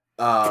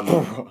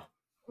 So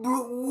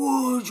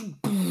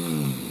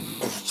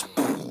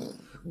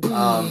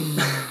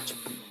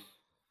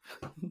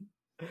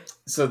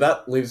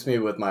that leaves me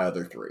with my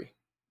other 3.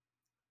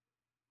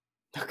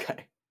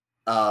 Okay.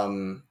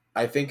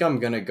 I think I'm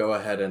gonna go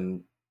ahead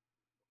and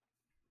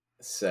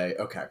say,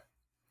 okay,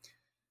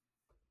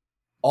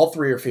 all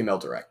 3 are female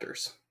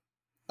directors.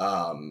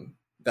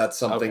 That's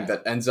something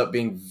that ends up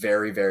being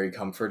very, very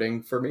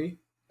comforting for me.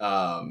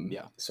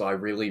 So I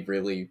really,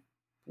 really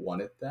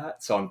wanted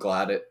that. So I'm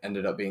glad it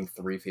ended up being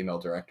 3 female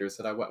directors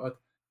that I went with.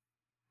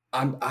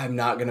 I'm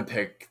not gonna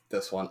pick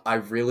this one. I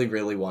really,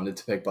 really wanted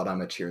to pick But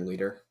I'm a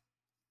Cheerleader.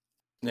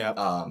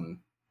 Yeah.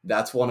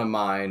 That's one of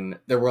mine.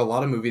 There were a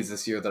lot of movies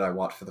this year that I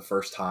watched for the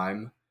first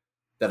time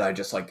that I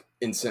just like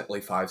instantly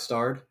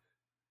 5-starred.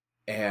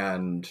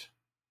 And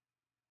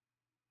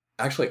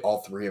actually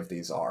all 3 of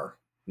these are,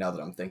 now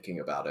that I'm thinking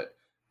about it.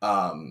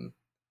 And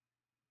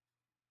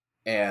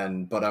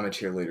But I'm a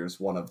Cheerleader is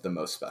one of the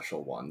most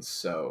special ones,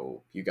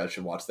 so you guys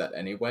should watch that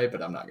anyway,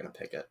 but I'm not going to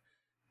pick it.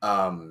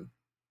 I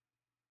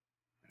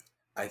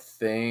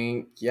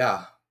think,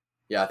 I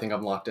think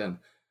I'm locked in.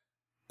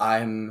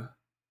 I'm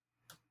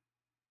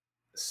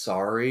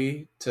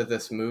sorry to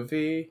this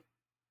movie.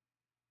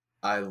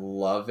 I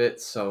love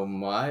it so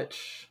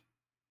much,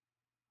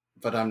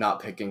 but I'm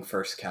not picking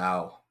First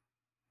Cow.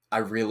 I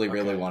really,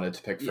 really wanted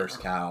to pick First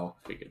Cow.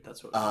 Figured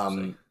that's what I was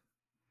saying.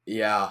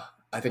 Yeah,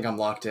 I think I'm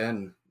locked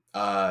in.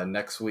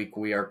 Next week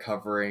we are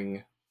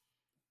covering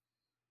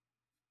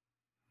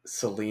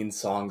Celine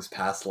Song's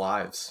Past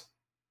Lives.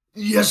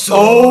 Yes, sir!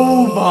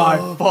 Oh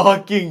my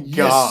fucking god!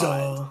 Yes,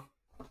 sir!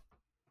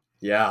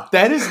 Yeah.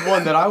 That is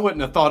one that I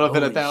wouldn't have thought of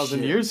in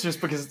 1,000 years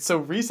just because it's so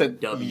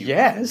recent.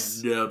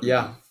 Yes.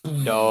 Yeah.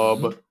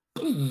 Dub.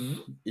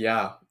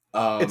 Yeah.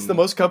 It's the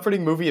most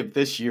comforting movie of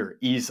this year,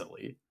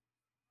 easily.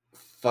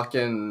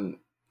 Fucking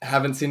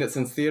haven't seen it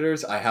since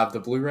theaters. I have the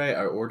Blu-ray.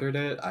 I ordered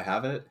it. I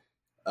have it.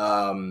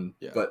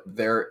 But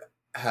there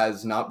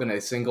has not been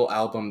a single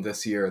album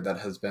this year that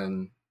has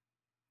been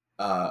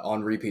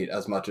on repeat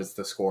as much as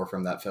the score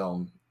from that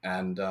film.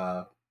 And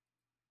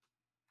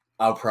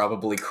I'll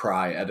probably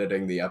cry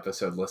editing the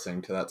episode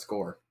listening to that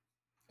score.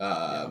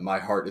 My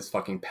heart is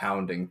fucking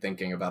pounding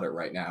thinking about it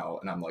right now,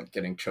 and I'm like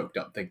getting choked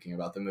up thinking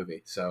about the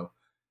movie. So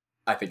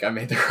I think I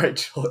made the right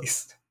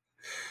choice.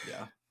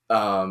 Yeah.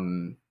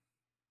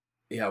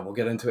 Yeah, we'll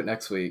get into it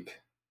next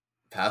week.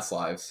 Past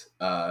Lives.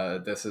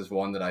 This is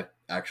one that I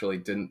actually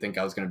didn't think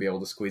I was going to be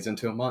able to squeeze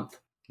into a month.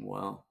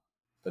 Wow.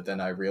 But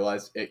then I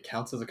realized it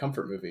counts as a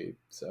comfort movie,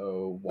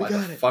 so why the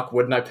fuck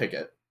wouldn't I pick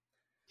it?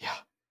 Yeah.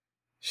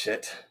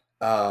 Shit.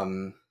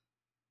 Okay.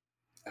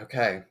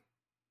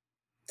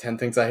 10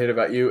 Things I Hate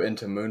About You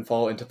into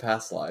Moonfall into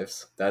Past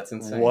Lives. That's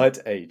insane. What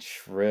a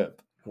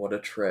trip. What a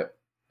trip.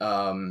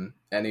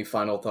 Any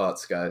final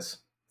thoughts, guys,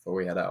 before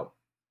we head out?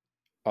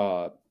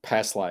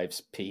 Past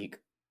Lives peak.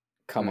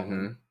 Come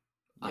on.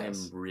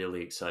 Yes. I'm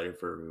really excited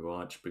for a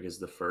rewatch because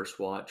the first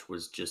watch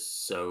was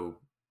just so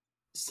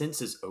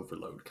senses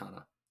overload kind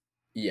of.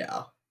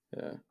 Yeah.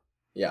 Yeah.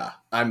 Yeah.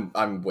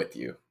 I'm with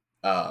you.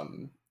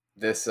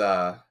 This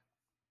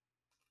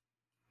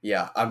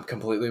yeah, I'm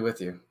completely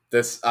with you.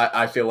 This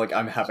I feel like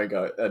I'm having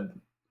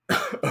an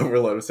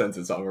overload of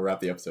senses, so I'm gonna wrap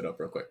the episode up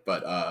real quick.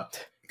 But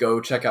go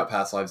check out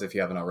Past Lives if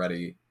you haven't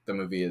already. The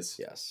movie is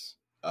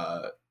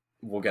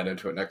we'll get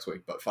into it next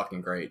week, but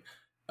fucking great.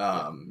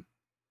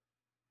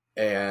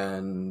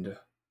 And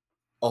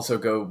also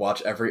go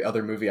watch every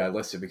other movie I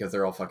listed because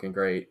they're all fucking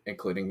great,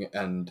 including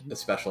and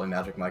especially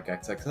Magic Mike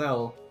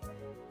XXL.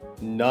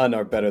 None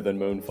are better than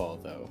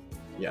Moonfall, though.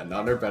 Yeah,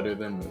 none are better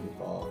than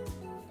Moonfall.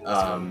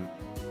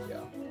 Yeah.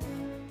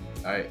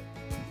 Alright.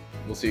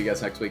 We'll see you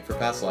guys next week for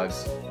Past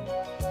Lives.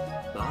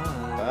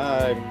 Bye.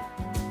 Bye.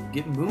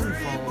 Get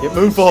Moonfall. Get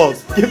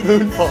Moonfalls. Get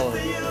Moonfalls.